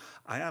winner.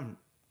 I'm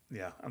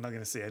not going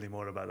to say any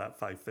more about that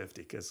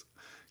 550 because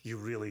you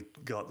really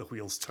got the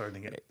wheels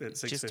turning at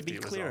 650. Just to be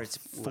clear, it's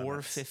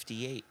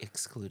 $4.58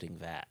 excluding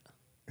VAT.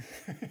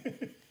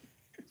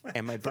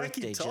 And my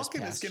birthday just passed.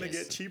 It's going to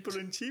get cheaper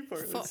and cheaper.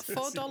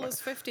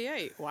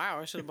 $4.58. Wow,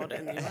 I should have bought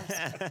it in the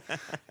US.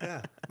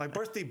 Yeah, my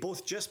birthday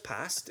both just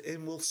passed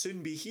and will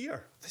soon be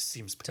here. This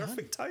seems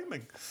perfect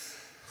timing.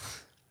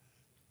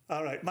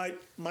 All right,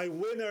 my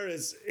winner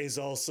is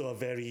also a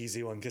very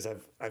easy one because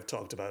I've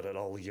talked about it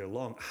all year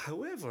long.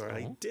 However,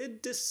 I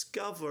did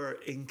discover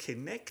in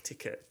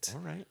Connecticut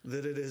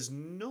that it is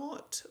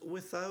not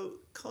without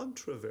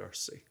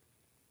controversy.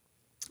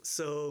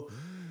 So,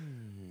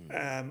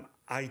 how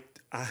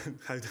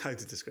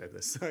to describe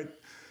this?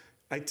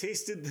 I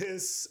tasted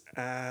this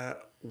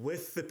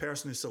with the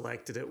person who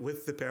selected it,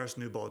 with the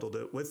person who bottled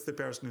it, with the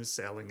person who's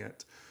selling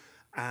it,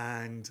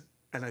 and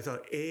I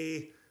thought,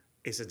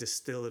 it's a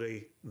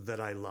distillery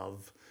that I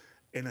love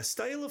in a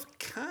style of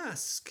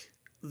cask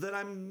that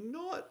I'm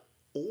not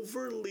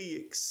overly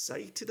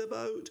excited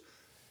about.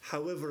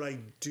 However, I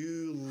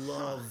do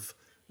love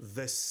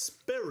the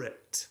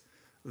spirit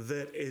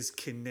that is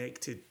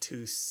connected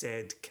to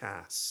said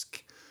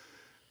cask.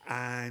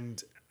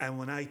 And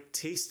when I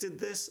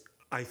tasted this,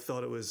 I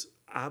thought it was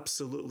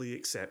absolutely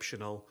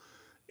exceptional.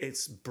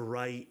 It's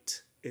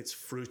bright, it's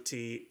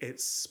fruity,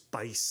 it's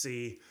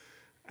spicy.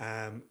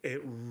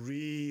 It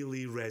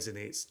really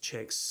resonates,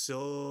 checks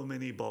so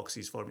many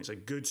boxes for me. It's a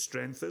good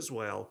strength as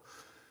well.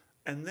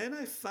 And then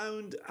I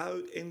found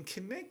out in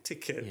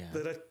Connecticut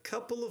that a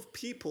couple of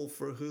people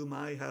for whom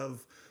I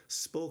have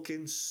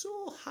spoken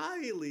so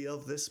highly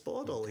of this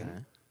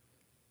bottling,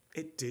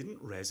 it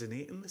didn't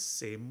resonate in the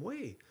same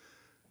way.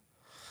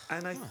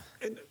 And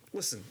and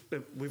listen,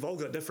 we've all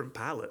got different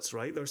palates,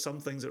 right? There are some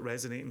things that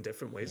resonate in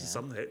different ways and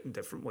some that hit in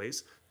different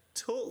ways.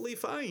 Totally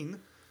fine,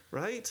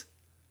 right?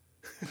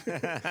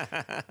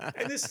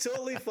 And it's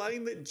totally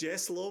fine that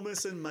Jess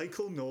Lomas and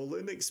Michael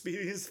Nolan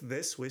experienced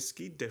this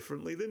whiskey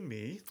differently than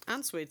me.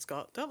 And Swede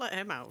Scott. Don't let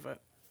him out of it.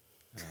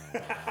 Oh,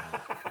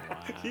 wow.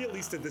 He at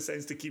least had the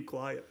sense to keep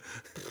quiet.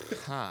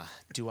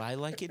 Do I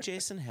like it,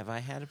 Jason? Have I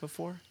had it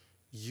before?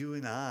 You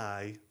and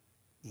I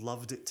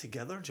loved it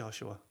together,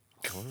 Joshua.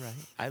 All right.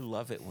 I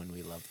love it when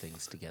we love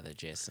things together,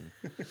 Jason.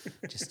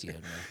 Just you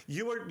and me.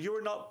 You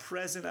were not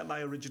present at my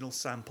original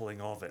sampling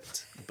of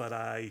it, but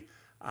I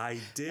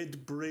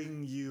did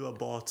bring you a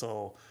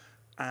bottle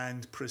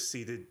and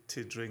proceeded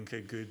to drink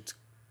a good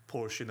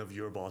portion of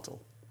your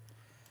bottle.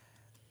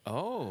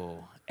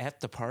 Oh, at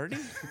the party?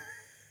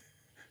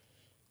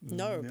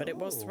 No, but it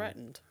was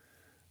threatened.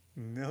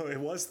 No, it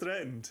was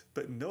threatened.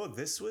 But no,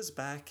 this was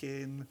back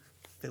in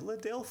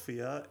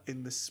Philadelphia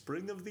in the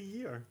spring of the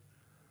year.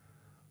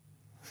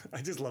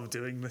 I just love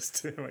doing this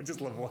to him. I just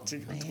love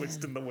watching him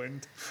twist in the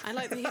wind. I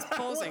like that he's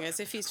pausing as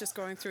if he's just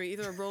going through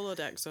either a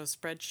Rolodex or a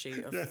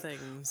spreadsheet of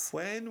things.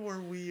 When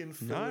were we in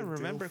Philadelphia? No, I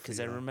remember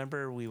because I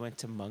remember we went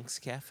to Monk's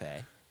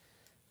Cafe,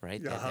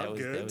 right?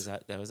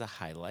 That was a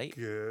highlight.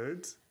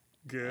 Good.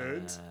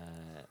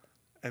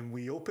 and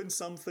we opened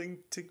something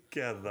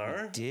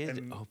together. We did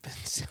and open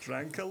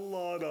drank a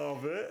lot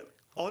of it.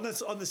 On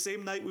the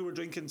same night, we were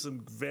drinking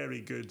some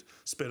very good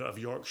Spirit of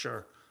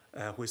Yorkshire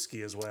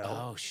whiskey as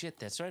well. Oh, shit,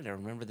 that's right. I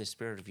remember the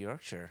Spirit of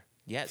Yorkshire.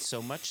 Yeah,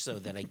 so much so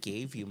that I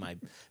gave you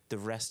the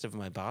rest of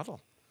my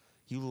bottle.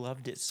 You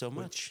loved it so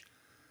much.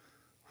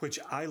 Which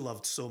I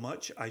loved so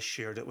much, I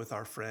shared it with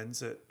our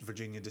friends at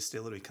Virginia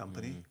Distillery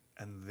Company,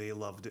 and they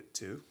loved it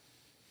too.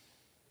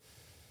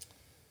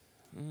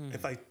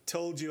 If I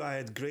told you I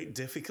had great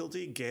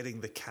difficulty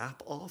getting the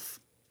cap off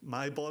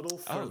my bottle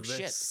for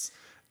this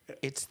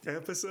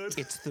episode.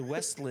 It's the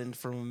Westland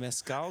from a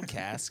mezcal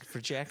cask for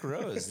Jack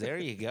Rose. There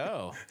you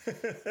go.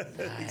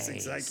 That's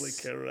exactly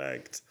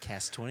correct.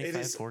 Cask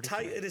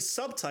 2543. It is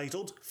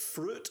subtitled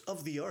Fruit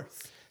of the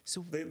Earth.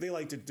 So they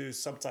like to do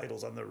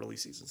subtitles on their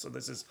releases. So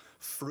this is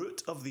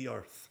Fruit of the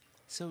Earth.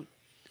 So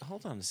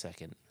hold on a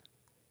second.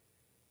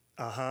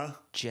 Uh-huh.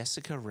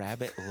 Jessica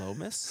Rabbit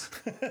Lomas?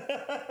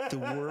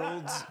 The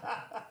world's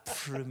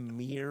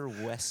premier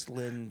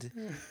Westland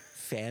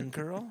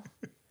fangirl?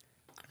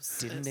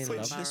 Didn't they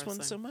love this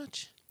one so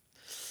much?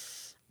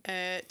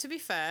 To be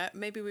fair,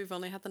 maybe we've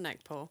only had the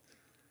neck pour.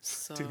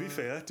 So to be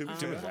fair, I'll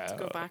have to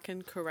go back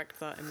and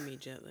correct that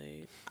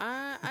immediately.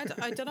 I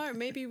don't know.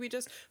 Maybe we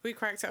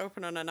cracked it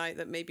open on a night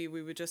that maybe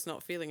we were just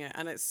not feeling it.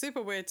 And it's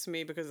super weird to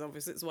me because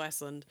obviously it's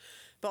Westland,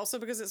 but also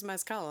because it's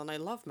mezcal and I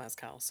love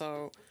mezcal.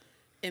 So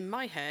in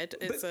my head,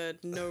 it's a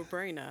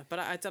no-brainer. But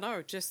I don't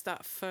know. Just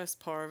that first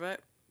pour of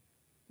it,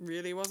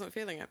 really wasn't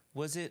feeling it.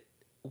 Was it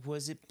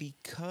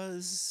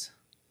because...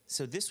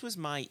 So this was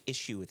my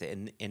issue with it,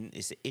 and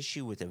it's an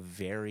issue with a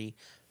very,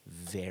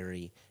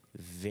 very,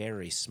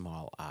 very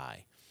small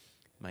I.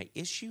 My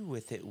issue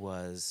with it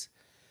was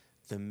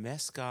the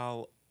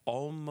mezcal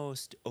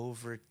almost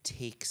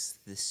overtakes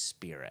the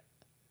spirit.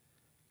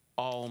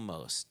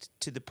 Almost.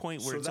 To the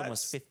point where it's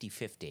almost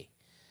 50-50.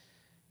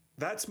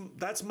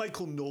 That's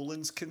Michael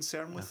Nolan's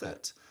concern with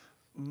it.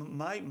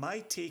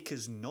 My take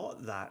is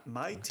not that.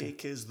 My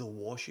take is the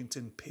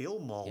Washington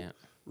Pale Malt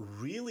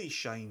really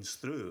shines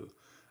through.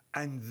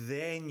 And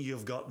then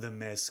you've got the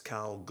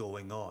mezcal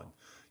going on.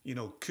 You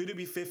know, could it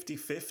be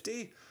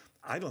 50-50?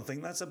 I don't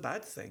think that's a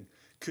bad thing.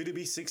 Could it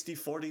be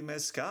 60-40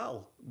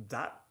 mezcal?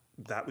 That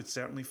would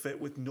certainly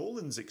fit with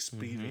Nolan's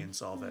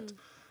experience of it.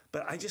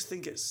 But I just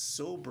think it's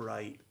so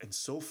bright and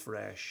so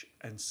fresh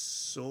and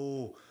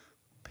so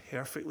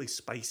perfectly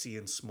spicy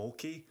and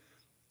smoky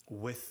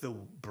with the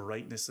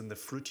brightness and the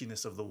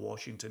fruitiness of the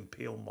Washington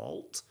Pale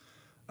Malt.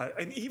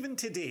 And even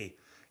today...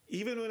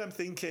 Even when I'm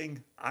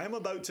thinking, I'm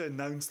about to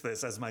announce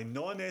this as my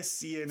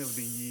non-SCN of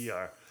the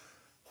year,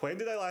 when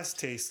did I last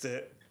taste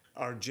it?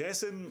 Are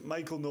Jess and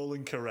Michael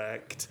Nolan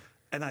correct?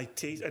 And I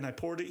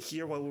poured it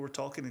here while we were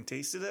talking and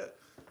tasted it.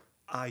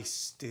 I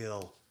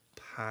still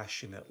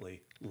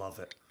passionately love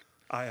it.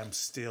 I am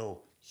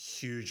still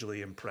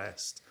hugely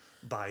impressed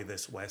by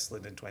this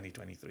Westland in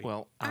 2023.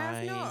 Well,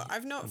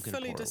 I've not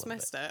fully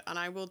dismissed it, and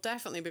I will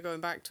definitely be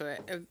going back to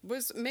it. It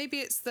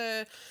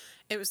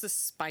was the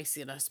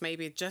spiciness,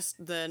 maybe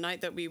just the night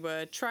that we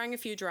were trying a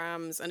few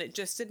drams and it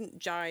just didn't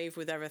jive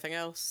with everything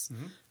else.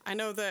 I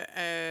know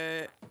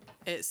that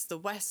it's the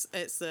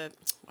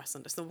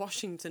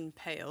Washington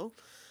Pale,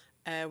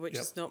 which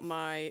is not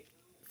my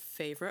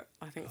favorite.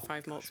 I think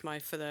 5 malt's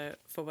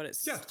for what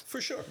it's. Yeah,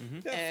 for sure.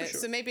 Yeah, for sure.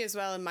 So maybe as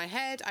well in my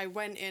head, I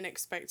went in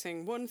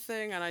expecting one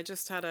thing and I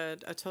just had a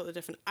totally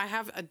different. I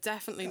have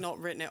definitely not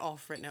written it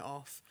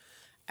off.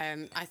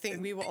 I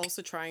think we were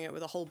also trying it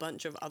with a whole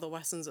bunch of other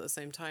Westerns at the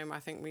same time. I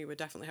think we were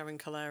definitely having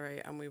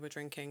Calere and we were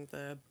drinking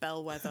the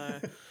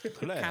Bellwether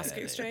Cask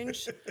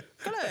Exchange.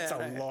 That's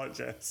a lot,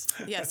 Jess.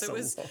 Yeah, so it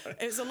was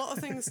a lot of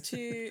things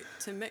to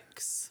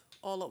mix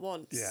all at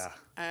once. Yeah.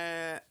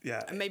 And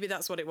maybe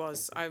that's what it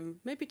was.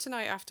 Maybe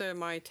tonight after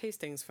my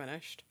tasting's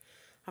finished,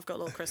 I've got a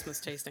little Christmas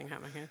tasting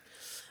happening here.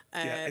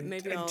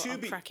 Maybe I'll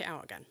crack it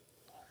out again.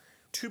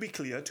 To be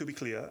clear,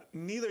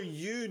 neither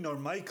you nor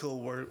Michael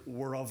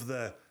were of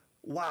the...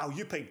 Wow,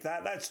 you picked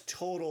that. That's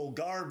total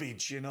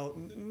garbage, you know.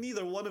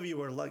 Neither one of you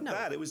were like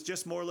that. It was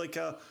just more like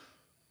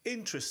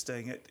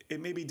interesting.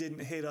 It maybe didn't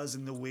hit us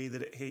in the way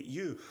that it hit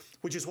you,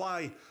 which is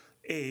why,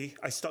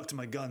 I stuck to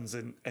my guns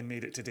and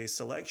made it today's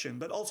selection,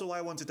 but also why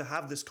I wanted to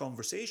have this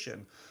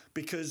conversation,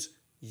 because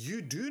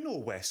you do know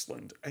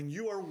Westland and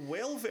you are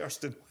well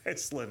versed in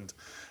Westland.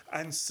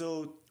 And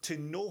so to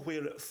know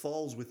where it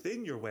falls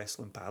within your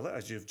Westland palate,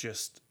 as you've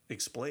just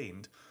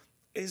explained,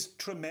 is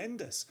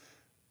tremendous.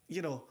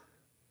 You know,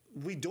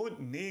 we don't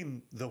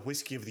name the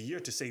whiskey of the year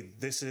to say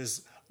this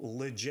is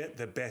legit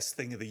the best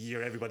thing of the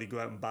year. Everybody go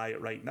out and buy it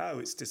right now.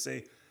 It's to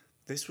say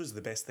this was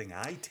the best thing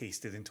I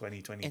tasted in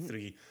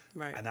 2023,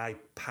 and I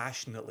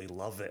passionately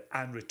love it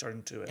and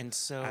return to it and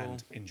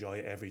enjoy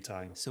it every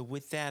time. So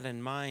with that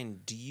in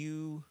mind, do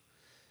you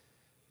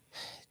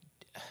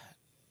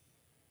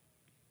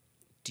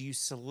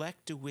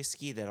select a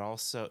whiskey that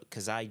also,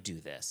 because I do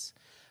this,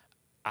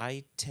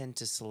 I tend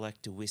to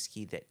select a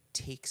whiskey that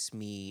takes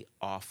me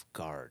off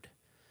guard,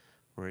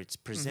 where it's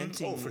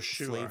presenting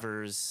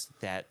flavors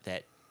that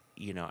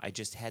you know I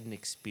just hadn't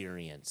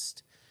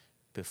experienced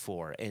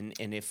before. And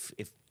if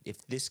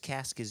this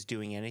cask is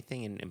doing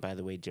anything, and by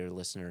the way, dear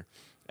listener,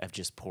 I've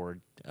just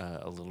poured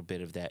a little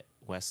bit of that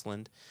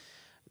Westland.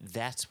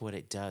 That's what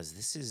it does.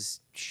 This is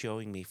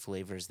showing me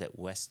flavors that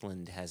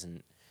Westland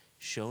hasn't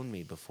shown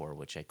me before,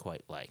 which I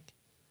quite like.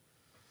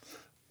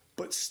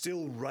 But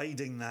still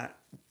riding that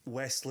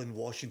Westland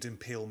Washington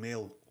pale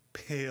malt.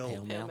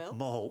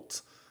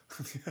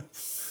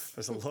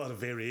 There's a lot of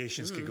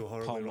variations could go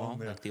horribly wrong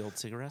there. Like the old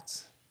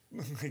cigarettes.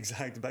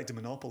 Exactly, back to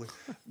Monopoly.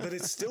 But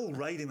it's still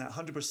riding that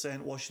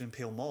 100% Washington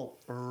pale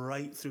malt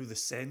right through the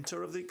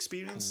centre of the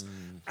experience.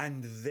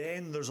 And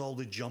then there's all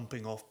the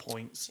jumping off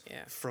points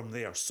from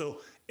there.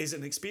 So is it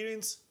an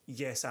experience?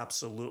 Yes,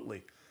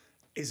 absolutely.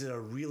 Is it a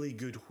really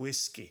good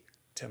whiskey?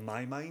 To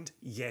my mind,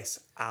 yes,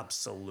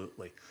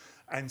 absolutely.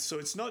 And so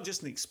it's not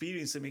just an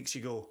experience that makes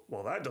you go,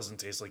 well, that doesn't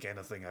taste like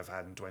anything I've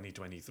had in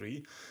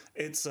 2023.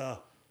 It's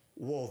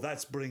well,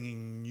 that's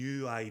bringing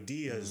new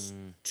ideas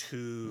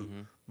to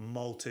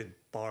malted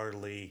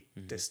barley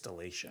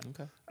distillation.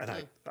 Okay.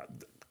 And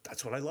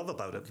that's what I love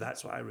about it.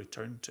 That's what I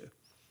return to.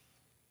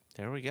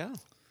 There we go.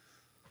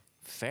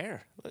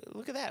 Fair.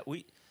 Look at that.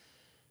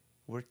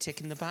 We're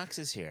ticking the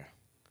boxes here.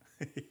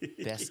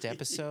 Best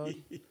episode,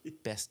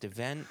 best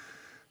event,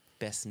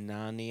 best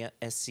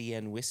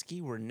non-SCN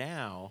whiskey. We're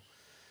now,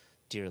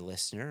 dear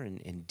listener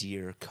and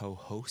dear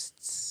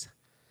co-hosts,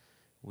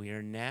 we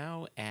are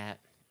now at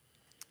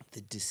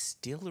the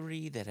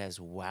distillery that has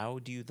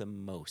wowed you the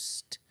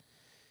most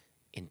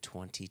in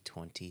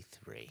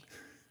 2023.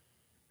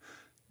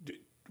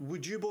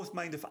 Would you both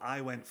mind if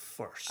I went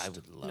first? I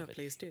would love it. No,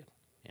 please do.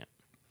 Yeah.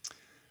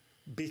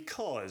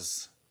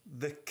 Because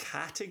the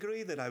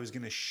category that I was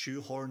going to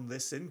shoehorn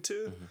this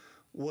into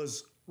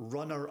was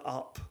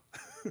runner-up,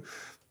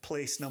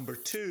 place number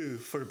 2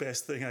 for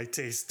best thing I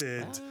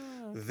tasted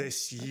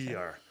this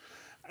year.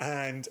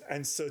 And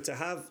so to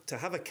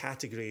have a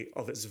category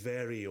of its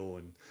very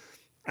own.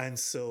 And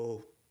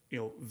so,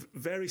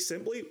 very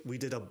simply, we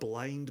did a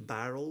blind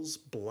barrels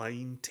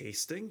blind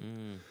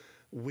tasting.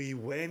 We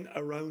went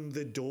around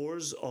the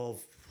doors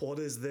of what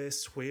is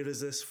this? Where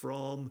is this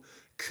from?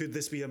 Could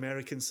this be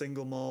American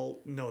single malt?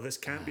 No, this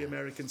can't be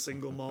American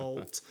single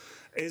malt.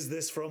 Is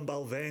this from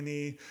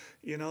Balvenie?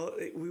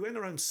 We went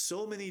around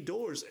so many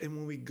doors. And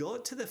when we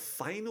got to the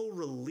final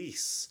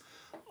release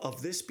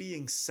of this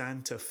being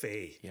Santa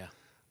Fe,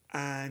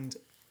 and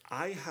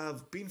I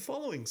have been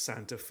following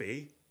Santa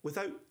Fe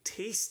without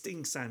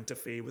tasting Santa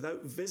Fe,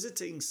 without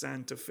visiting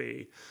Santa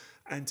Fe,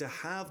 and to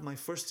have my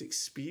first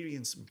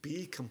experience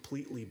be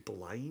completely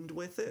blind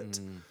with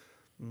it,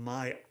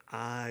 my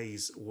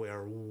eyes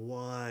were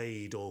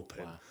wide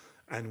open. Wow.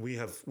 And we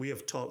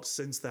have talked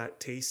since that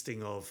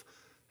tasting of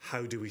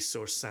how do we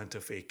source Santa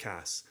Fe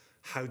casks?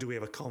 How do we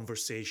have a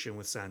conversation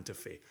with Santa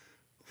Fe?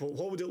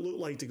 What would it look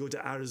like to go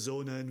to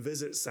Arizona and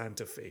visit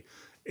Santa Fe?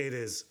 It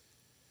is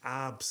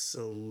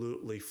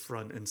absolutely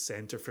front and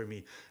center for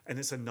me. And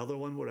it's another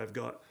one where I've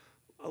got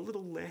a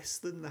little less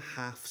than the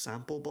half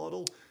sample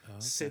bottle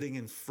sitting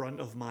in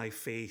front of my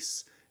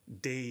face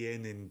day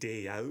in and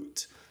day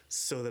out,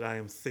 so that I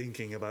am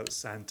thinking about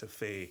Santa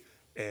Fe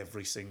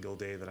every single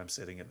day that I'm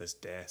sitting at this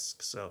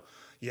desk. So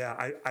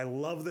yeah, I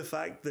love the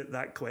fact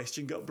that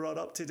question got brought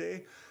up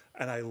today.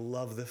 And I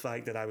love the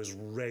fact that I was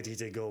ready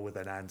to go with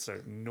an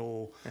answer.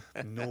 No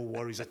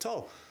worries at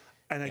all.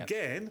 And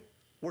again,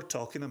 we're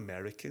talking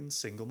American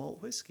single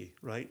malt whiskey,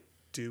 right?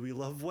 Do we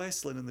love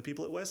Westland and the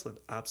people at Westland?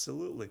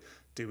 Absolutely.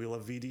 Do we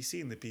love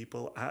VDC and the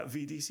people at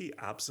VDC?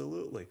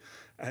 Absolutely.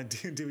 And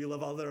do we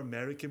love other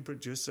American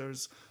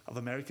producers of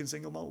American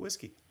single malt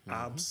whiskey?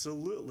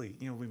 Absolutely.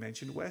 We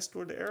mentioned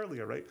Westward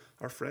earlier, right?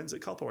 Our friends at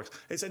Copperworks.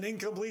 It's an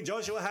incomplete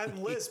Joshua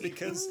Hatton list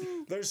because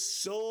there's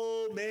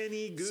so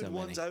many good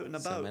ones out and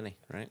about. So many,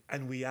 right?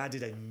 And we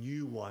added a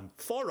new one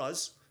for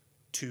us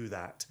to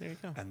that. There you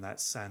go. And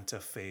that's Santa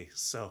Fe.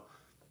 So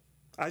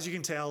as you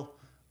can tell,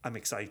 I'm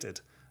excited.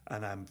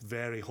 And I'm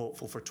very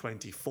hopeful for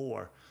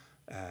 2024,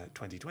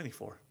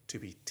 to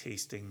be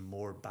tasting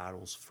more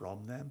barrels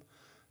from them.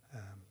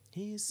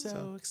 He's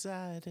so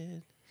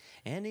excited,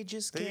 and he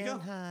just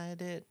can't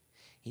hide it.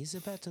 He's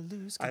about to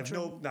lose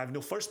control. I have no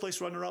first place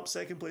runner-up,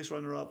 second place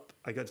runner-up.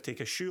 I got to take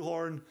a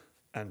shoehorn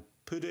and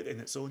put it in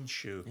its own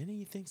shoe. And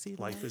he thinks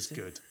Life is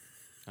good.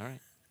 All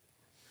right.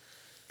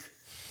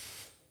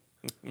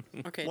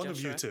 Okay, one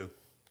Joshua, of you two.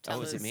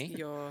 Is it me?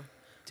 Do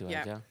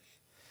I go?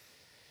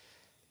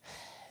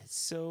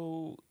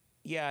 So,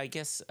 yeah, I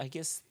guess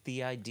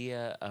the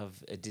idea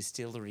of a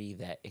distillery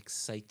that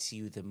excites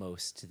you the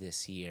most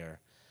this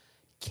year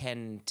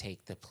can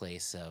take the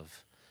place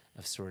of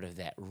sort of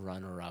that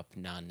runner-up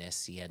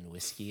non-SCN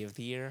whiskey of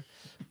the year,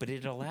 but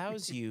it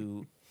allows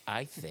you,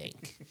 I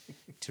think,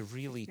 to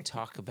really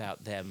talk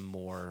about them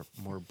more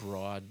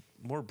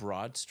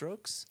broad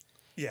strokes.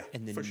 Yeah,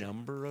 and the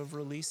number of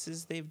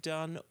releases they've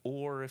done,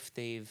 or if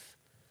they've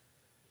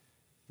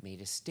made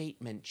a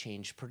statement,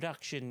 changed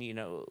production,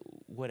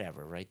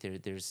 whatever, right?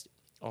 There's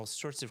all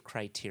sorts of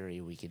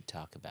criteria we could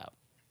talk about.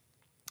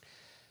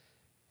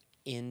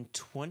 In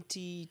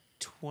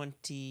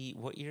 2020,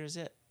 what year is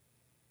it?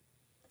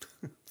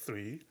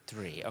 3.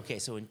 Okay,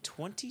 so in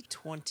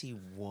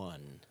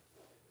 2021,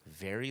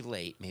 very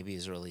late, maybe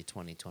as early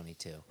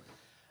 2022,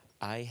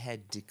 I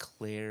had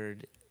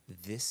declared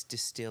this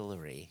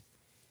distillery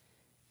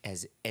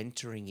as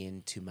entering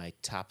into my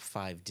top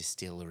 5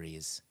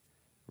 distilleries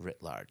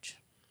writ large.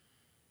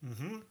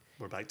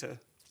 We're back to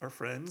our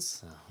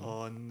friends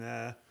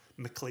on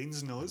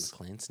McLean's Nose.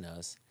 McLean's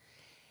Nose.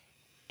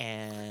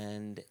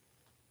 And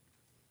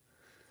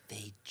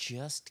they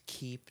just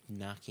keep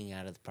knocking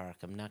out of the park.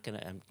 I'm not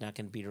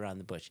gonna beat around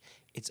the bush.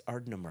 It's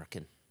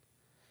Ardnamurchan.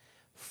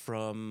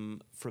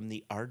 From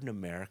the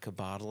Ardnamerica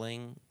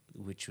bottling,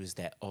 which was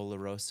that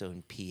Oloroso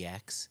and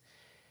PX,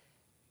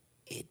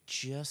 it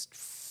just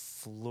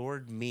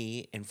floored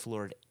me and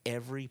floored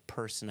every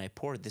person I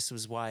poured. This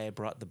was why I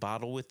brought the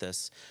bottle with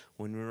us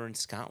when we were in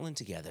Scotland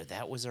together.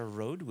 That was our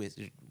road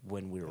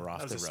when we were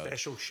off the road. That was a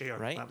special share,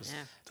 right? That was a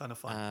ton of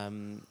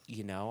fun.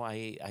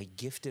 I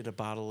gifted a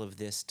bottle of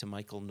this to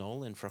Michael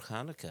Nolan for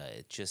Hanukkah.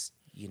 It just,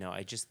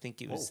 I just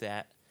think it was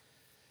that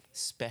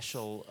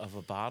special of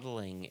a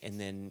bottling. And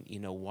then,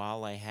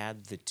 while I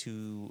had the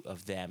two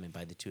of them, and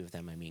by the two of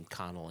them I mean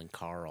Connell and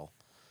Carl.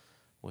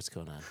 What's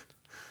going on?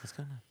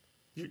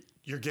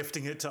 You're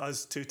gifting it to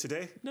us too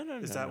today? No.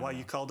 Is that why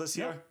you called us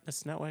here? No,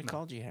 that's not why I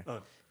called you here.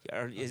 Oh.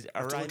 Are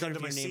either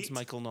of your names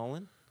Michael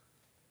Nolan?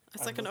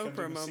 It's like an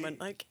Oprah moment.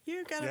 Like,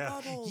 you get a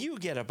bottle. You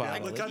get a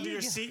bottle. Look under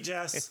your seat,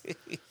 Jess.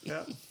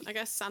 Yeah. I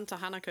guess Santa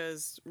Hanukkah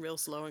is real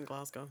slow in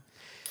Glasgow.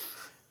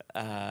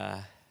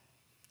 Look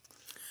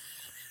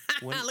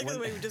Look at the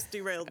way we just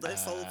derailed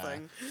this whole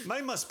thing.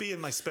 Mine must be in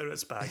my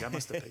spirits bag. I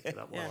must have picked it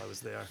up while I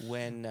was there.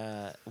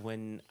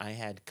 When I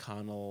had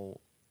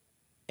Connell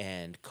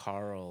and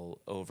Carl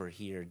over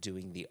here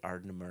doing the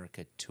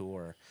Ardnamurchan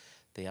tour,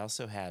 they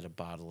also had a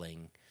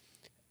bottling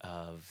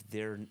of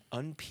their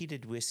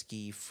unpeated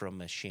whiskey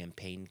from a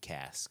champagne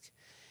cask.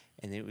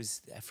 And it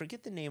was, I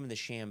forget the name of the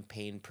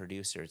champagne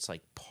producer. It's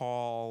like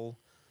Paul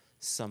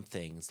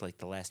something. It's like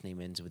the last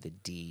name ends with a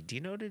D. Do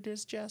you know what it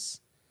is, Jess?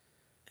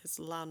 It's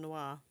La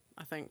Noire,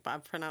 I think, but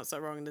I've pronounced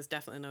that wrong, and there's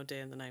definitely no D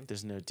in the name.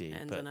 There's no D.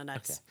 Ends in an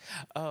S. Okay.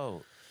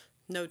 Oh.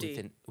 No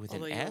D. With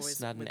an S,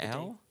 not an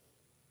L?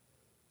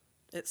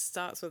 It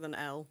starts with an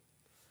L.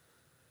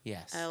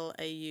 Yes.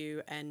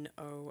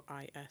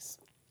 Launois.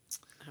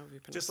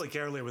 Just like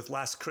earlier with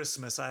Last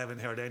Christmas, I haven't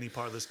heard any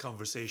part of this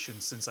conversation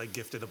since I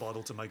gifted a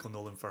bottle to Michael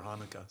Nolan for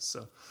Hanukkah.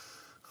 So,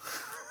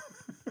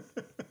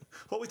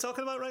 what are we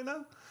talking about right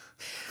now?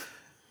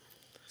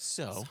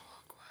 So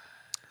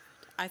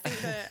I think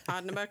that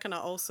Ardnamurchan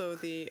are also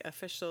the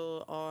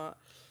official or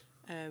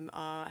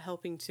are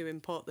helping to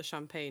import the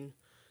champagne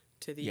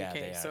to the UK.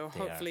 They so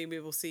hopefully we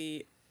will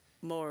see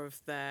more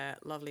of their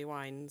lovely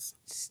wines,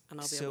 and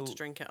I'll be able to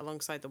drink it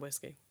alongside the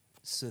whiskey.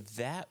 So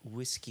that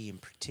whiskey in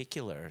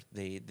particular,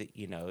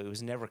 it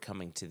was never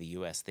coming to the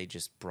U.S. They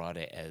just brought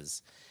it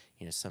as,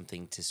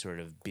 something to sort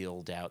of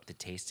build out the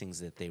tastings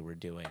that they were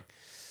doing.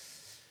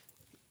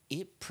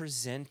 It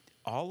present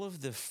all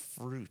of the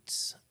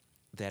fruits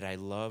that I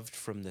loved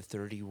from the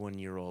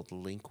 31-year-old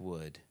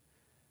Linkwood.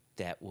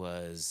 That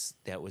was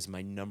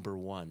my number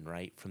one,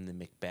 right, from the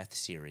Macbeth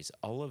series.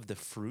 All of the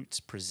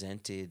fruits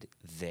presented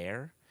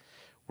there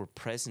were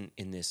present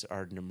in this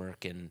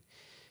Ardnamurchan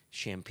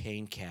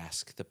champagne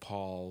cask, the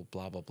Paul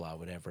blah blah blah,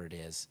 whatever it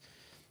is.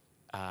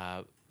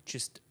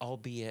 Just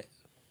albeit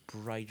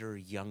brighter,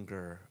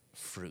 younger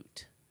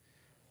fruit.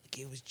 Like,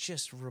 it was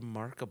just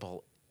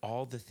remarkable,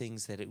 all the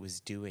things that it was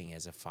doing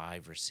as a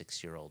 5 or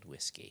 6 year old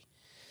whiskey.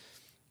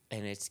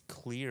 And it's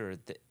clear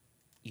that,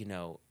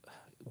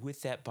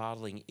 with that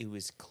bottling, it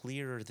was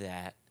clear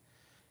that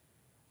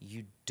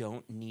you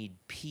don't need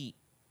peat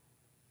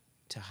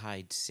to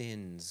hide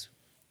sins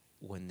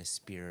when the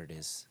spirit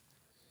is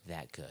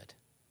that good.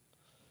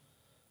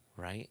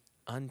 Right?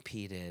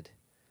 Unpeated,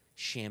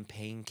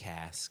 champagne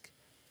cask,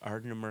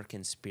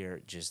 Ardnamurchan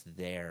spirit just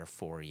there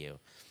for you.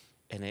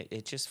 And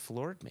it just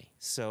floored me.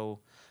 So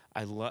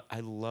I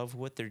love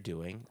what they're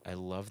doing. I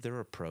love their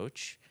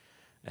approach.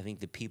 I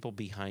think the people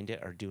behind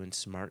it are doing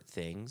smart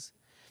things.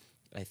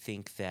 I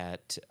think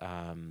that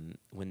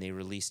when they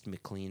released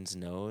McLean's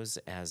Nose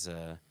as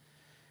a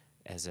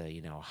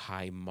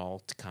high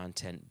malt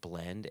content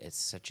blend at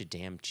such a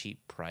damn cheap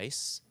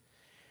price,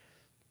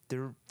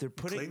 they're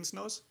putting McLean's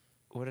Nose?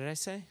 What did I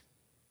say?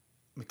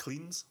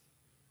 McLean's.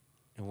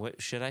 And what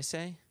should I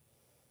say?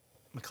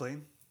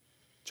 McLean.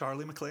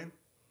 Charlie McLean.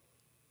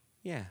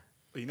 Yeah.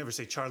 But you never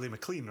say Charlie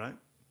McLean, right?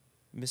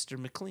 Mr.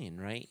 McLean,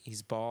 right?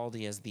 He's bald.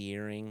 He has the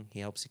earring.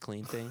 He helps you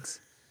clean things.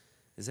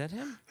 Is that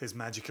him? His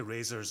magic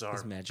erasers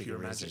are pure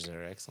magic.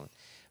 Are excellent.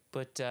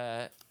 But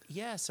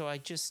so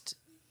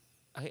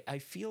I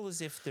feel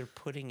as if they're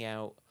putting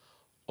out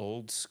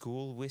old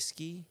school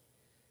whiskey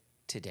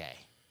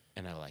today,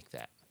 and I like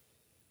that.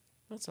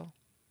 That's all.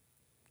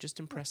 Just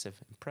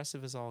impressive.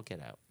 Impressive as all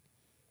get out.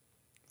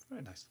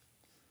 Very nice.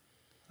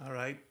 All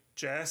right,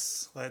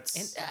 Jess, let's...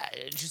 And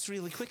just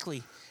really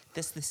quickly,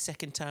 that's the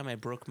second time I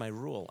broke my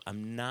rule.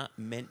 I'm not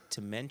meant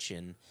to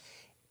mention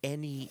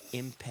any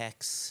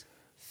Impex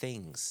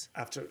things.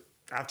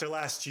 After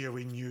last year,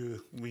 we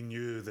knew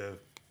the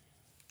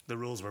The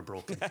rules were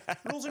broken.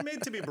 Rules are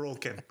made to be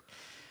broken.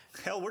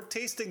 Hell, we're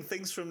tasting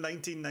things from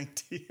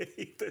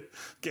 1998,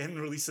 getting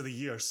release of the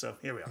year. So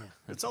here we are.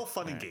 It's all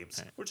fun and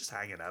games. We're just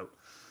hanging out.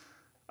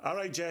 All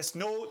right, Jess.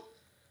 No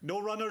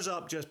runners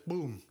up. Just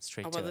boom.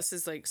 Straight to well, it. this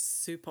is like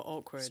super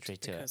awkward Straight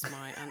to because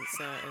my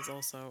answer is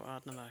also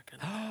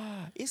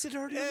Ardnamurchan. Is it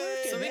already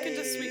American? So we can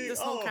just sweep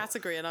this whole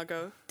category and I'll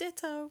go,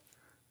 ditto.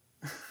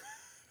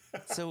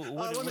 So I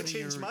what want are to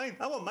change your, mine.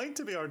 I want mine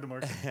to be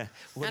Ardnamurchan.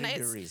 what And are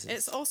your reasons?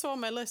 it's also on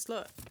my list.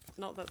 Look,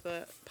 not that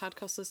the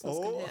podcast listeners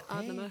can hear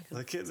Ardnamurchan.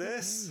 Look at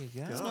this. There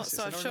you go. Gosh,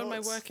 So I've it's in shown our my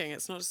notes. working.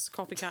 It's not just a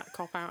copycat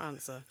cop-out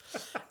answer.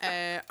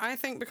 I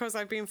think because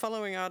I've been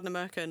following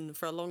Ardnamurchan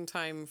for a long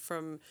time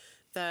from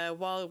their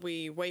While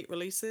We Wait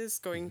releases,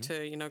 going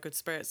to, Good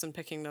Spirits and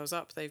picking those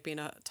up. They've been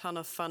a ton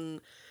of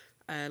fun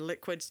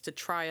liquids to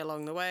try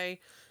along the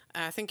way.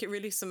 I think it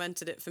really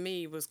cemented it for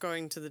me was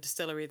going to the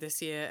distillery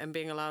this year and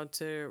being allowed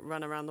to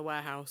run around the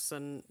warehouse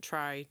and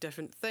try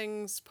different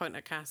things, point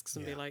at casks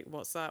and be like,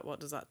 what's that?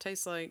 What does that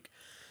taste like?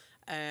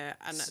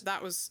 And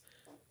that was...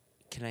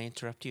 Can I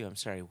interrupt you? I'm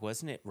sorry.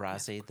 Wasn't it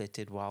Rosé that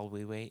did While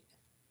We Wait?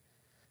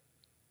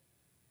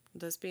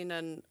 There's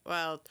been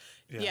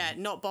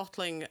not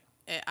bottling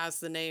it as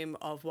the name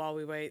of While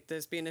We Wait.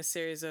 There's been a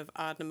series of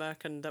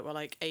Ardnamurchan that were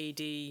like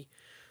AD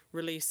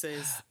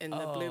releases in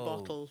the blue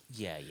bottle.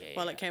 Yeah.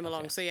 While it came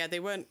along. So yeah, they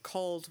weren't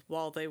called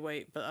While They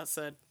Wait, but that's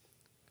a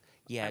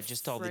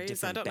just all the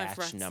phrase. I different don't know if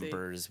batch Ratsy-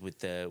 numbers with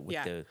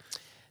the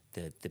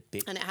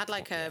big. and it had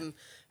like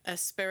a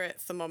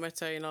spirit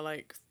thermometer,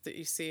 like that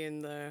you see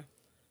in the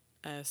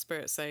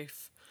spirit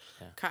safe,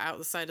 cut out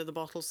the side of the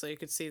bottle so you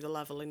could see the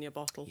level in your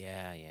bottle.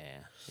 Yeah.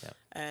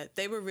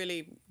 They were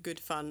really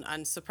good fun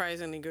and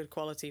surprisingly good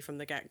quality from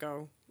the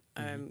get-go.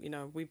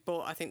 We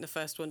bought, I think, the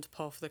first one to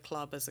pour for the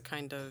club as a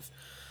kind of,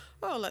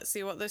 let's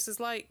see what this is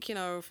like,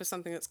 for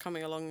something that's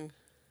coming along,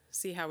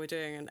 see how we're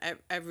doing. And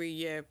every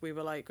year we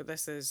were like, if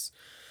this is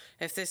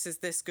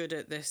this good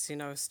at this,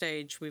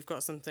 stage, we've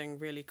got something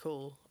really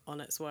cool on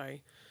its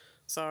way.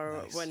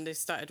 So when they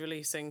started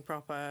releasing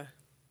proper,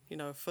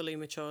 fully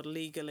matured,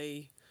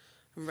 legally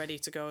and ready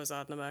to go as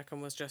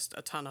Ardnamurchan was just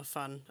a ton of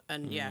fun.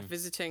 And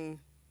visiting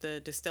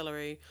the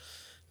distillery,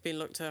 being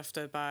looked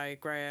after by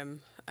Graham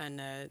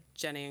and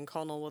Jenny and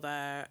Connell were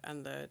there,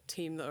 and the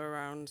team that were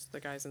around, the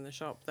guys in the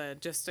shop. They're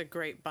just a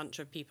great bunch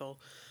of people,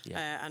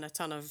 and a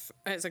ton of.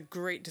 It's a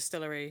great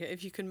distillery.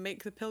 If you can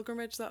make the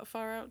pilgrimage that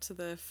far out to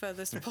the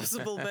furthest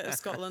possible bit of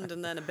Scotland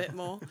and then a bit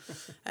more,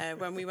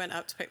 when we went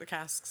up to pick the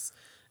casks,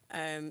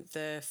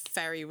 the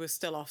ferry was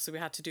still off, so we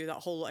had to do that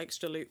whole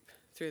extra loop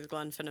through the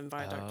Glenfinnan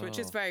Viaduct, which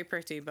is very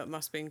pretty, but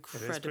must be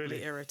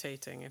incredibly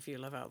irritating if you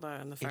live out there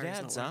and the ferry's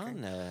It adds not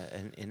working.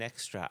 on an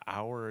extra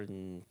hour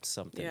and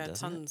something. Yeah,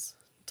 doesn't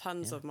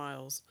tons of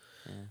miles.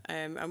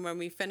 And when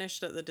we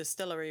finished at the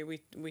distillery,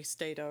 we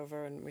stayed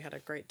over and we had a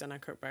great dinner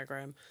cooked by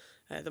Graham.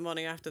 The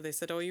morning after, they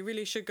said, you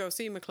really should go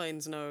see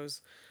McLean's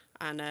Nose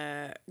and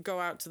go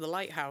out to the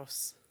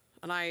lighthouse.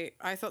 And I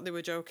thought they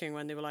were joking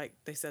when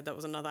they said that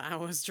was another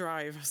hour's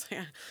drive. I was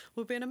like,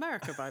 we'll be in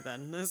America by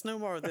then. There's no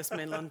more of this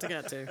mainland to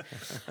get to.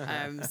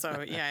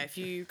 So, yeah, if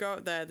you go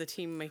out there, the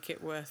team make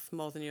it worth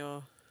more than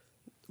your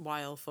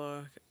while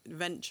for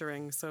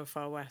venturing so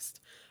far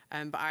west.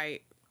 But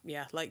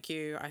like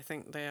you, I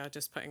think they are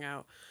just putting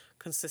out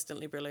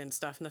consistently brilliant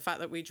stuff. And the fact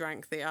that we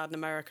drank the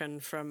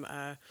Ardnamurchan from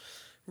a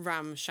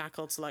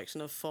ramshackled selection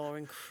of 4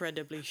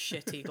 incredibly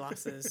shitty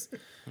glasses,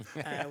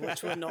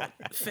 which were not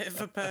fit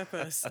for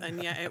purpose,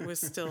 and yet it was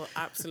still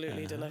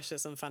absolutely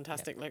delicious and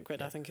fantastic liquid,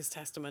 I think is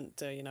testament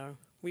to,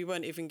 we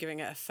weren't even giving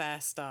it a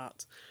fair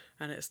start,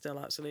 and it still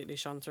absolutely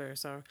shone through.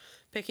 So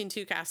picking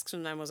 2 casks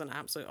from them was an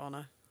absolute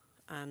honour,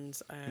 and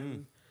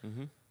I'm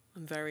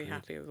very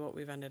happy with what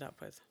we've ended up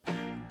with.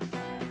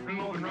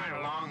 Moving right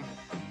along,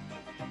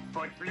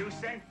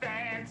 footloose and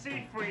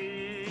fancy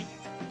free.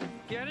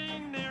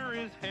 Getting there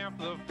is half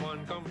the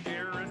fun. Come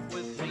share it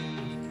with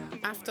me.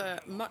 After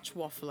much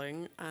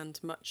waffling and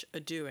much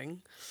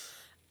a-doing,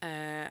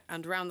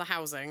 and around the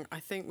housing, I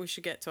think we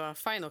should get to our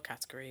final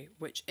category,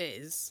 which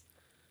is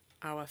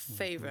our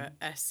favourite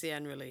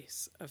SCN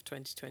release of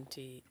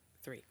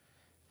 2023.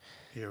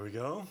 Here we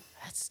go.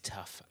 That's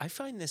tough. I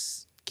find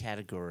this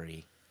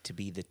category to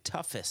be the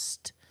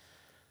toughest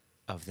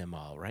of them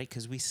all, right?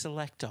 Because we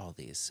select all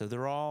these, so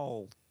they're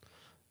all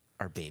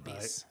our babies.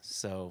 Right.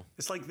 So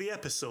it's like the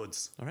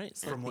episodes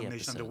from One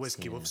Nation Under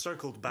Whiskey. We've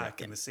circled back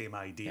in the same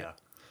idea.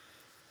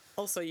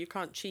 Also, you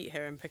can't cheat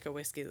here and pick a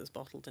whiskey that was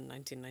bottled in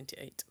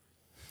 1998.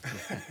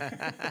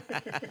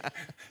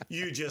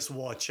 You just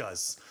watch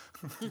us.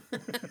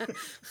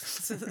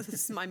 So this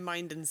is my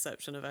mind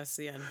inception of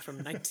SCN from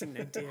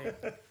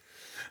 1998.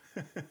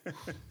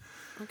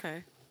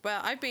 Okay. Well,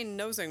 I've been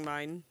nosing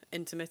mine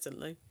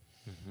intermittently,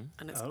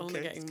 and it's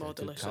only getting more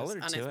delicious,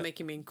 and it's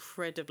making me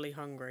incredibly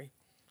hungry.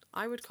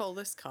 I would call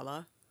this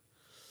colour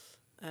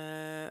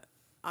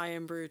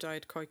Iron Brew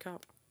Dyed Koi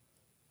Cup.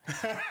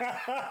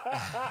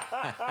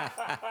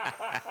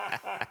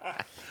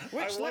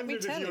 Which, let me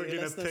tell you,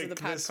 listeners of the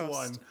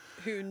podcast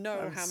who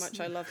know how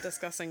much I love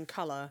discussing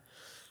colour,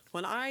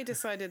 When I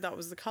decided that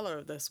was the colour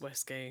of this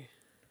whiskey,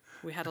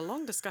 we had a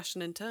long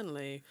discussion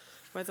internally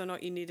whether or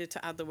not you needed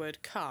to add the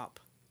word carp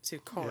to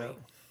koi,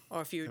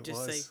 or if you would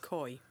just say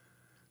koi.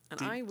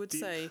 And I would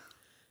say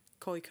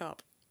koi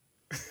carp.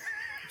 I'm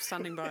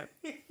standing by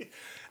it.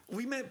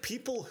 We met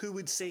people who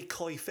would say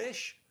koi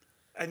fish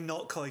and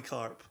not koi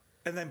carp,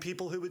 and then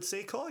people who would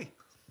say koi.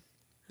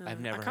 I've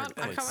never heard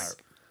koi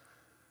carp.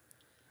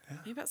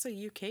 Maybe that's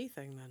a UK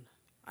thing then.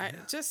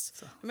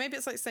 Maybe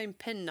it's like saying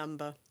PIN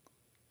number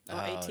or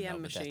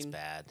ATM machine. But that's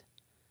bad.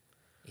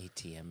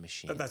 ATM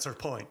machine. But that's her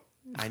point.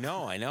 I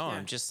know.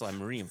 Yeah.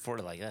 I'm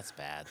reinforcing like that's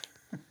bad.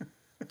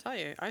 I tell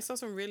you, I saw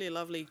some really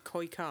lovely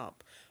koi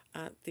carp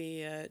at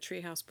the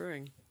Treehouse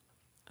Brewing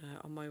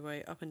on my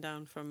way up and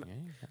down from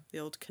the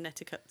old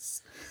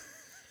Connecticuts.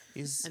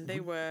 And they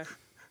were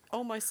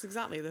almost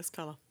exactly this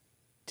colour.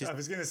 I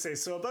was going to say,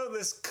 so about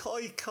this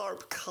koi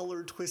carp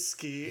coloured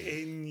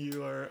whiskey in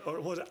your,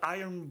 or was it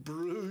Iron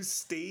Brew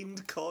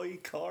stained koi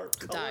carp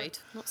colour? Dyed,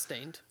 not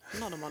stained. I'm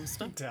not a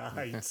monster.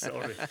 Dyed,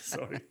 sorry,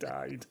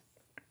 dyed.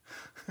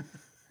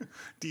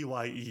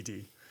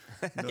 D-Y-E-D.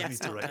 No Yes,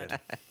 need to not write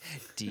dead. it.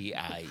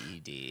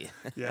 D-I-E-D.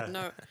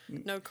 Yeah.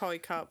 No koi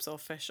carps or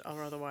fish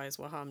or otherwise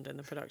were harmed in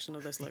the production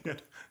of this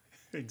liquid.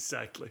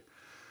 Exactly.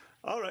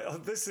 All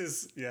right, this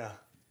is,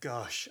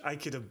 gosh, I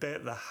could have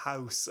bet the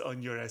house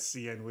on your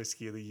SCN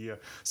Whiskey of the Year.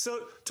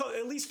 So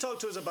at least talk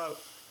to us about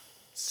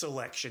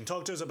selection.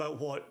 Talk to us about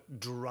what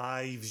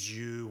drives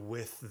you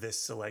with this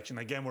selection.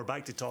 Again, we're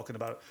back to talking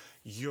about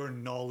your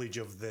knowledge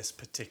of this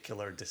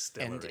particular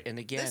distillery. And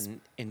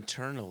again,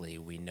 internally,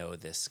 we know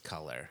this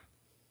color.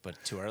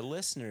 But to our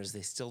listeners,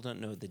 they still don't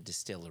know the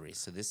distillery.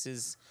 So this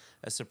is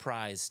a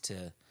surprise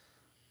to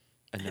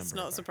a number. It's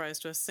not a surprise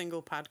to a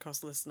single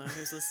podcast listener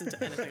who's listened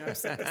to anything I've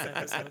said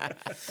this episode.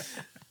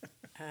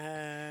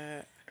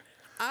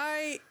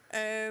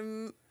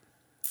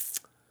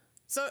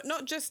 So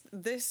not just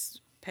this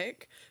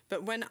pick,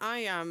 but when I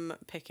am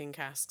picking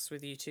casks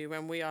with you two,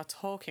 when we are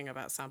talking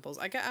about samples,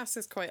 I get asked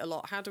this quite a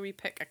lot. How do we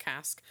pick a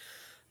cask?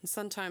 And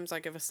sometimes I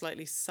give a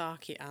slightly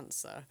sarky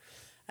answer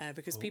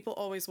because people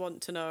always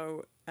want to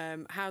know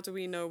how do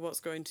we know what's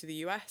going to the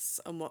US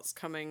and what's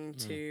coming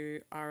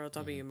to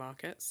RLW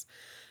markets.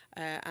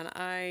 And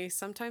I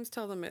sometimes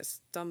tell them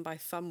it's done by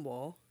thumb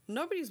war.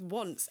 Nobody's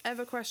once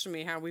ever questioned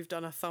me how we've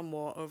done a thumb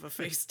war over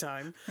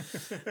FaceTime.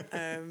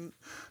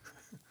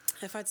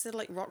 If I'd said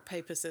like rock,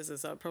 paper,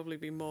 scissors, that would probably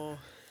be more,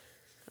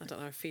 I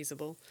don't know,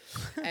 feasible.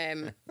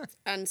 And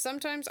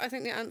sometimes I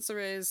think the answer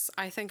is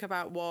I think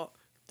about what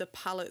the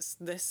palates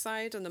this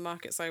side and the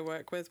markets I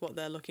work with, what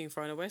they're looking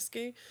for in a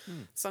whiskey.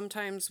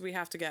 Sometimes we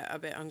have to get a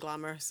bit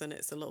unglamorous and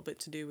it's a little bit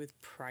to do with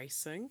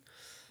pricing.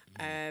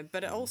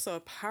 But it also,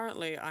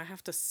 apparently, I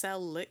have to sell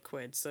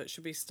liquid, so it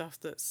should be stuff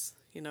that's,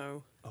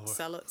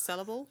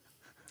 sellable.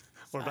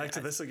 We're back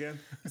to this again.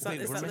 Is that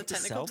the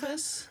technical term?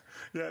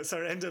 Yeah, it's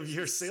our end of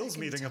year sales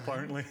meeting,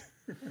 apparently.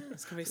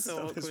 It's going to be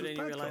so awkward when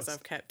you realise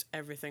I've kept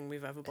everything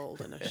we've ever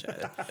bottled in a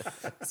shed.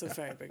 It's a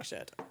very big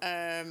shed.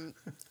 And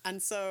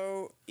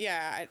so,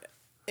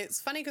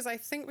 it's funny because I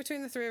think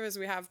between the three of us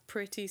we have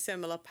pretty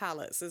similar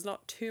palates. There's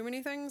not too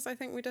many things I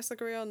think we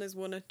disagree on. There's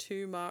one or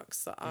two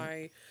marks that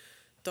I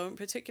don't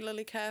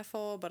particularly care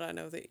for, but I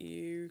know that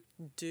you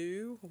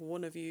do.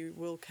 One of you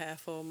will care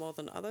for more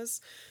than others.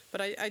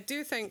 But I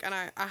do think, and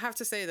I have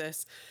to say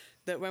this,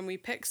 that when we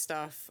pick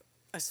stuff,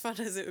 as fun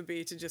as it would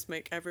be to just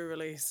make every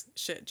release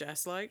shit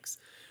Jess likes,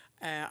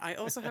 I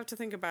also have to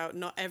think about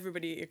not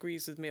everybody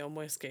agrees with me on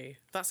whiskey.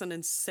 That's an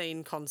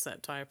insane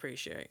concept I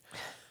appreciate.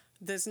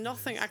 There's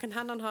nothing, I can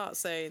hand on heart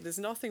say, there's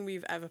nothing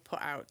we've ever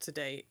put out to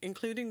date,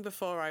 including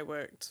before I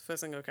worked for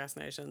Single Cask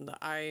Nation, that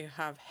I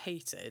have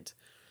hated.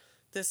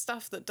 There's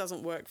stuff that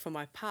doesn't work for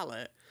my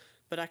palate,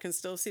 but I can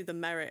still see the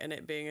merit in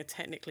it being a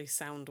technically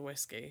sound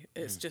whiskey.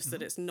 It's just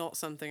that it's not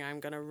something I'm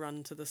going to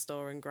run to the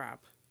store and grab.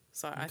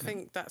 So I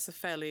think that's a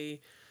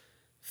fairly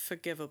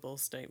forgivable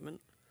statement.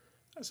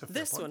 That's a fair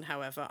This point. one,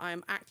 however, I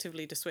am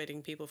actively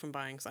dissuading people from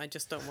buying because I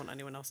just don't want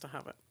anyone else to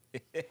have it.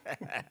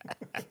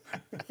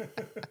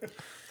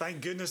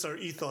 Thank goodness our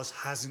ethos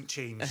hasn't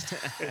changed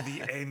at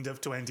the end of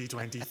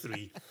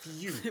 2023.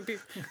 Phew. It'd be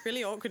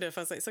really awkward if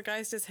I was like, so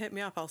guys, just hit me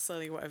up. I'll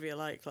sell you whatever you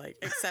like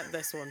except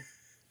this one.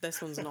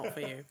 This one's not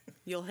for you.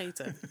 You'll hate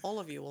it. All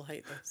of you will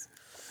hate this.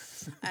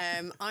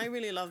 I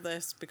really love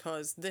this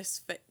because this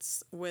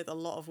fits with a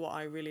lot of what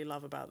I really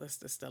love about this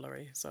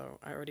distillery. So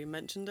I already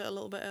mentioned it a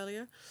little bit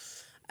earlier,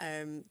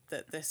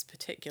 that this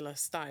particular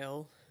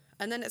style,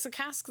 and then it's a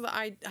cask that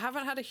I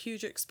haven't had a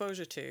huge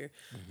exposure to.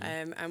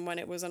 And when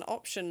it was an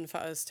option for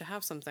us to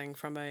have something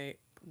from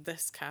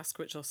this cask,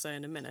 which I'll say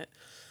in a minute,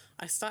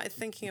 I started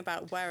thinking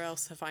about where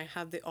else have I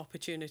had the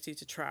opportunity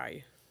to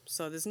try.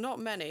 So there's not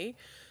many.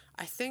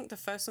 I think the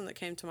first one that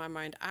came to my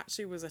mind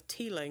actually was a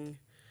Teeling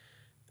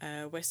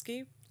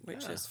whiskey,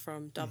 which is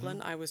from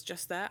Dublin. I was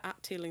just there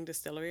at Teeling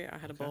Distillery. I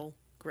had a ball.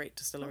 Great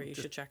distillery. You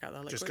should check out their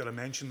liquid. Just got to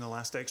mention the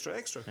last extra.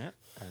 Yeah,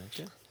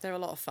 okay. They're a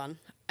lot of fun.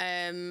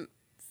 So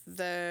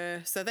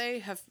they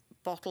have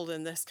bottled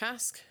in this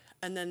cask,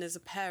 And then there's a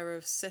pair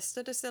of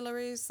sister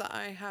distilleries that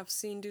I have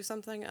seen do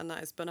something, and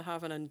that is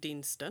Bunnahabhain and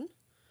Deanston.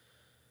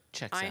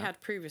 Checks I out.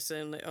 had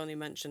previously only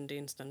mentioned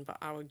Deanston, but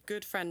our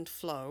good friend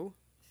Flo,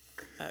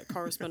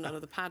 correspondent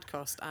of the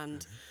Padcast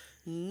and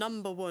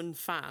 #1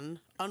 fan,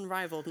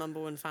 unrivaled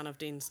 #1 fan of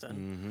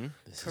Deanston,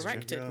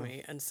 corrected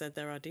me and said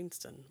there are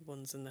Deanston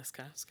ones in this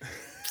cask.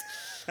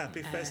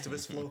 Happy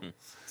Festivus, Flo.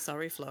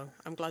 Sorry, Flo.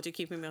 I'm glad you're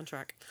keeping me on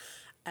track.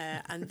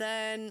 And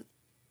then,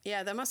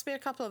 yeah, there must be a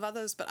couple of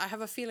others, but I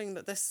have a feeling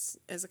that this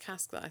is a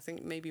cask that I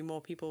think maybe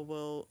more people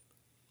will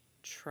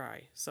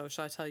try. So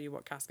shall I tell you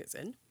what cask it's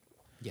in?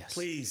 Yes.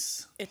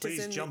 Please, It is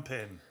please in jump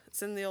in.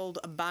 It's in the old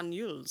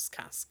Banyuls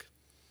cask,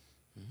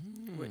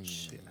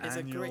 which is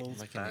a great... Annuals,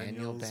 Like an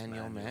annual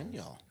Banyuls,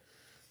 manual.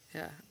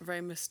 Yeah,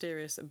 very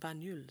mysterious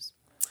Banyuls.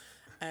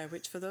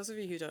 Which, for those of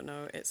you who don't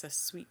know, it's a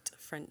sweet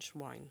French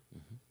wine.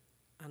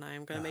 And I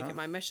am going to make it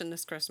my mission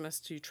this Christmas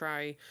to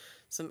try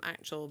some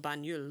actual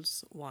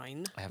Banyuls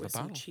wine I have with a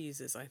some bottle.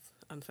 cheeses,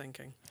 I'm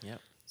thinking. Yep.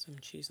 Some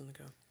cheese on the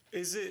go.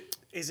 Is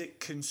it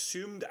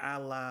consumed a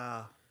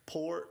la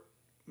port,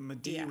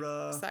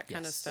 Madeira? It's that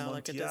kind of Yes. style,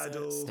 like a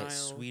Amontillado. dessert That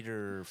style.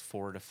 sweeter,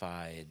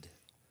 fortified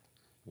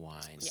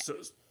wine.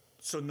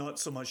 So not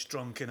so much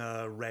drunk in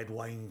a red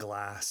wine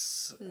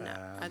glass.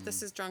 No,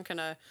 this is drunk in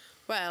a...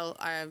 Well,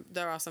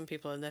 there are some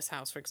people in this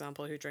house, for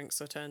example, who drink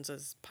Sauternes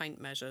as pint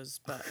measures,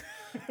 but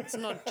it's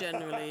not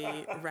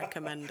generally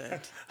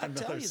recommended. I'll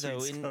tell you though,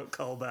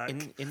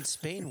 callback. in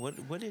Spain,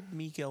 what did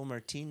Miguel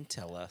Martin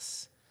tell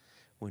us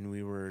when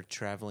we were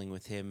traveling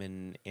with him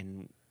in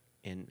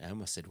I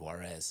almost said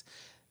Juarez,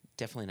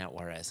 definitely not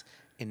Juarez,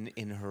 in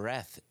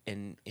Jerez,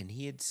 and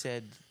he had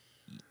said,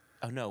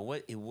 oh no,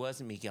 it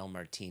wasn't Miguel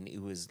Martin,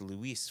 it was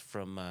Luis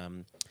from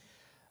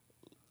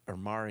or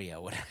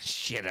Mario. What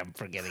shit? I'm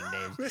forgetting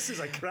names. This is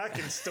a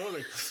cracking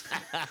story.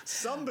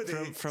 Somebody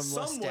from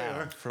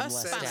somewhere Lestal, from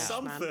Us said Spanish, Lestal,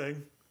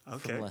 something.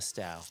 Okay. from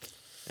Lestal,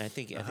 and I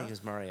think it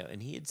was Mario,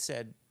 and he had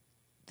said,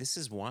 "This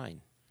is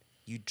wine.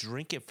 You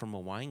drink it from a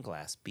wine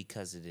glass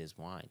because it is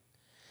wine."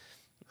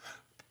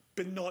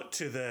 But not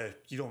to the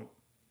you don't.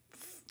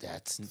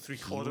 That's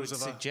Three-quarters he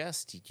would of a-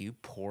 suggest you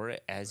pour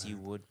it as you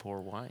would pour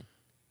wine.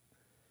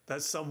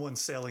 That's someone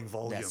selling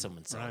volume. That's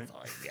someone saying, right?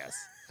 volume, yes.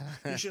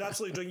 You should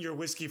absolutely drink your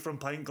whiskey from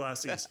pint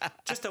glasses.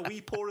 Just a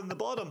wee pour in the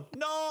bottom.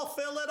 No,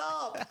 fill it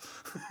up.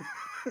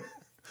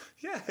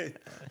 Yeah.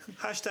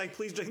 Hashtag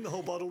please drink the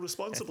whole bottle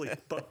responsibly,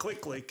 but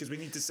quickly, because we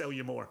need to sell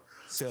you more.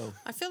 So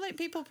I feel like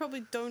people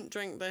probably don't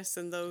drink this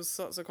in those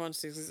sorts of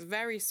quantities. It's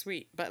very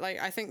sweet, but like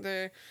I think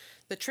the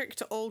trick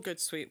to all good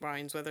sweet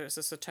wines, whether it's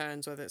a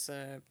Sauternes, whether it's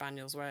a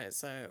Banyuls, whether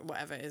it's a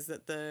whatever, is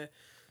that the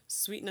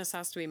sweetness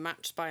has to be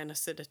matched by an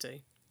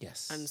acidity.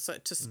 yes, And so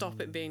to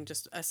stop it being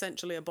just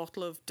essentially a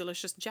bottle of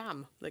delicious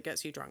jam that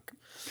gets you drunk.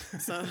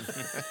 So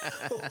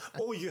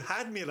Oh, you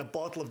had me at a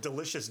bottle of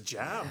delicious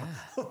jam.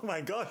 Oh my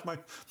gosh, my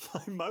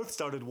mouth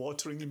started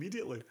watering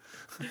immediately.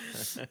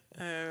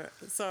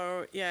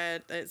 so yeah,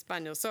 it's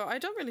Banyuls. So I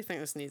don't really think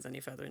this needs any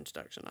further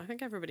introduction. I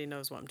think everybody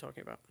knows what I'm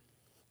talking about.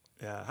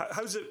 Yeah.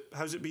 How's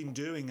it been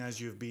doing as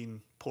you've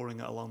been pouring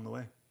it along the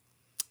way?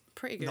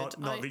 Pretty good.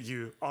 Not that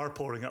you are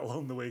pouring it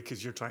along the way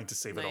because you're trying to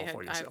save it all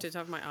for I yourself. did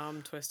have my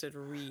arm twisted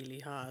really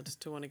hard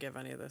to want to give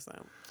any of this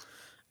out.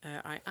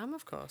 I am,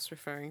 of course,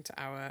 referring to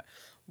our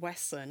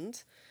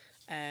Westland,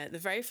 the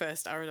very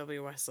first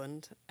ROW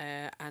Westland,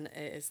 and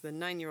it is the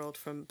 9-year-old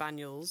from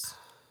Banyuls,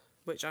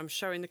 which I'm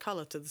showing the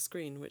colour to the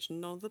screen, which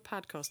none of the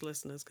podcast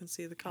listeners can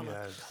see the colour.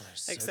 Yeah,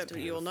 Except that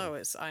you all know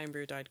it's Iron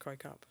Brew Dyed Koi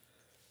Cup.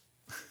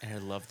 and I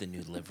love the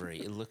new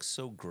livery. It looks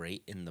so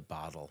great in the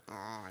bottle.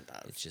 Oh, it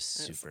does. It's just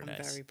super I'm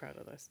nice. very proud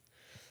of this.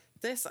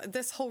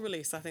 This whole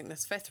release, I think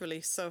this 5th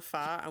release so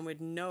far, and with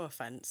no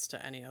offence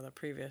to any other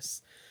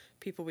previous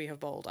people we have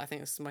bowled, I think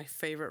this is my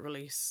favourite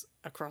release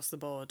across the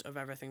board of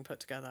everything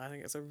put together. I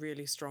think it's a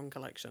really strong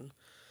collection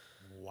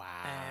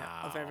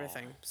Wow. of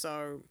everything.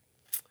 So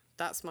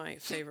that's my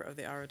favourite of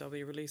the ROW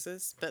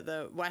releases. But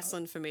the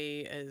Westland for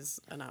me is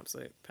an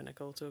absolute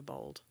pinnacle to have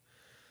bowled.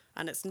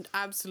 And it's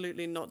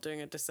absolutely not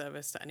doing a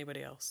disservice to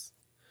anybody else.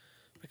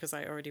 Because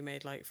I already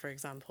made, like, for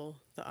example,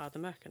 the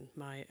Ardnamurchan,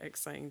 my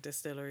exciting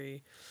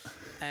distillery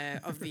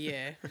of the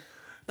year.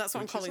 That's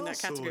what I'm calling that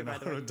category, by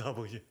the way.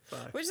 ROW.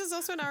 Which is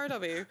also an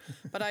ROW.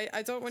 But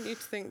I don't want you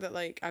to think that,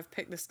 like, I've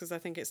picked this because I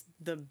think it's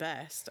the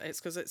best. It's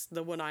because it's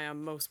the one I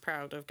am most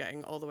proud of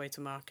getting all the way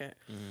to market.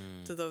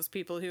 To those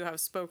people who have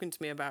spoken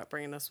to me about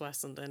bringing this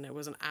Westland in, it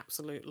was an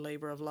absolute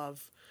labour of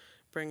love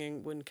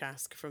bringing Wind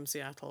Cask from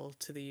Seattle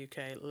to the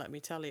UK. Let me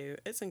tell you,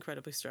 it's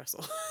incredibly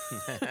stressful.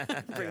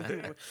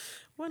 Bringing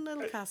one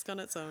little cask on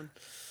its own.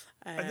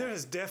 And there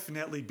has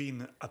definitely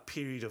been a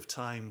period of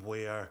time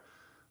where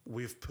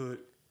we've put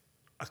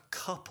a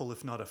couple,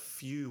 if not a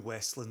few,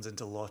 Westlands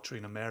into lottery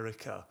in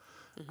America.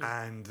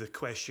 And the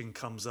question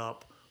comes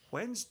up,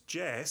 when's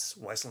Jess,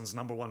 Westland's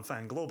 #1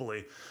 fan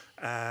globally,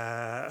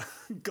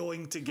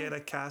 going to get a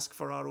cask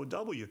for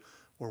ROW?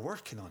 We're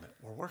working on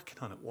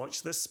it.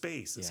 Watch this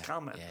space. It's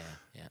coming.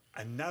 Yeah.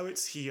 And now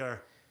it's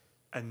here.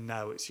 And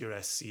now it's your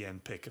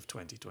SCN pick of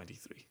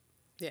 2023.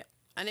 Yeah.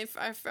 And if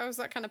I was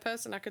that kind of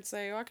person, I could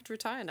say, I could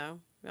retire now.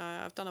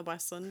 I've done a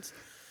Westland.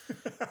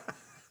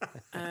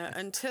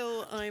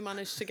 Until I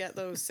manage to get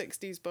those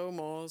 60s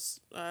Bowmores,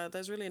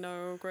 there's really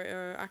no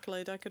greater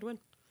accolade I could win.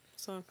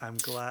 So I'm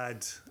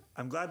glad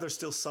there's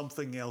still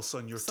something else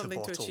on your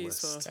something to to-bottle achieve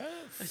list.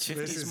 for.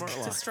 50s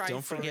Mortlock.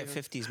 Don't forget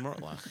 50s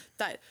Mortlock.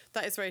 That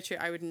is very true.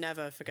 I would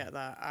never forget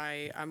that.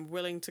 I'm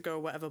willing to go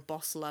whatever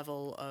boss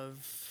level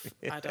of,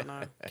 I don't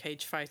know,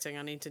 cage fighting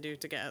I need to do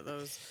to get at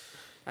those.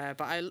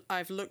 But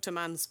I've looked a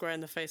man square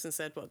in the face and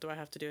said, what do I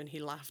have to do? And he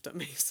laughed at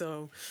me.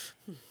 So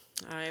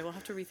I will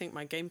have to rethink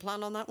my game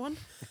plan on that one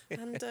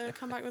and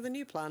come back with a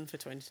new plan for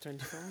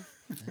 2024.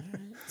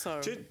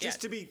 So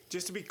just to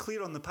be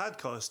clear on the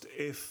podcast,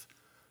 if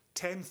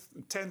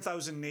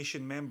 10,000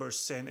 nation members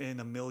sent in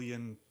 £1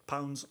 million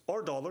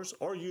or dollars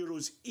or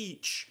euros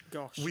each,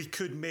 Gosh. we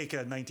could make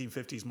a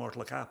 1950s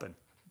Mortlock happen.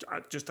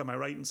 Just am I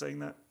right in saying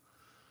that?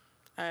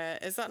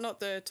 Is that not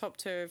the top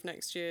tier of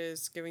next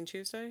year's Giving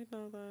Tuesday?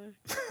 No,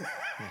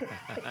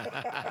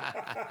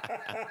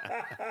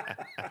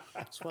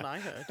 that's what I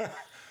heard.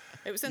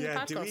 It was in the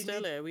podcast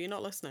earlier. Were you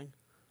not listening?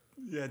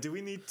 Yeah, do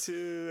we need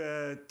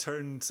to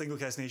turn Single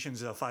Cast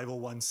Nations a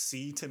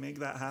 501c to make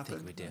that happen?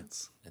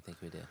 I think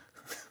we do.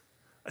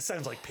 It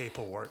sounds like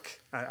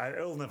paperwork.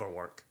 It'll never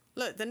work.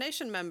 Look, the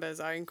nation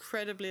members are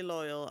incredibly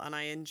loyal and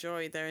I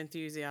enjoy their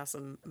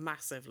enthusiasm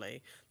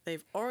massively.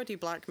 They've already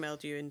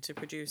blackmailed you into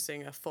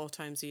producing a 4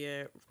 times a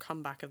year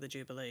comeback of the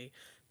Jubilee.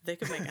 They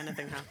could make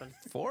anything happen.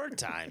 4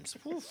 times?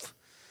 Oof.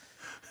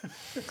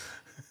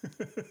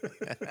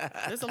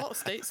 There's a lot of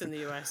states in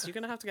the US. You're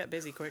going to have to get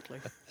busy quickly.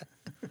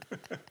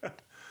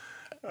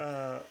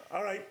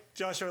 All right,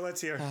 Joshua,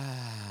 let's hear.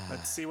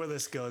 Let's see where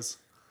this goes.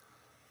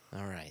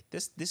 All right.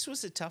 This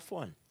was a tough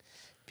one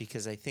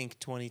because I think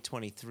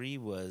 2023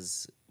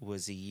 was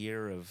a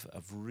year of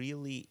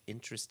really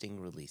interesting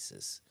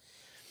releases.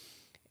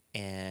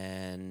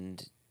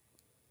 And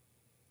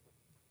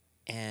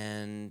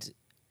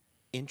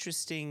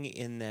interesting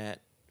in that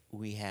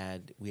we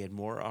had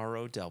more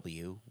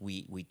ROW.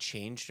 We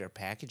changed our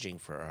packaging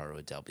for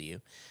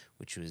ROW,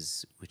 which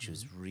was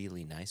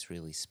really nice,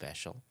 really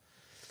special.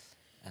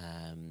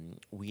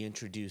 We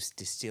introduced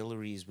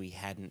distilleries we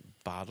hadn't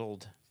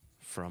bottled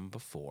from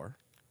before.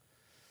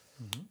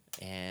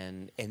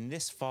 And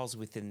this falls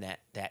within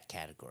that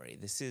category.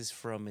 This is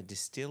from a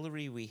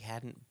distillery we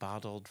hadn't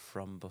bottled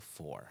from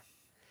before.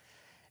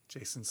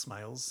 Jason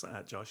smiles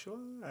at Joshua.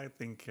 I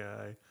think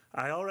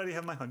I already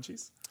have my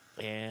hunchies.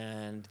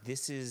 And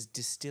this is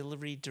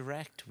Distillery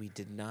Direct. We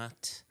did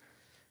not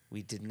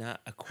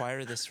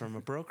acquire this from a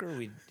broker.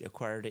 We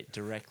acquired it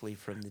directly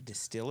from the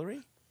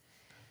distillery.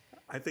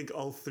 I think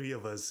all three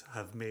of us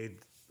have made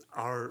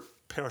our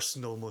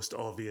personal most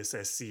obvious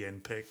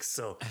SCN picks.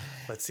 So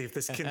let's see if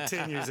this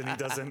continues and he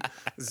doesn't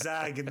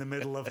zag in the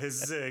middle of his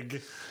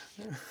zig.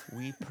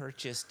 We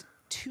purchased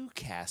 2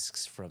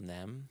 casks from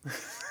them.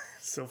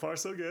 So far,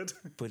 so good.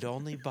 But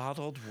only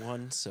bottled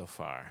 1 so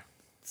far.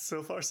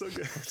 So far, so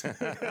good.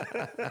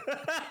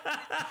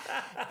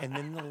 And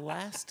then the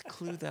last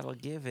clue that I'll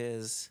give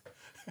is,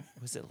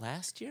 was it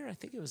last year? I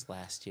think it was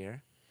last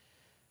year.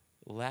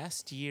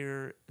 Last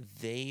year,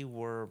 they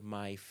were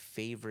my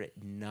favorite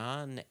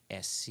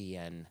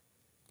non-SCN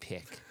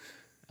pick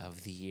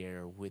of the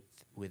year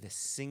with a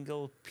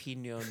single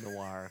Pinot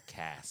Noir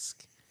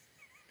cask.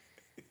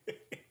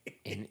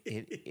 And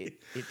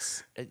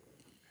it's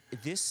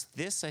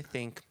this I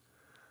think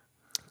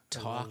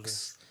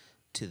talks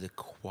to the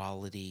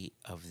quality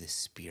of the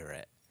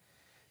spirit.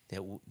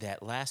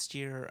 That last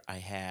year I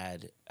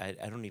had, I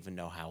don't even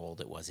know how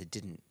old it was.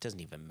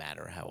 Doesn't even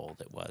matter how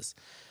old it was.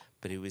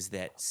 But it was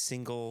that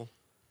single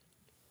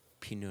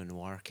Pinot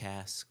Noir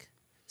cask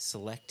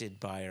selected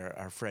by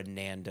our friend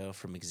Nando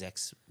from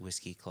Execs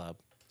Whiskey Club.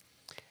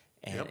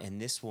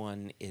 And this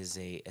one is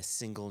a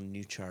single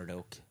New Charred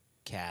Oak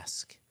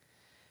cask.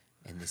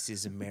 And this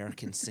is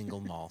American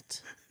single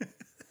malt.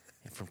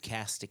 And from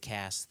cask to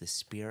cask, the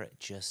spirit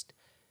just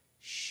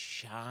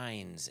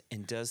shines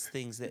and does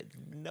things that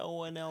no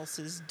one else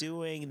is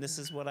doing. And this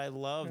is what I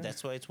love.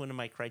 That's why it's one of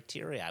my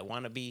criteria. I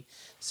want to be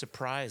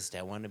surprised.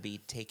 I want to be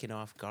taken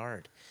off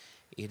guard.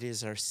 It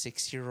is our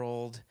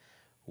 6-year-old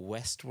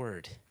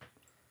Westward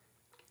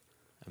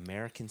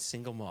American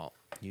single malt,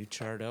 New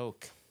Charred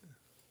Oak.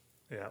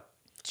 Yeah.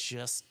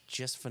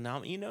 Just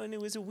phenomenal. And it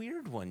was a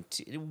weird one.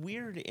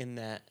 Weird in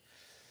that,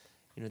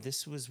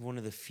 this was one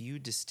of the few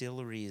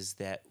distilleries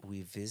that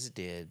we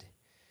visited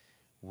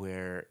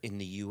where in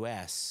the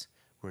U.S.,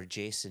 where,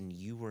 Jason,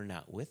 you were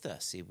not with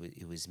us.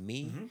 It was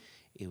me. Mm-hmm.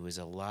 It was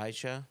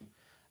Elijah,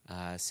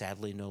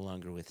 sadly no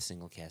longer with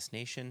Single Cast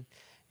Nation,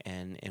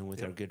 and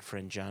with our good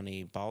friend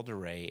Johnny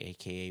Balderay,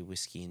 a.k.a.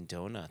 Whiskey and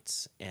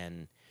Donuts,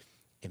 and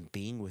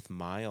being with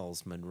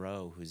Miles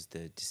Monroe, who's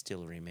the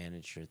distillery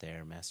manager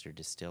there, master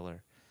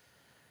distiller.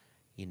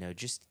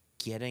 Just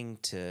getting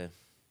to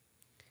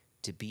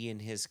be in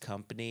his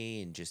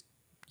company and just,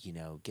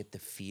 get the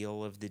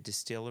feel of the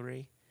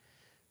distillery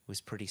was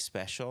pretty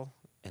special.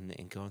 And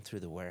going through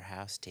the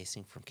warehouse,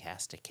 tasting from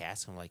cask to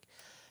cask, I'm like,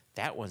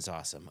 that one's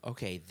awesome.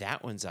 Okay,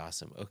 that one's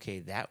awesome. Okay,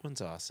 that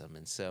one's awesome.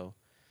 And so,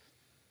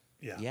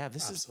 yeah,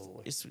 this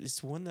absolutely.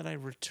 it's one that I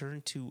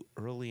return to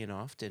early and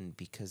often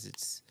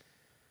because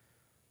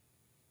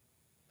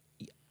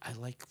I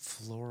like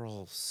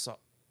floral.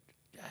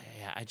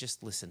 I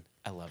just listen.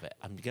 I love it.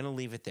 I'm gonna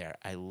leave it there.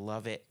 I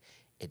love it.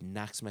 It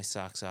knocks my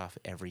socks off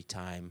every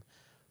time.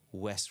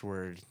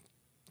 Westward,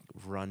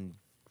 run,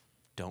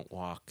 don't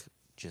walk.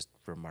 Just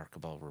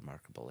remarkable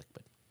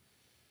liquid.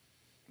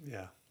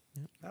 Yeah.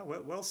 No,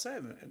 well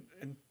said.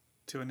 And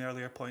to an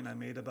earlier point I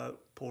made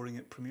about pouring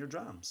at Premier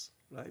Drams,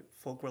 right?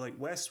 Folk were like,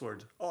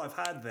 Westward, oh, I've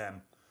had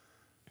them.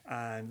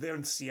 And they're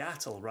in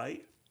Seattle,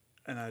 right?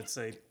 And I'd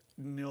say,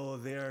 no,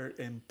 they're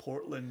in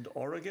Portland,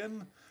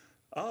 Oregon.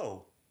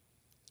 Oh,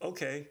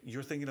 okay.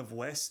 You're thinking of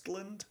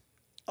Westland?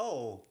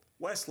 Oh,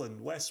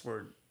 Westland,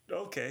 Westward.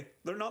 Okay.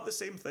 They're not the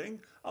same thing.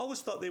 I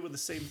always thought they were the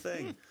same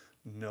thing.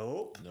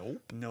 Nope.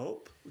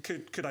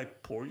 Could I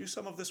pour you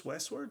some of this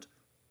Westward?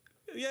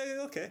 Yeah,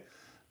 okay.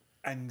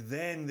 And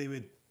then they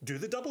would do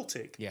the double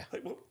take. Yeah.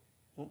 Like,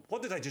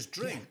 what did I just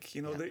drink?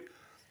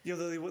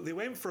 They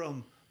went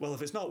from, well,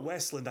 if it's not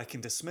Westland, I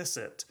can dismiss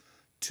it,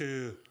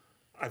 to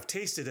I've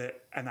tasted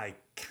it and I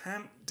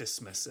can't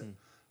dismiss it,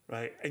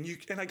 right?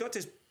 And I got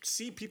to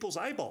see people's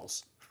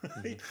eyeballs,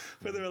 right?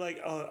 Where they're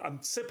like, oh,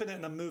 I'm sipping it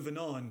and I'm moving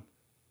on.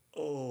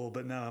 Oh,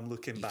 but now I'm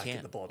looking back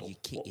at the bottle. You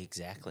can't,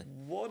 exactly.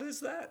 What is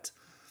that?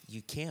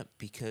 You can't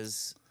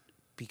because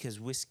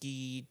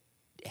whiskey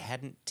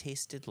hadn't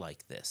tasted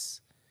like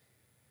this.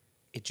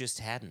 It just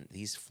hadn't.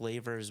 These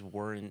flavors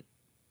weren't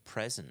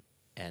present,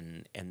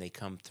 and they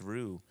come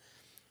through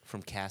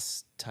from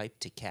cask type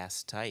to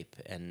cask type.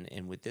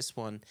 And with this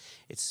one,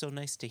 it's so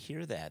nice to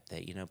hear that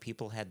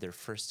people had their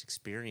first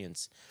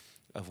experience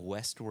of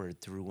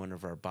Westward through one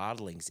of our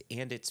bottlings,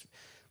 and it's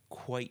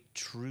quite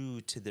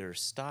true to their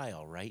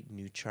style, right?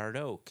 New charred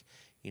oak.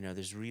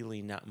 There's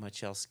really not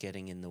much else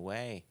getting in the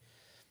way.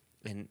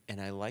 And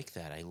I like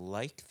that. I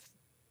like,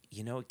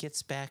 it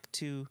gets back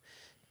to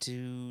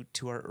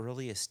our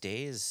earliest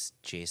days,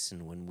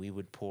 Jason, when we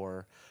would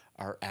pour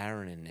our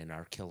Arran and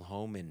our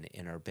Kilchoman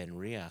and our Ben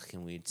Riach,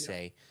 and we'd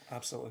say,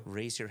 absolutely,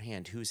 raise your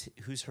hand.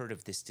 Who's heard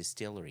of this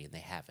distillery? And they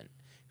haven't.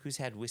 Who's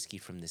had whiskey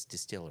from this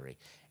distillery?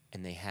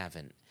 And they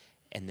haven't.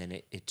 And then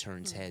it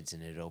turns heads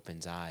and it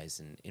opens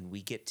eyes. And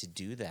we get to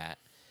do that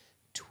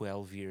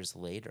 12 years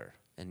later.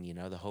 And,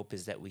 the hope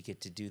is that we get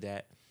to do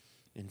that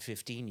in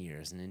 15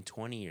 years and in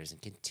 20 years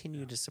and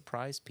continue to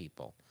surprise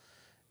people.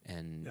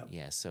 And,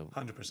 so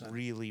 100%.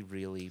 really,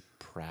 really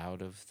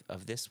proud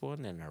of this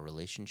one and our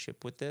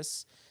relationship with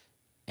this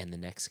and the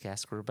next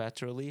cask we're about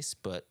to release.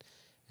 But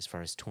as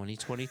far as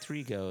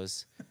 2023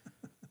 goes,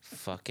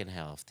 fucking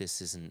hell, if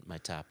this isn't my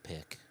top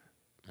pick,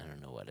 I don't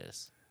know what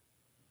is.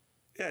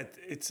 Yeah,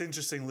 it's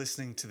interesting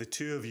listening to the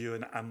two of you,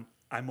 and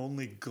I'm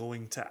only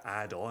going to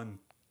add on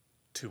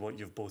to what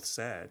you've both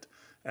said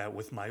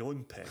with my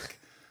own pick.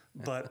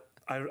 But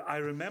I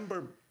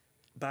remember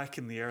back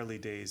in the early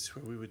days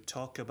where we would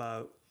talk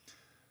about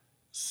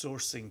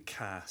sourcing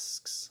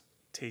casks,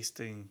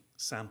 tasting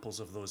samples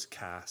of those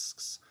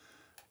casks.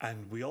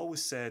 And we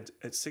always said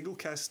at Single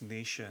Cask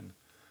Nation,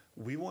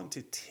 we want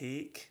to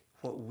take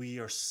what we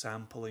are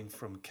sampling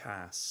from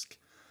cask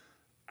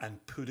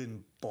and put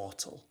in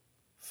bottle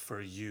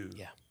for you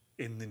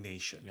in the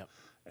nation. Yep.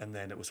 And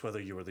then it was whether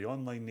you were the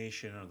online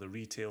nation or the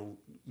retail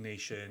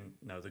nation,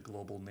 now the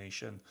global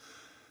nation.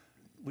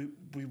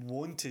 We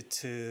wanted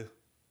to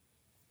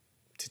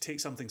take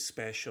something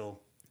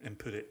special and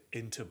put it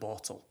into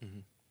bottle. Mm-hmm.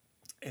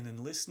 And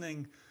in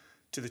listening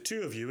to the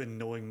two of you and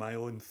knowing my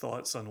own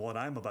thoughts on what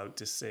I'm about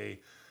to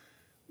say,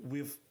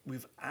 we've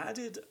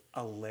added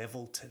a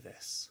level to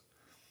this,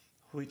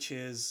 which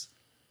is,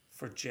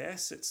 for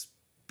Jess, it's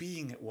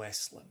being at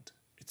Westland.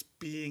 It's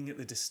being at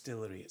the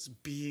distillery. It's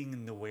being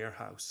in the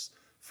warehouse.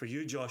 For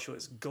you, Joshua,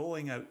 it's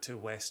going out to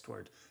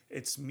Westward.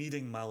 It's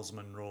meeting Miles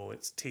Monroe.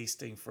 It's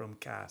tasting from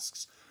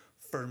casks.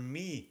 For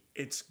me,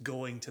 it's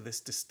going to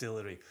this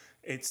distillery.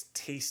 It's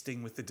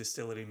tasting with the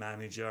distillery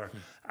manager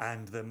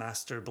and the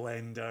master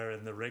blender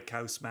and the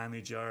rickhouse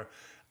manager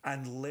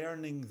and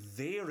learning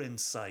their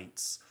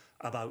insights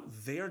about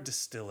their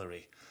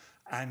distillery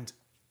and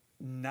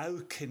now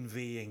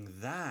conveying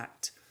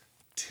that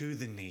to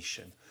the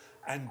nation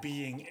and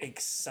being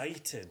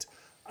excited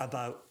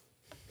about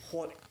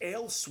what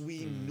else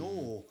we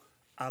know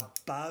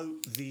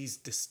about these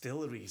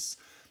distilleries.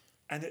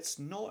 And it's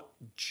not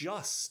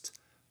just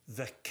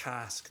the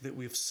cask that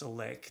we've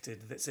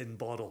selected that's in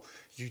bottle.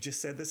 You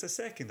just said this a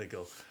second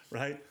ago,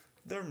 right?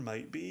 There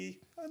might be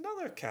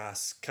another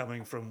cask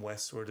coming from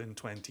Westward in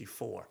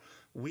 24.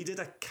 We did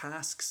a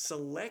cask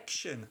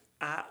selection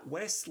at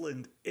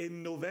Westland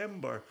in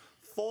November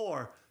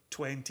for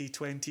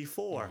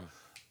 2024.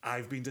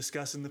 I've been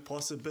discussing the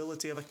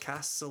possibility of a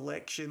cask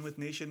selection with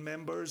nation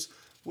members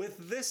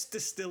with this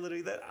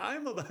distillery that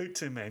I'm about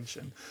to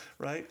mention,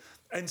 right?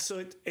 And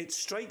so it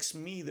strikes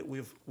me that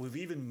we've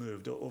even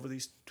moved over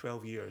these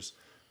 12 years.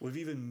 We've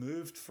even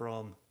moved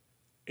from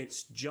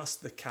it's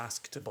just the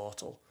cask to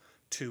bottle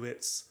to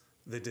it's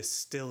the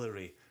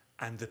distillery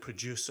and the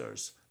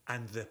producers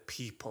and the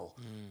people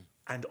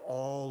and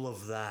all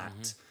of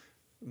that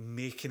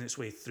making its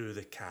way through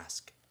the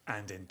cask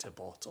and into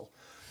bottle.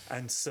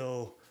 And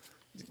so,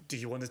 do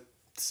you want to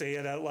say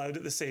it out loud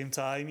at the same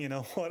time? You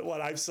know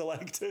what I've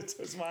selected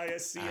as my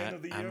SCN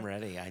of the year. I'm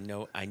ready. I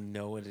know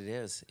what it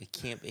is. It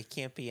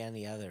can't be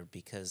any other,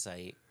 because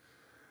I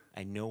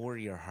know where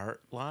your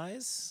heart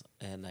lies,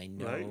 and I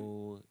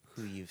know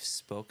who you've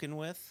spoken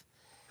with,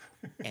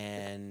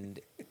 and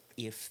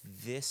if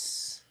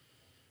this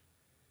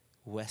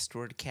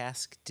Westward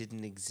cask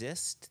didn't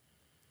exist,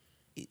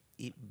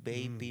 it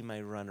may be my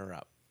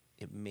runner-up.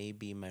 It may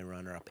be my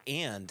runner-up.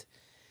 And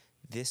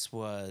this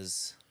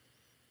was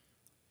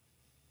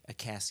a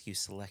cask you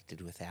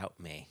selected without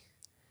me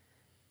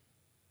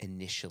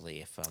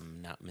initially, if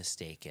I'm not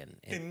mistaken.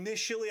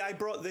 Initially, I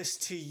brought this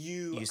to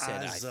you. You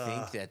said, as, I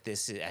think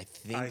this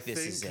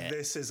is it.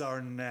 This is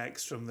our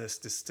next from this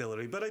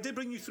distillery. But I did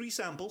bring you 3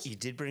 samples. You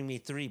did bring me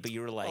 3, but you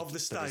were like, of the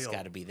style. But it's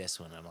got to be this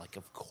one. I'm like,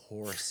 of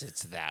course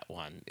it's that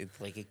one. It's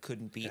like, it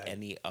couldn't be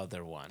any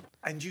other one.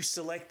 And you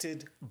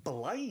selected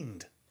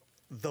blind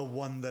the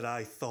one that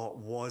I thought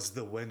was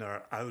the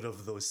winner out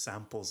of those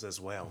samples as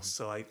well.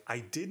 So I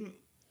didn't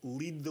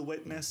lead the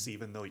witness,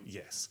 even though,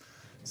 yes.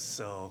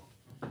 So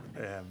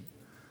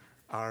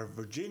our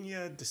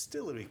Virginia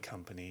Distillery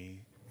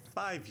Company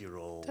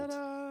 5-year-old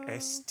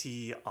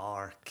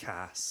STR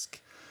cask.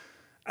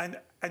 And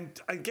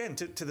again,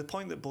 to the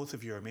point that both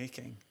of you are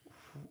making,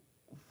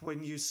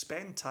 when you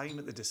spend time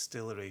at the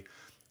distillery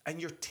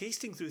and you're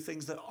tasting through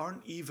things that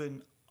aren't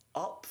even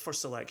up for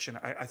selection,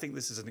 I think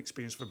this is an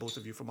experience for both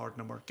of you from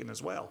Ardnamurchan working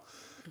as well.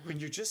 When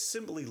you're just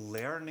simply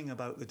learning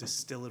about the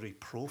distillery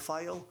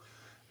profile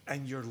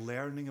and you're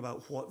learning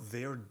about what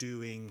they're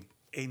doing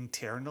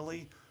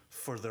internally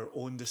for their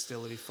own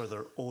distillery, for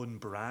their own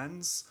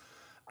brands,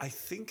 I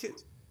think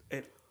it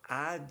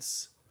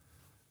adds,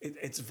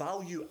 it's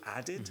value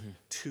added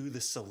to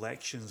the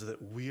selections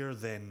that we're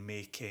then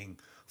making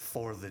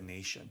for the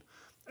nation.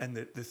 And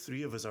the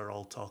 3 of us are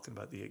all talking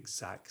about the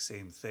exact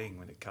same thing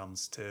when it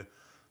comes to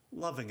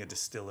loving a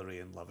distillery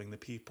and loving the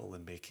people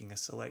and making a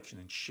selection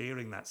and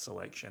sharing that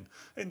selection.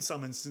 In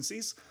some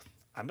instances,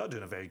 I'm not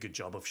doing a very good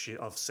job of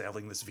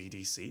selling this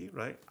VDC,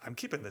 right? I'm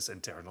keeping this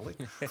internally.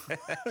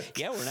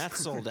 Yeah, we're not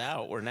sold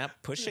out. We're not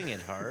pushing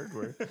it hard.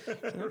 We're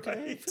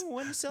okay. Right.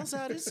 When it sells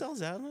out, it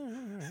sells out.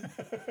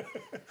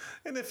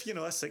 And if, a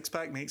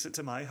 6-pack makes it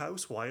to my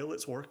house while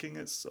it's working,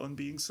 it's on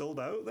being sold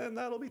out, then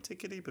that'll be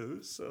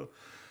tickety-boo. So,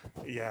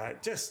 yeah,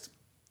 just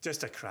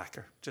a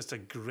cracker. Just a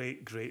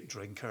great, great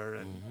drinker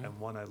and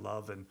one I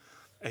love.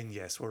 And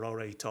yes, we're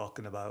already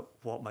talking about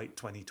what might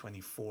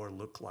 2024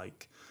 look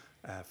like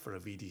for a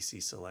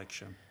VDC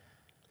selection.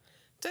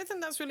 I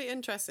think that's really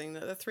interesting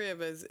that the 3 of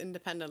us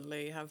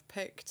independently have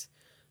picked.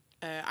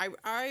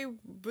 I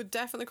would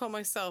definitely call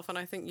myself, and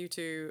I think you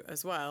two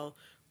as well,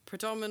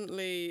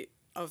 predominantly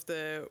of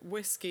the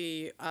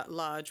whiskey at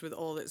large with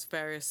all its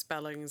various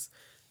spellings,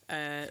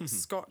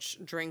 Scotch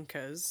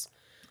drinkers.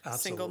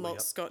 Absolutely, single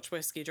malt Scotch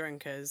whiskey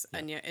drinkers,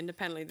 and yet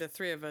independently the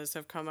 3 of us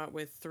have come up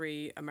with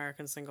 3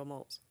 American single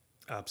malts.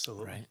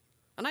 Absolutely. Right.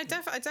 And I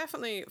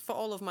definitely, for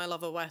all of my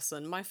love of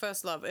Westland, my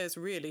first love is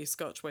really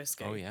Scotch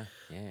whiskey. Oh, yeah.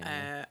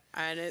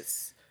 And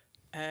it's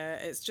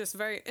just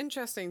very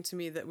interesting to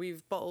me that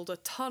we've bottled a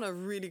ton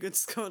of really good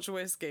Scotch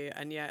whiskey,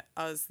 and yet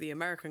us, the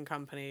American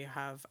company,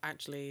 have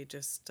actually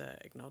just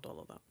ignored all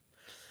of that.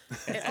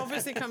 It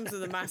obviously comes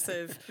with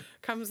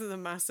a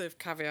massive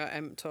caveat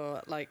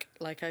emptor.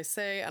 Like I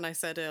say, and I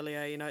said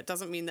earlier, it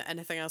doesn't mean that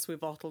anything else we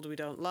bottled we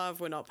don't love,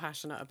 we're not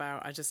passionate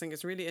about. I just think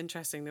it's really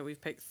interesting that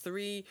we've picked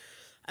 3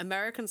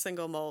 American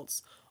single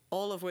malts,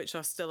 all of which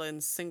are still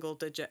in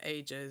single-digit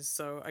ages.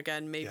 So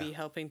again, maybe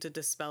helping to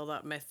dispel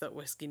that myth that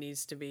whiskey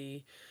needs to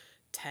be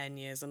 10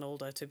 years and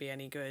older to be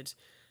any good.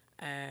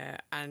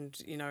 And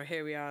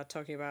here we are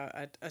talking about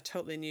a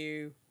totally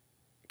new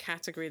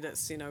category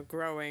that's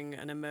growing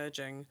and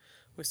emerging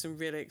with some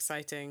really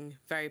exciting,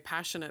 very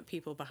passionate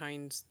people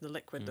behind the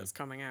liquid that's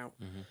coming out.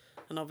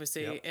 And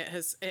obviously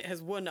it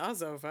has won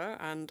us over,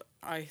 and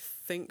I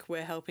think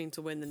we're helping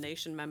to win the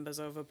nation members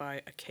over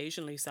by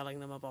occasionally selling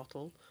them a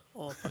bottle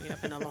or putting it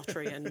up in a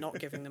lottery and not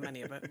giving them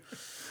any of it.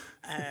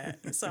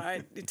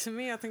 To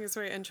me, I think it's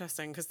very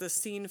interesting because the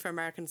scene for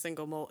American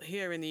single malt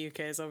here in the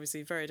UK is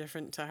obviously very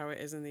different to how it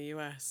is in the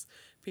US.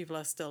 People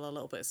are still a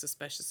little bit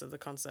suspicious of the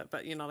concept,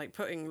 but like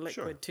putting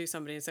liquid to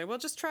somebody and say, well,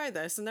 just try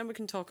this, and then we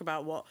can talk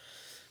about what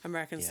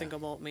American single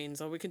malt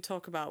means, or we can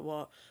talk about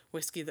what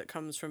whiskey that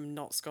comes from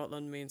not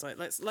Scotland means. Like,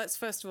 let's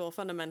first of all,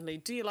 fundamentally,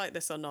 do you like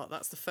this or not?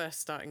 That's the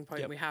first starting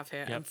point we have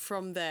here. And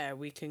from there,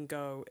 we can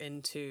go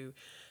into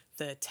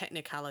the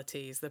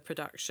technicalities, the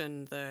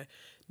production, the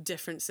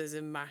differences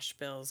in mash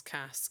bills,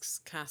 casks,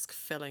 cask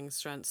filling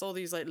strengths, all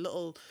these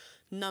little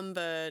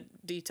number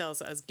details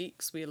that as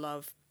geeks we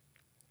love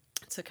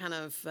to kind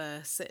of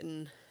sit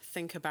and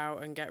think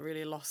about and get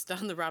really lost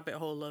down the rabbit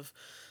hole of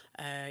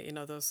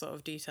those sort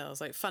of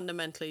details. Like,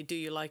 fundamentally, do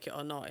you like it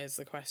or not is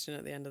the question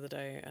at the end of the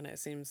day. And it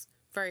seems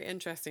very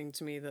interesting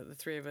to me that the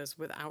 3 of us,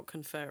 without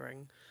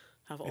conferring,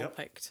 have all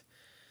picked.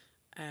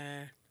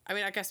 I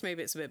mean, I guess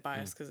maybe it's a bit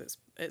biased because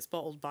it's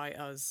bottled by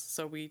us,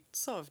 so we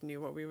sort of knew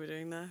what we were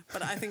doing there.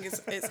 But I think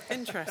it's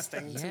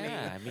interesting to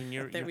me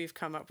that we've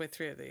come up with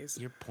 3 of these.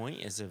 Your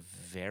point is a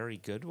very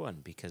good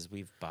one because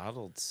we've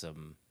bottled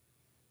some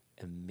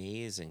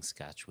amazing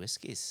Scotch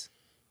whiskies.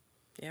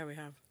 Yeah, we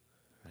have.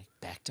 Like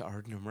back to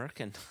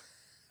Ardnamurchan.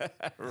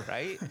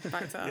 Right?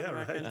 Back to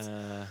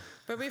Ardnamurchan.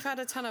 But we've had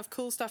a ton of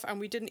cool stuff, and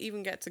we didn't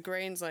even get to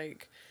grains.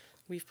 Like,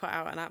 we've put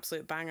out an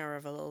absolute banger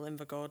of a little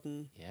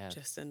Invergordon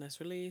just in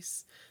this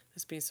release.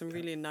 There's been some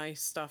really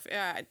nice stuff.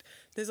 Yeah,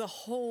 there's a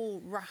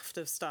whole raft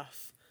of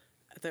stuff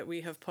that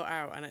we have put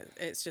out, and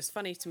it's just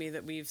funny to me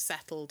that we've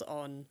settled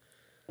on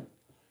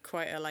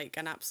quite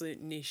an absolute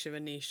niche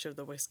of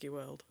the whiskey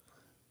world.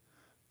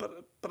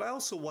 But I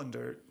also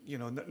wonder,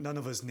 none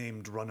of us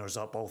named runners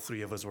up. All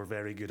 3 of us were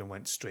very good and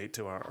went straight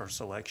to our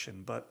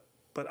selection. But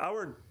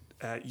our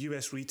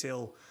US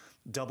retail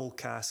double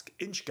cask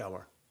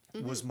Inchgower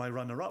was my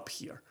runner up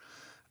here.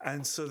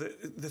 And so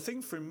the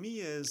thing for me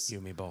is... You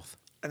and me both.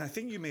 And I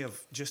think you may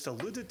have just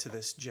alluded to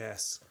this,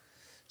 Jess.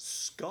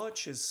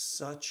 Scotch is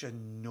such a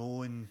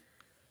known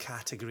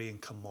category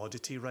and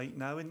commodity right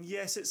now. And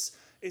yes,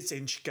 it's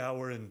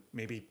Inchgower, and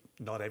maybe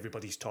not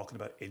everybody's talking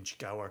about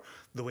Inchgower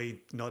the way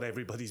not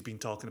everybody's been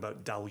talking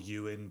about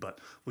Dalyuen, but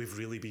we've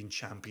really been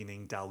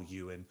championing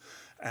Dalyuen.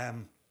 I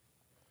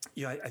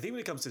think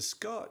when it comes to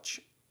Scotch,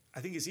 I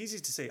think it's easy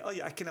to say, oh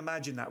yeah, I can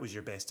imagine that was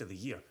your best of the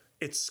year.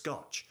 It's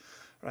Scotch,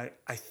 right?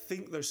 I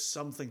think there's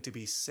something to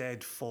be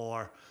said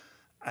for...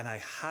 And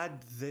I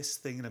had this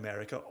thing in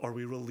America, or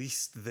we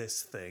released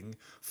this thing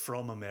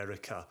from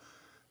America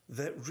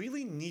that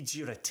really needs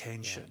your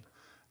attention.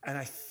 Yeah. And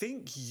I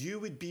think you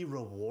would be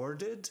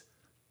rewarded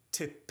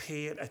to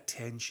pay it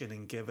attention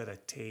and give it a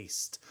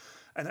taste.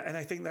 And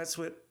I think that's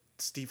what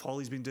Steve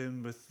Hawley's been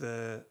doing with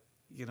the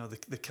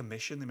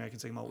commission, the American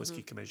Single Malt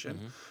Whiskey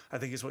Commission. I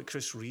think it's what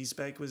Chris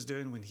Riesbeck was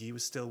doing when he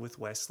was still with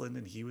Westland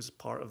and he was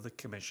part of the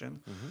commission.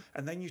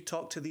 And then you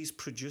talk to these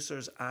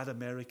producers at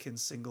American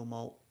Single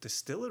Malt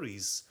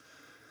distilleries.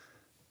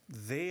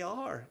 They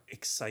are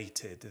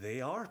excited. They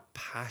are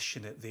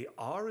passionate. They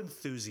are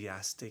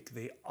enthusiastic.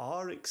 They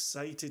are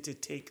excited to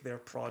take their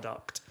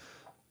product,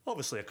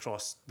 obviously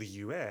across the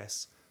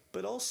US,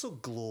 but also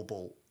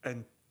global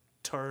and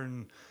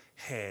turn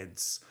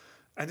heads.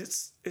 And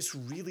it's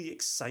really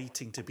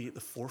exciting to be at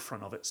the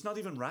forefront of it. It's not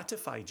even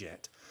ratified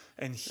yet.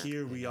 And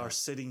here we are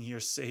sitting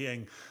here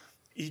saying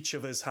each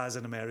of us has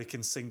an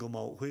American Single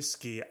Malt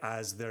Whiskey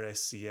as their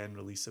SCN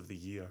release of the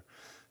year.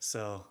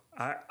 So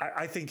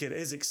I think it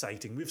is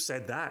exciting. We've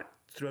said that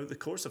throughout the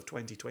course of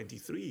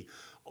 2023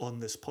 on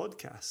this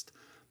podcast,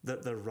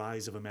 that the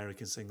rise of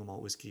American Single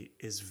Malt Whiskey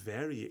is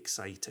very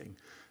exciting.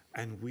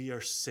 And we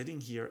are sitting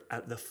here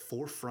at the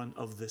forefront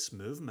of this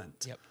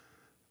movement. Yep.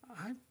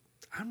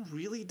 I'm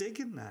really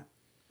digging that.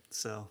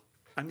 So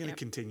I'm going to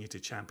continue to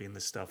champion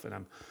this stuff, and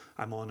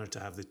I'm honored to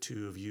have the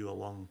 2 of you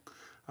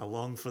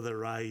along for the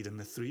ride, and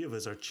the 3 of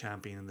us are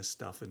championing this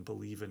stuff and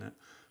believe in it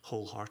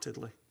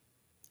wholeheartedly.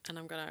 And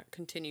I'm going to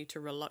continue to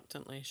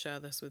reluctantly share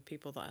this with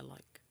people that I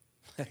like.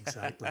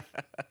 Exactly.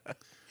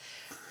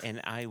 And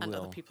I will. And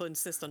other people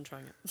insist on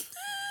trying it.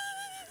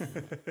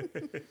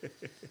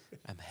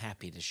 I'm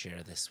happy to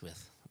share this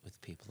with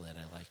people that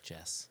I like,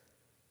 Jess.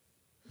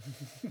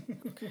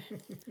 Okay.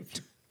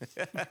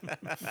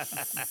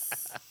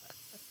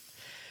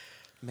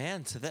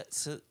 Man, so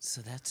that's it.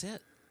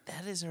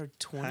 That is our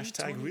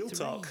 2023 Real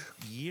Talk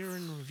year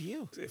in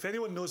review. If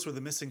anyone knows where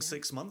the missing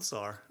 6 months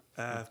are,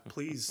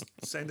 please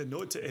send a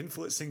note to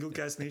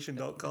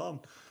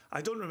info@singlecastnation.com.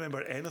 I don't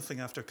remember anything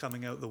after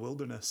coming out the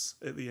wilderness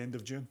at the end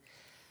of June.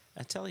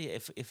 I tell you,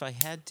 if I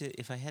had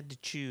to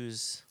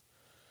choose,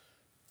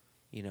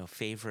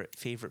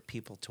 favorite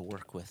people to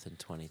work with in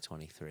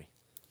 2023,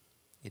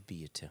 it'd be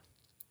you 2.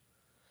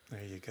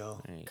 There you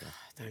go.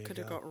 That could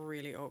have got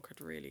really awkward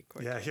really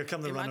quick. Yeah, here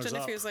come the runners up.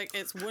 Imagine if it was like,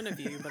 it's one of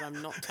you, but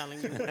I'm not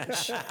telling you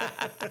which.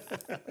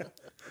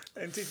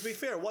 And to be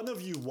fair, one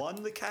of you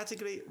won the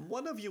category.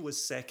 One of you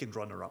was second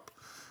runner-up.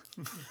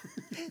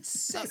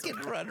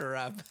 Second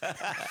runner-up.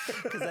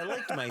 Because I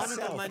liked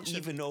myself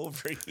even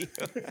over you.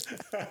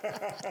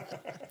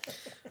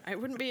 It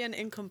wouldn't be an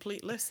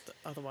incomplete list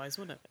otherwise,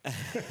 would it?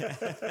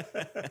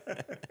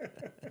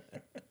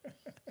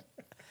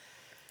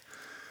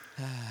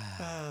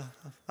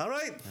 All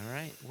right.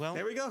 Well,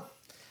 there we go.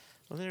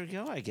 Well, there we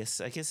go. I guess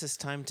it's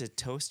time to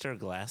toast our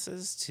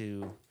glasses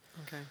to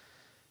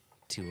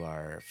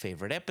our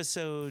favorite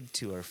episode,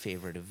 to our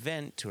favorite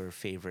event, to our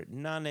favorite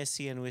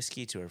non-SCN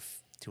whiskey, to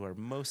our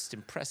most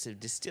impressive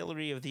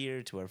distillery of the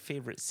year, to our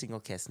favorite Single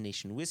Cask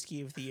Nation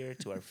whiskey of the year,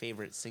 to our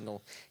favorite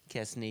Single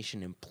Cask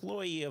Nation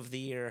employee of the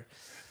year.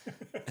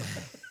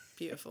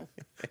 Beautiful.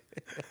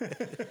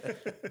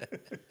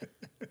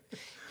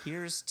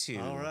 Here's to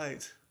all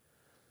right.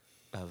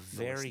 A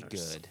very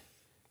good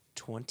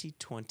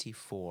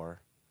 2024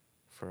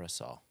 for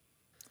us all.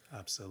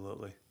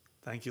 Absolutely.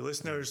 Thank you,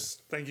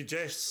 listeners. Thank you,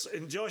 Jess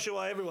and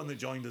Joshua, everyone that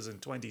joined us in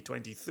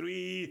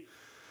 2023.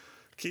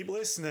 Keep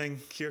listening.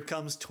 Here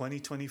comes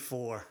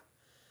 2024.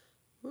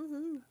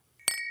 Woohoo.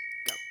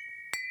 Go.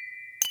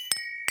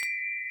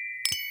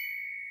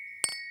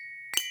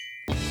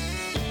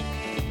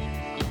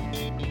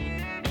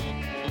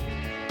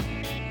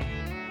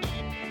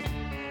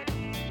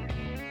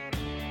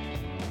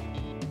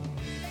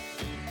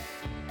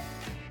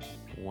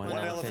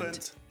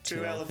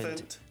 2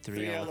 elephant,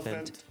 3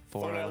 elephant,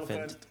 4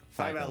 elephant,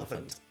 5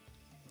 elephant.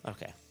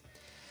 Okay.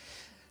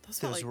 Those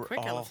felt Those like were quick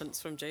all-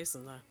 elephants from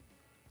Jason there.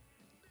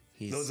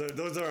 Those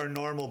are our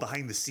normal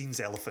behind the scenes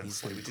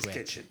elephants where we just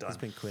get shit done. He's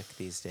been quick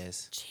these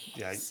days.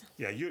 Yeah.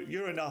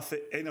 You're enough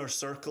inner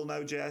circle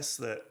now, Jess,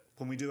 that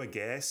when we do a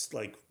guest,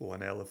 like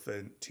 1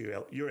 elephant,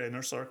 2 you're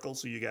inner circle,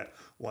 so you get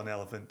 1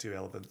 elephant, 2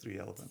 elephant, 3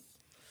 elephant.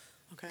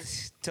 Okay.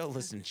 Don't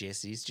listen to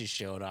Jess. He's just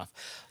showing off.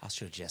 I'll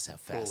show Jess how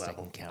fast I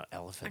can count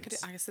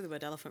elephants. I can say the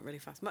word elephant really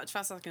fast. Much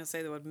faster than I can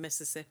say the word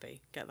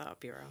Mississippi. Get that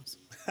up your ass.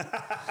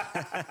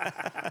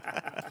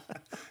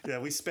 Yeah,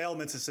 we spell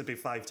Mississippi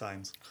 5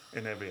 times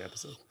in every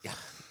episode. Yeah.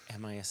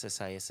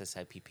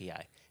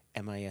 MISSISSIPPI.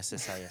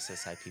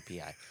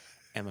 MISSISSIPPI.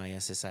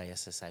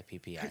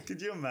 MISSISSIPPI.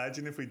 Could you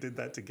imagine if we did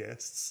that to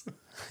guests?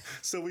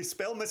 So we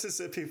spell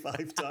Mississippi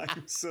 5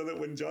 times so that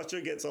when Joshua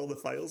gets all the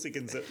files, he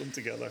can zip them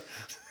together.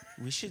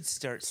 We should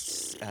start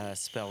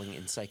spelling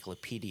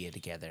encyclopedia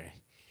together.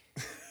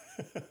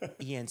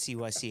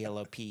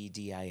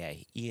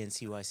 ENCYCLOPEDIA.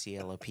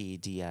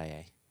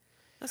 ENCYCLOPEDIA.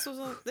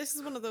 This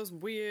is one of those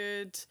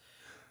weird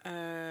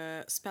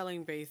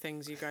spelling bee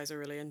things you guys are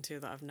really into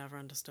that I've never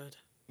understood.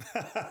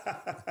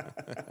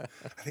 I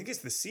think it's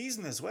the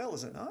season as well,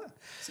 is it not?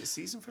 Is it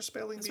season for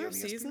spelling Is bee there on a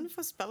ESPN? season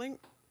for spelling?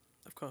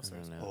 Of course there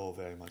is. Oh,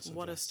 very much so.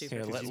 What a yes. stupid...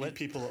 Here, Because you need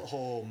people at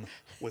home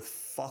with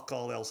fuck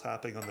all else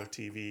happening on their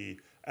TV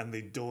and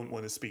they don't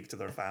want to speak to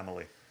their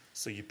family.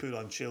 So you put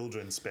on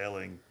children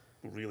spelling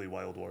really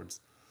wild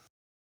words.